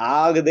ಕಂಡ್ರೆ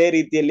ಆಗದೇ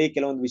ರೀತಿಯಲ್ಲಿ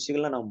ಕೆಲವೊಂದು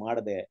ವಿಷಯಗಳನ್ನ ನಾವು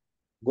ಮಾಡದೆ,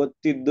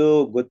 ಗೊತ್ತಿದ್ದು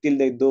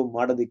ಗೊತ್ತಿಲ್ಲದೆ ಇದ್ದು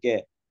ಮಾಡೋದಿಕ್ಕೆ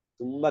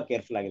ತುಂಬಾ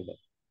ಕೇರ್ಫುಲ್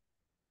ಆಗಿರ್ಬೇಕು.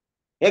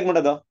 ಹೇಗ್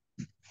ಮಾಡೋದು?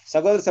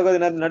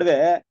 ಸಗೋದರ ನಡುವೆ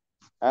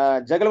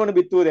ಜಗಳವನ್ನು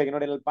ಬಿತ್ತುವುದು ಹೇಗೆ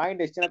ನೋಡಿ.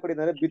 ಪಾಯಿಂಟ್ ಎಷ್ಟು ಚೆನ್ನಾಗಿ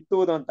ಕೊಟ್ಟಿದ್ದಾರೆ,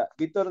 ಬಿತ್ತುವುದು ಅಂತ.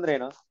 ಬಿತ್ತುವುದು ಅಂದ್ರೆ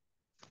ಏನು?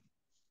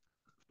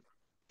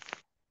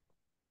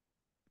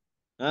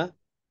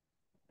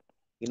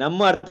 ನಮ್ಮ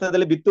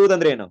ಅರ್ಥದಲ್ಲಿ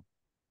ಬಿತ್ತುವುದಂದ್ರೆ ಏನು?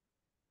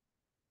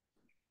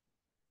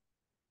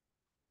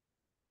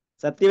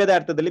 ಸತ್ಯವೇದ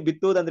ಅರ್ಥದಲ್ಲಿ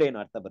ಬಿತ್ತುವುದಂದ್ರೆ ಏನು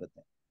ಅರ್ಥ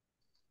ಬರುತ್ತೆ?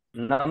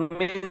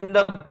 ನಮ್ಮಿಂದ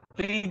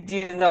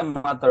ಪ್ರೀತಿಯಿಂದ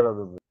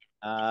ಮಾತಾಡೋದು.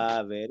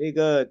 Very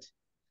good.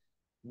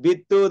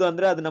 ಬಿತ್ತುವುದು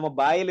ಅಂದ್ರೆ ಅದು ನಮ್ಮ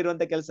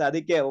ಬಾಯಲ್ಲಿರುವಂತ ಕೆಲಸ.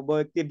 ಅದಕ್ಕೆ ಒಬ್ಬ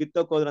ವ್ಯಕ್ತಿ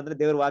ಬಿತ್ತೋಕ್ ಹೋದ್ರು ಅಂದ್ರೆ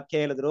ದೇವ್ರ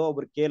ವಾಕ್ಯ ಹೇಳಿದ್ರು,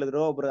 ಒಬ್ರು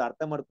ಕೇಳಿದ್ರು, ಒಬ್ರು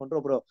ಅರ್ಥ ಮಾಡ್ಕೊಂಡ್ರು,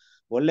 ಒಬ್ರು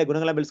ಒಳ್ಳೆ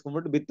ಗುಣಗಳನ್ನ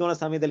ಬೆಳೆಸ್ಕೊಂಡ್ಬಿಟ್ಟು ಬಿತ್ತುವ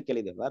ಸಮಯದಲ್ಲಿ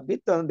ಕೇಳಿದೇವ.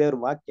 ಬಿತ್ತು ಅಂದ್ರೆ ದೇವ್ರ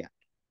ವಾಕ್ಯ.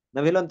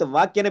 ನಾವ್ ಹೇಳುವಂತ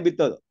ವಾಕ್ಯನೇ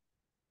ಬಿತ್ತೋದು.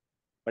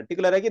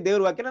 ಪರ್ಟಿಕ್ಯುಲರ್ ಆಗಿ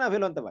ದೇವ್ರ ವಾಕ್ಯನ ನಾವ್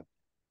ಹೇಳುವಂತ ವಾಕ್ಯ.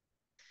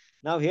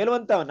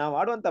 ನಾವ್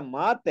ಆಡುವಂತ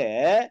ಮಾತೆ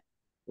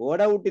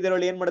ಓಡ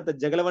ಹುಟ್ಟಿದರೊಳಗೆ ಏನ್ ಮಾಡುತ್ತೆ?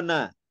 ಜಗಳವನ್ನ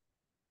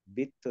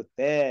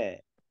ಬಿತ್ತುತ್ತೆ.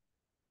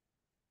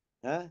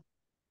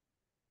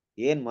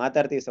 ಏನ್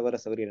ಮಾತಾಡ್ತೀವಿ ಸಹೋದರ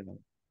ಸಹೋದರಿಯರೇ?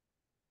 ನಾವು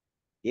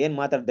ಏನ್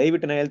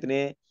ದಯವಿಟ್ಟು ನಾನು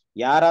ಹೇಳ್ತೀನಿ,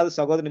 ಯಾರಾದ್ರೂ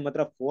ಸಹೋದರ ನಿಮ್ಮ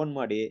ಹತ್ರ ಫೋನ್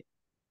ಮಾಡಿ,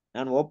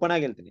 ನಾನು ಓಪನ್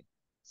ಆಗಿ ಹೇಳ್ತೀನಿ,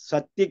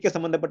 ಸತ್ಯಕ್ಕೆ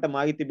ಸಂಬಂಧಪಟ್ಟ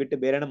ಮಾಹಿತಿ ಬಿಟ್ಟು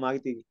ಬೇರೆ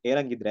ಮಾಹಿತಿ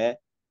ಹೇಳಂಗಿದ್ರೆ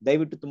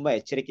ದಯವಿಟ್ಟು ತುಂಬಾ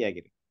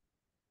ಎಚ್ಚರಿಕೆಯಾಗಿರಿ,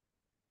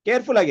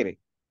 ಕೇರ್ಫುಲ್ ಆಗಿರಿ.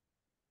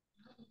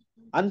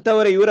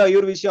 ಅಂತವರ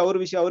ಇವ್ರ ವಿಷಯ,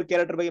 ಅವ್ರ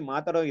ಕ್ಯಾರೆಕ್ಟರ್ ಬಗ್ಗೆ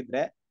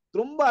ಮಾತಾಡೋಗಿದ್ರೆ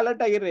ತುಂಬಾ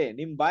ಅಲರ್ಟ್ ಆಗಿರ್ರಿ.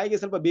 ನಿಮ್ ಬಾಯಿಗೆ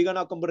ಸ್ವಲ್ಪ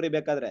ಬೀಗನ ಹಾಕೊಂಡ್ಬಿಡ್ರಿ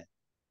ಬೇಕಾದ್ರೆ.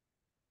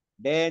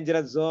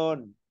 Dangerous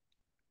zone.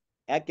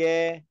 ಯಾಕೆ?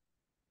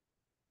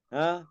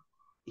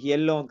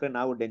 ಎಲ್ಲೋ ಒಂದ್ ಕಡೆ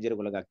ನಾವು ಡೇಂಜರ್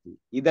ಒಳಗಾಗ್ತೀವಿ.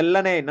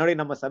 ಇದೆಲ್ಲನೇ ನೋಡಿ,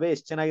 ನಮ್ಮ ಸಭೆ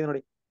ಎಷ್ಟು ಚೆನ್ನಾಗಿದೆ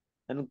ನೋಡಿ.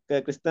 ನನ್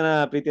ಕ್ರಿಸ್ತನ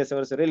ಪ್ರೀತಿಯ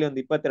ಸಹೋದರರೇ, ಇಲ್ಲಿ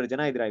ಒಂದು 22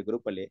 ಜನ ಇದ್ರ ಈ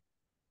ಗ್ರೂಪ್ ಅಲ್ಲಿ.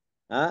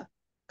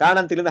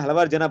 ಕಾರಣಂತರಿಂದ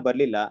ಹಲವಾರು ಜನ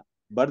ಬರ್ಲಿಲ್ಲ,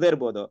 ಬರ್ದೇ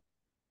ಇರ್ಬೋದು.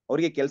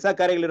 ಅವ್ರಿಗೆ ಕೆಲಸ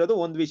ಕಾರ್ಯಗಳಿರೋದು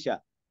ಒಂದ್ ವಿಷಯ,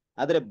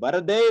 ಆದ್ರೆ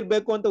ಬರದೇ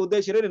ಇರ್ಬೇಕು ಅಂತ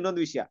ಉದ್ದೇಶ ಇರೋದು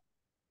ಇನ್ನೊಂದು ವಿಷಯ.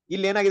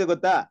 ಇಲ್ಲಿ ಏನಾಗಿದೆ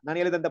ಗೊತ್ತಾ? ನಾನು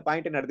ಹೇಳಿದಂತ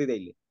ಪಾಯಿಂಟ್ ನಡೆದಿದೆ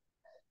ಇಲ್ಲಿ.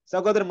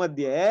 ಸಹೋದರ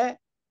ಮಧ್ಯೆ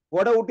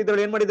ಒಡ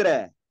ಹುಟ್ಟಿದವರು ಏನ್ ಮಾಡಿದ್ರೆ?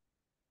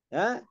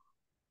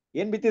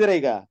 ಏನ್ ಬಿತ್ತಿದ್ರೆ?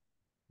 ಈಗ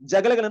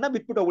ಜಗಳಗಳನ್ನ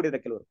ಬಿಟ್ಬಿಟ್ಟು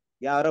ಹೋಗ್ಬಿಟ್ಟಿದ್ರೆ ಕೆಲವರು.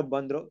 ಯಾರೋ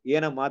ಬಂದ್ರು,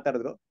 ಏನೋ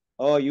ಮಾತಾಡಿದ್ರು,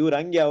 ಇವ್ರ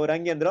ಹಂಗೆ ಅವ್ರ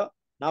ಹಂಗೆ ಅಂದ್ರು,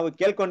 ನಾವು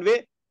ಕೇಳ್ಕೊಂಡ್ವಿ,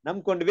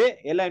 ನಂಬ್ಕೊಂಡ್ವಿ,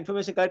 ಎಲ್ಲ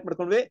ಇನ್ಫಾರ್ಮೇಶನ್ ಕಲೆಕ್ಟ್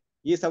ಮಾಡ್ಕೊಂಡ್ವಿ,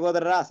 ಈ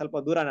ಸಹೋದರರ ಸ್ವಲ್ಪ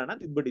ದೂರ ಅಂತ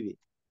ಬಿಟ್ಬಿಟ್ಟಿವಿ.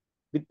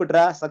 ಬಿಟ್ಬಿಟ್ರ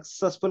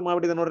ಸಕ್ಸಸ್ಫುಲ್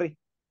ಮಾಡ್ಬಿಟ್ಟಿದೆ ನೋಡ್ರಿ.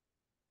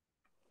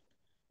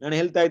 ನಾನು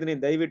ಹೇಳ್ತಾ ಇದ್ದೀನಿ,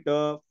 ದಯವಿಟ್ಟು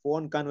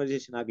ಫೋನ್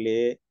ಕಾನ್ವರ್ಸೇಷನ್ ಆಗ್ಲಿ,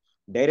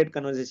 ಡೈರೆಕ್ಟ್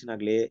ಕನ್ವರ್ಸೇಷನ್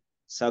ಆಗ್ಲಿ,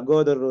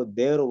 ಸಹೋದರರು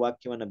ದೇವ್ರ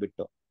ವಾಕ್ಯವನ್ನ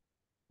ಬಿಟ್ಟು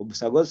ಒಬ್ಬ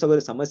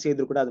ಸಹೋದರಿ ಸಮಸ್ಯೆ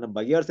ಇದ್ರು ಕೂಡ ಅದನ್ನ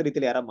ಬಗೆಹರಿಸೋ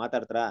ರೀತಿಯಲ್ಲಿ ಯಾರ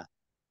ಮಾತಾಡ್ತಾರ,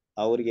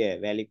 ಅವ್ರಿಗೆ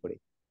ವ್ಯಾಲ್ಯೂ ಕೊಡಿ.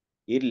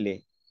 ಇರ್ಲಿ,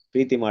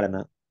 ಪ್ರೀತಿ ಮಾಡೋಣ,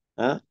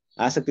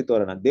 ಆಸಕ್ತಿ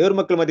ತೋರೋಣ. ದೇವ್ರ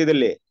ಮಕ್ಕಳ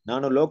ಮಧ್ಯದಲ್ಲಿ,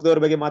 ನಾನು ಲೋಕದವ್ರ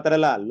ಬಗ್ಗೆ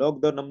ಮಾತಾಡಲ್ಲ,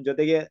 ಲೋಕದವ್ರು ನಮ್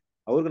ಜೊತೆಗೆ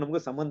ಅವ್ರಿಗೂ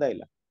ನಮಗೂ ಸಂಬಂಧ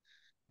ಇಲ್ಲ.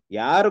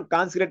 ಯಾರು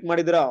ಕಾನ್ಸಂಟ್ರೇಟ್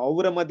ಮಾಡಿದ್ರೋ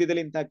ಅವರ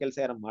ಮಧ್ಯದಲ್ಲಿ ಇಂತಹ ಕೆಲಸ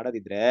ಯಾರು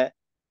ಮಾಡೋದಿದ್ರೆ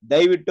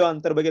ದಯವಿಟ್ಟು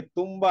ಅಂತವ್ರ ಬಗ್ಗೆ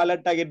ತುಂಬಾ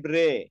ಅಲರ್ಟ್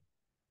ಆಗಿರ್ಬ್ರಿ.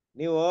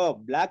 ನೀವು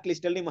ಬ್ಲಾಕ್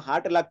ಲಿಸ್ಟ್ ಅಲ್ಲಿ ನಿಮ್ಮ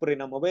ಹಾರ್ಟ್ ಅಲ್ಲಿ ಹಾಕ್ಬಿಡ್ರಿ,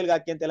 ನಮ್ಮ ಮೊಬೈಲ್ಗೆ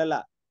ಹಾಕಿ ಅಂತ ಹೇಳಲ್ಲ.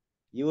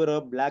 ಇವರು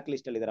ಬ್ಲಾಕ್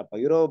ಲಿಸ್ಟ್ ಅಲ್ಲಿ ಇದಾರಪ್ಪ,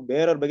 ಇವರು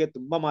ಬೇರೆಯವ್ರ ಬಗ್ಗೆ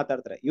ತುಂಬಾ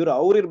ಮಾತಾಡ್ತಾರೆ, ಇವರು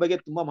ಅವ್ರ ಬಗ್ಗೆ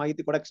ತುಂಬಾ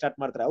ಮಾಹಿತಿ ಕೊಡಕ್ ಸ್ಟಾರ್ಟ್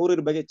ಮಾಡ್ತಾರೆ,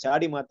 ಅವ್ರ ಬಗ್ಗೆ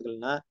ಚಾಡಿ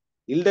ಮಾತುಗಳನ್ನ,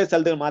 ಇಲ್ದೆ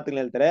ಸಲ್ದ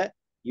ಮಾತುಗಳನ್ನ ಹೇಳ್ತಾರೆ.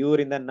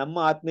 ಇವರಿಂದ ನಮ್ಮ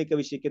ಆತ್ಮಿಕ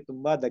ವಿಷಯಕ್ಕೆ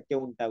ತುಂಬಾ ಧಕ್ಕೆ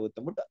ಉಂಟಾಗುತ್ತೆ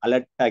ಅಂದ್ಬಿಟ್ಟು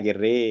ಅಲರ್ಟ್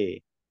ಆಗಿರ್ರಿ.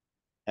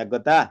 ಯಾಕೆ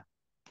ಗೊತ್ತಾ?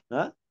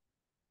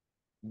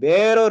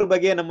 ಬೇರೆಯವ್ರ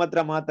ಬಗ್ಗೆ ನಮ್ಮ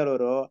ಹತ್ರ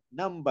ಮಾತಾಡೋರು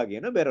ನಮ್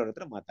ಬಗ್ಗೆನು ಬೇರೆಯವ್ರ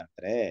ಹತ್ರ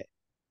ಮಾತಾಡ್ತಾರೆ.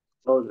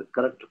 ಹೌದು,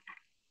 ಕರೆಕ್ಟ್.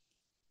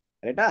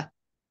 ರೈಟಾ?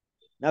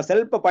 ನಾವ್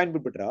ಸ್ವಲ್ಪ ಪಾಯಿಂಟ್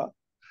ಬಿಟ್ಬಿಟ್ರು,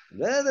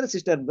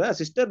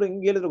 ಸಿಸ್ಟರ್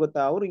ಹಿಂಗ್ ಹೇಳಿದ್ರು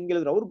ಗೊತ್ತಾ, ಅವ್ರು ಹಿಂಗ್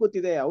ಹೇಳಿದ್ರು, ಅವ್ರಿಗೆ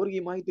ಗೊತ್ತಿದೆ, ಅವ್ರಿಗೆ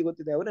ಈ ಮಾಹಿತಿ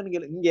ಗೊತ್ತಿದೆ, ಅವ್ರು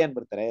ನನ್ಗೆ ಹಿಂಗೆ ಏನ್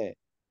ಬರ್ತಾರೆ.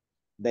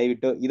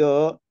 ದಯವಿಟ್ಟು ಇದು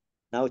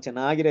ನಾವು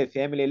ಚೆನ್ನಾಗಿರೋ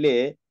ಫ್ಯಾಮಿಲಿಯಲ್ಲಿ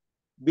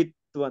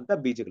ಬಿತ್ತುವಂತ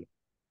ಬೀಜಗಳು.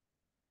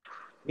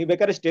 ನೀವ್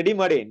ಬೇಕಾದ್ರೆ ಸ್ಟಡಿ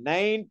ಮಾಡಿ,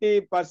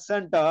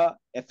 90%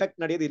 ಎಫೆಕ್ಟ್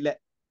ನಡೆಯೋದು ಇಲ್ಲೇ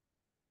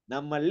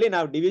ನಮ್ಮಲ್ಲಿ.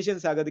 ನಾವು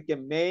ಡಿವಿಷನ್ಸ್ ಆಗೋದಕ್ಕೆ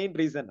ಮೇನ್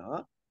ರೀಸನ್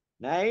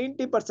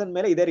 90%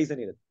 ಮೇಲೆ ಇದೇ ರೀಸನ್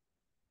ಇರುತ್ತೆ.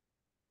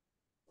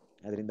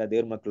 ಅದರಿಂದ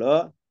ದೇವ್ರ ಮಕ್ಕಳು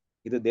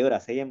ಇದು ದೇವ್ರ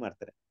ಅಸಹ್ಯ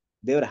ಮಾಡ್ತಾರೆ,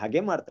 ದೇವ್ರ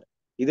ಹಾಗೆ ಮಾಡ್ತಾರೆ.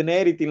 ಇದನ್ನೇ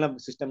ರೀತಿ ನಮ್ಮ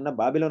ಸಿಸ್ಟಮ್ ನ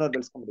ಬಾಬಿಲೋನ್ ಅವ್ರು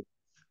ಬೆಳೆಸ್ಕೊಂಡ್ಬಿಟ್ಟು,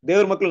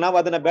 ದೇವ್ರ ಮಕ್ಳು ನಾವು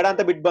ಅದನ್ನ ಬೇಡ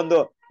ಅಂತ ಬಿಟ್ಟು ಬಂದು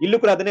ಇಲ್ಲೂ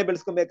ಕೂಡ ಅದನ್ನೇ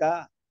ಬೆಳೆಸ್ಕೊಬೇಕಾ?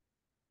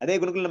 ಅದೇ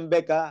ಗುಣಗಳು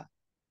ನಂಬೇಕಾ?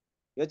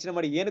 ಯೋಚನೆ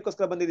ಮಾಡಿ,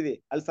 ಏನಕ್ಕೋಸ್ಕರ ಬಂದಿದೀವಿ?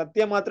 ಅಲ್ಲಿ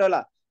ಸತ್ಯ ಮಾತ್ರ ಅಲ್ಲ,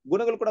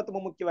 ಗುಣಗಳು ಕೂಡ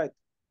ತುಂಬಾ ಮುಖ್ಯವಾಯ್ತು.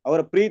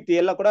 ಅವರ ಪ್ರೀತಿ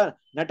ಎಲ್ಲ ಕೂಡ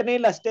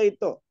ನಟನೆಯಲ್ಲಿ ಅಷ್ಟೇ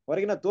ಇತ್ತು,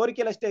 ಹೊರಗಿನ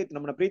ತೋರಿಕೆಯಲ್ಲಿ ಅಷ್ಟೇ ಇತ್ತು,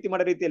 ನಮ್ಮನ್ನ ಪ್ರೀತಿ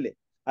ಮಾಡೋ ರೀತಿಯಲ್ಲಿ.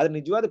 ಆದ್ರೆ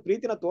ನಿಜವಾದ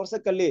ಪ್ರೀತಿನ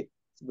ತೋರ್ಸಕ್ಕಲ್ಲಿ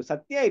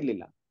ಸತ್ಯ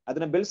ಇರ್ಲಿಲ್ಲ,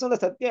 ಅದನ್ನ ಬೆಳೆಸೋದ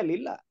ಸತ್ಯ ಅಲ್ಲಿ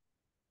ಇಲ್ಲ.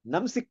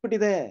 ನಮ್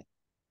ಸಿಕ್ಬಿಟ್ಟಿದೆ.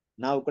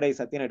 ನಾವು ಕೂಡ ಈ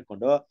ಸತ್ಯನ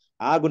ಇಟ್ಕೊಂಡು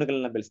ಆ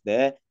ಗುಣಗಳನ್ನ ಬೆಳೆಸದೆ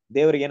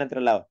ದೇವ್ರಿಗೆ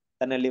ಏನಂತಾರಲ್ಲ,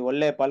 ತನ್ನಲ್ಲಿ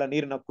ಒಳ್ಳೆ ಫಲ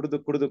ನೀರನ್ನ ಕುಡಿದು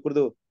ಕುಡಿದು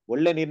ಕುಡಿದು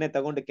ಒಳ್ಳೆ ನೀರ್ನೇ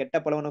ತಗೊಂಡು ಕೆಟ್ಟ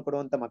ಫಲವನ್ನು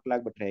ಕೊಡುವಂತ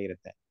ಮಕ್ಕಳಾಗ್ಬಿಟ್ರೆ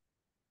ಹೇಗಿರುತ್ತೆ?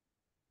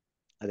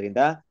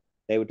 ಅದರಿಂದ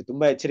ದಯವಿಟ್ಟು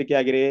ತುಂಬಾ ಎಚ್ಚರಿಕೆ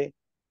ಆಗಿರಿ.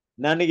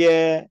 ನಾನು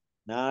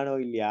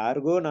ಇಲ್ಲಿ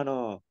ಯಾರಿಗೂ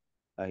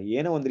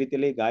ಏನೋ ಒಂದ್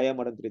ರೀತಿಯಲ್ಲಿ ಗಾಯ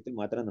ಮಾಡೋದ್ ರೀತಿಯಲ್ಲಿ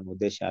ಮಾತ್ರ ನನ್ನ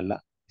ಉದ್ದೇಶ ಅಲ್ಲ.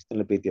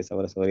 ಇಷ್ಟೆಲ್ಲ ಪ್ರೀತಿಯ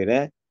ಸಹೋದರರೇ,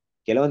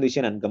 ಕೆಲವೊಂದು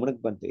ವಿಷಯ ನನ್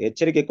ಗಮನಕ್ಕೆ ಬಂತು,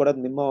 ಎಚ್ಚರಿಕೆ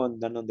ಕೊಡೋದು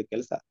ನನ್ನೊಂದು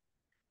ಕೆಲಸ.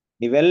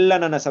 ನೀವೆಲ್ಲ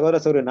ನನ್ನ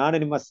ಸಹೋದರಿ, ನಾನು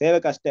ನಿಮ್ಮ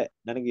ಸೇವಕ ಅಷ್ಟೇ.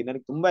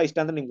 ನನಗೆ ತುಂಬಾ ಇಷ್ಟ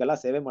ಅಂದ್ರೆ ನಿಮ್ಗೆಲ್ಲ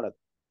ಸೇವೆ ಮಾಡೋದು.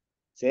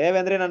 ಸೇವೆ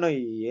ಅಂದ್ರೆ ನಾನು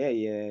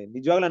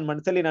ನಿಜವಾಗ್ಲೂ ನನ್ನ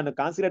ಮನಸ್ಸಲ್ಲಿ ನಾನು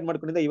ಕಾನ್ಸಂಟ್ರೇಟ್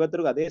ಮಾಡ್ಕೊಂಡಿದ್ದೆ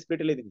ಇವತ್ತರೆಗೂ ಅದೇ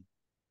ಸ್ಪಿರಿಟ್ ಅಲ್ಲಿ ಇದೀನಿ.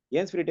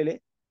 ಏನ್ ಸ್ಪಿರಿಟ್ ಅಲ್ಲಿ?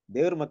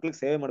 ದೇವ್ರ ಮಕ್ಳಿಗೆ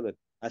ಸೇವೆ ಮಾಡ್ಬೇಕು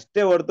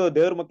ಅಷ್ಟೇ ಹೊರತು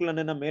ದೇವ್ರ ಮಕ್ಳು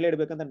ನನ್ನ ಮೇಲೆ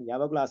ಇಡ್ಬೇಕಂತ ನನ್ಗೆ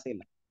ಯಾವಾಗ್ಲೂ ಆಸೆ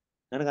ಇಲ್ಲ.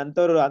 ನನಗೆ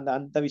ಅಂತವ್ರು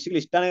ಅಂತ ವಿಷಯಗಳು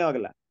ಇಷ್ಟನೇ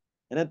ಆಗಲ್ಲ.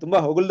 ನಾನು ತುಂಬಾ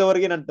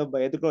ಹೊಗಳ್ದವರೆಗೆ ನಾನು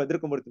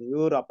ಎದುರ್ಕೊಂಡ್ಬಿಡ್ತೀನಿ,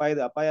 ಇವ್ರು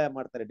ಅಪಾಯ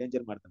ಮಾಡ್ತಾರೆ,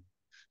 ಡೇಂಜರ್ ಮಾಡ್ತಾರೆ.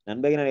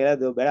 ನನ್ ಬಗ್ಗೆ ನಾನು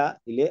ಹೇಳೋದು ಬೇಡ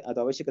ಇಲ್ಲಿ, ಅದು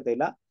ಅವಶ್ಯಕತೆ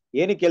ಇಲ್ಲ.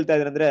 ಏನಕ್ಕೆ ಕೇಳ್ತಾ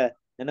ಇದ್ದೀನಿ ಅಂದ್ರೆ,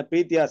 ನನ್ನ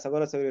ಪ್ರೀತಿಯ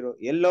ಸಹೋದರರು,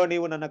 ಎಲ್ಲೋ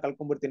ನೀವು ನನ್ನ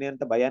ಕಳ್ಕೊಂಡ್ಬಿಡ್ತೀನಿ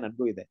ಅಂತ ಭಯ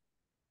ನನ್ಗೂ ಇದೆ.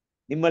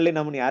 ನಿಮ್ಮಲ್ಲಿ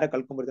ನಮ್ಮನ್ನ ಯಾರ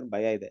ಕಳ್ಕೊಂಡ್ಬಿಡ್ತೀನಿ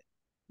ಭಯ ಇದೆ.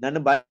 ನನ್ನ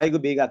ಬಾಯಿಗೂ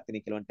ಬೀಗ ಹಾಕ್ತೀನಿ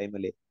ಕೆಲವೊಂದು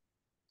ಟೈಮಲ್ಲಿ.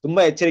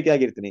 ತುಂಬಾ ಎಚ್ಚರಿಕೆ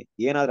ಆಗಿರ್ತೀನಿ,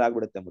 ಏನಾದ್ರೂ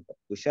ಆಗ್ಬಿಡುತ್ತೆ ಅಂದ್ಬಿಟ್ಟು.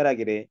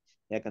 ಹುಷಾರಾಗಿರಿ.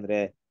 ಯಾಕಂದ್ರೆ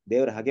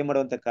ದೇವ್ರ ಹಾಗೆ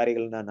ಮಾಡುವಂತ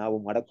ಕಾರ್ಯಗಳನ್ನ ನಾವು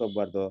ಮಾಡಕ್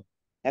ಹೋಗ್ಬಾರ್ದು.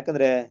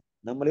 ಯಾಕಂದ್ರೆ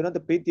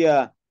ನಮ್ಮಲ್ಲಿರುವಂತ ಪ್ರೀತಿಯ,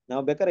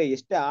 ನಾವು ಬೇಕಾದ್ರೆ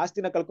ಎಷ್ಟೇ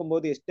ಆಸ್ತಿನ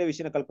ಕಳ್ಕೊಬಹುದು, ಎಷ್ಟೇ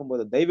ವಿಷಯನ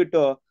ಕಳ್ಕೊಬಹುದು,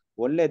 ದಯವಿಟ್ಟು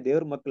ಒಳ್ಳೆ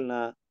ದೇವ್ರ ಮಕ್ಕಳನ್ನ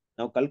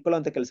ನಾವು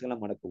ಕಳ್ಕೊಳ್ಳುವಂತ ಕೆಲಸಗಳನ್ನ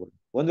ಮಾಡಕ್ ಹೋಗ್ಬೋದು.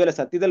 ಒಂದ್ ವೇಳೆ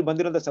ಸತ್ಯದಲ್ಲಿ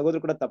ಬಂದಿರುವಂತ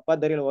ಸಹೋದರರು ಕೂಡ ತಪ್ಪಾದ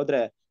ದಾರಿಯಲ್ಲಿ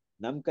ಹೋದ್ರೆ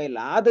ನಮ್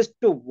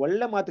ಕೈಲಾದಷ್ಟು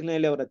ಒಳ್ಳೆ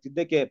ಮಾತುಗಳಲ್ಲಿ ಅವರ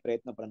ತಿದ್ದಕ್ಕೆ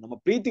ಪ್ರಯತ್ನ ಪಡೋಣ, ನಮ್ಮ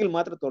ಪ್ರೀತಿಗಳು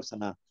ಮಾತ್ರ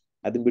ತೋರ್ಸೋಣ.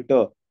 ಅದನ್ ಬಿಟ್ಟು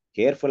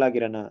ಕೇರ್ಫುಲ್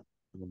ಆಗಿರೋಣ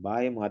ನಮ್ಮ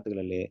ಬಾಯಿ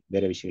ಮಾತುಗಳಲ್ಲಿ,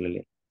 ಬೇರೆ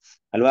ವಿಷಯಗಳಲ್ಲಿ,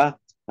 ಅಲ್ವಾ?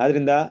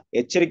 ಆದ್ರಿಂದ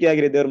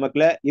ಎಚ್ಚರಿಕೆಯಾಗಿರಿ ದೇವ್ರ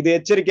ಮಕ್ಳೇ. ಇದು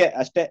ಎಚ್ಚರಿಕೆ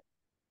ಅಷ್ಟೇ.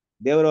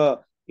 ದೇವ್ರು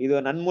ಇದು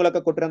ನನ್ ಮೂಲಕ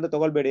ಕೊಟ್ರೆ ಅಂತ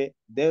ತಗೊಳ್ಬೇಡಿ,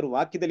 ದೇವ್ರ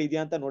ವಾಕ್ಯದಲ್ಲಿ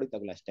ಇದೆಯಾ ಅಂತ ನೋಡಿ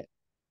ತಗೊಳ್ಳಿ ಅಷ್ಟೇ.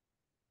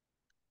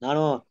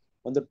 ನಾನು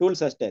ಒಂದು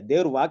ಟೂಲ್ಸ್ ಅಷ್ಟೇ.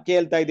 ದೇವ್ರ ವಾಕ್ಯ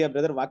ಹೇಳ್ತಾ ಇದೆಯಾ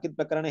ಬ್ರದರ್, ವಾಕ್ಯದ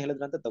ಪ್ರಕಾರನೇ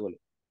ಹೇಳಿದ್ರ ಅಂತ ತಗೊಳ್ಳಿ.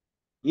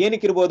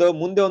 ಏನಕ್ಕಿರ್ಬೋದು,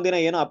 ಮುಂದೆ ಒಂದಿನ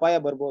ಏನೋ ಅಪಾಯ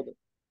ಬರ್ಬೋದು,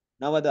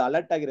 ನಾವು ಅದು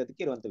ಅಲರ್ಟ್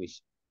ಆಗಿರೋದಕ್ಕೆ ಇರುವಂತ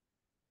ವಿಷಯ.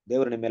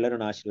 ದೇವರು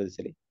ನಿಮ್ಮೆಲ್ಲರನ್ನು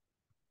ಆಶೀರ್ವದಿಸಲಿ.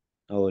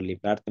 ನಾವು ಇಲ್ಲಿ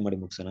ಪ್ರಾರ್ಥನೆ ಮಾಡಿ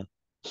ಮುಗಿಸೋಣ.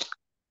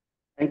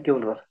 Thank you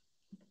brother.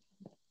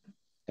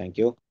 Thank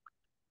you.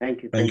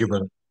 Thank you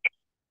brother.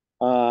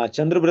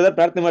 Chandru brother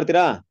ಪ್ರಾರ್ಥನೆ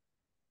ಮಾಡ್ತೀರಾ?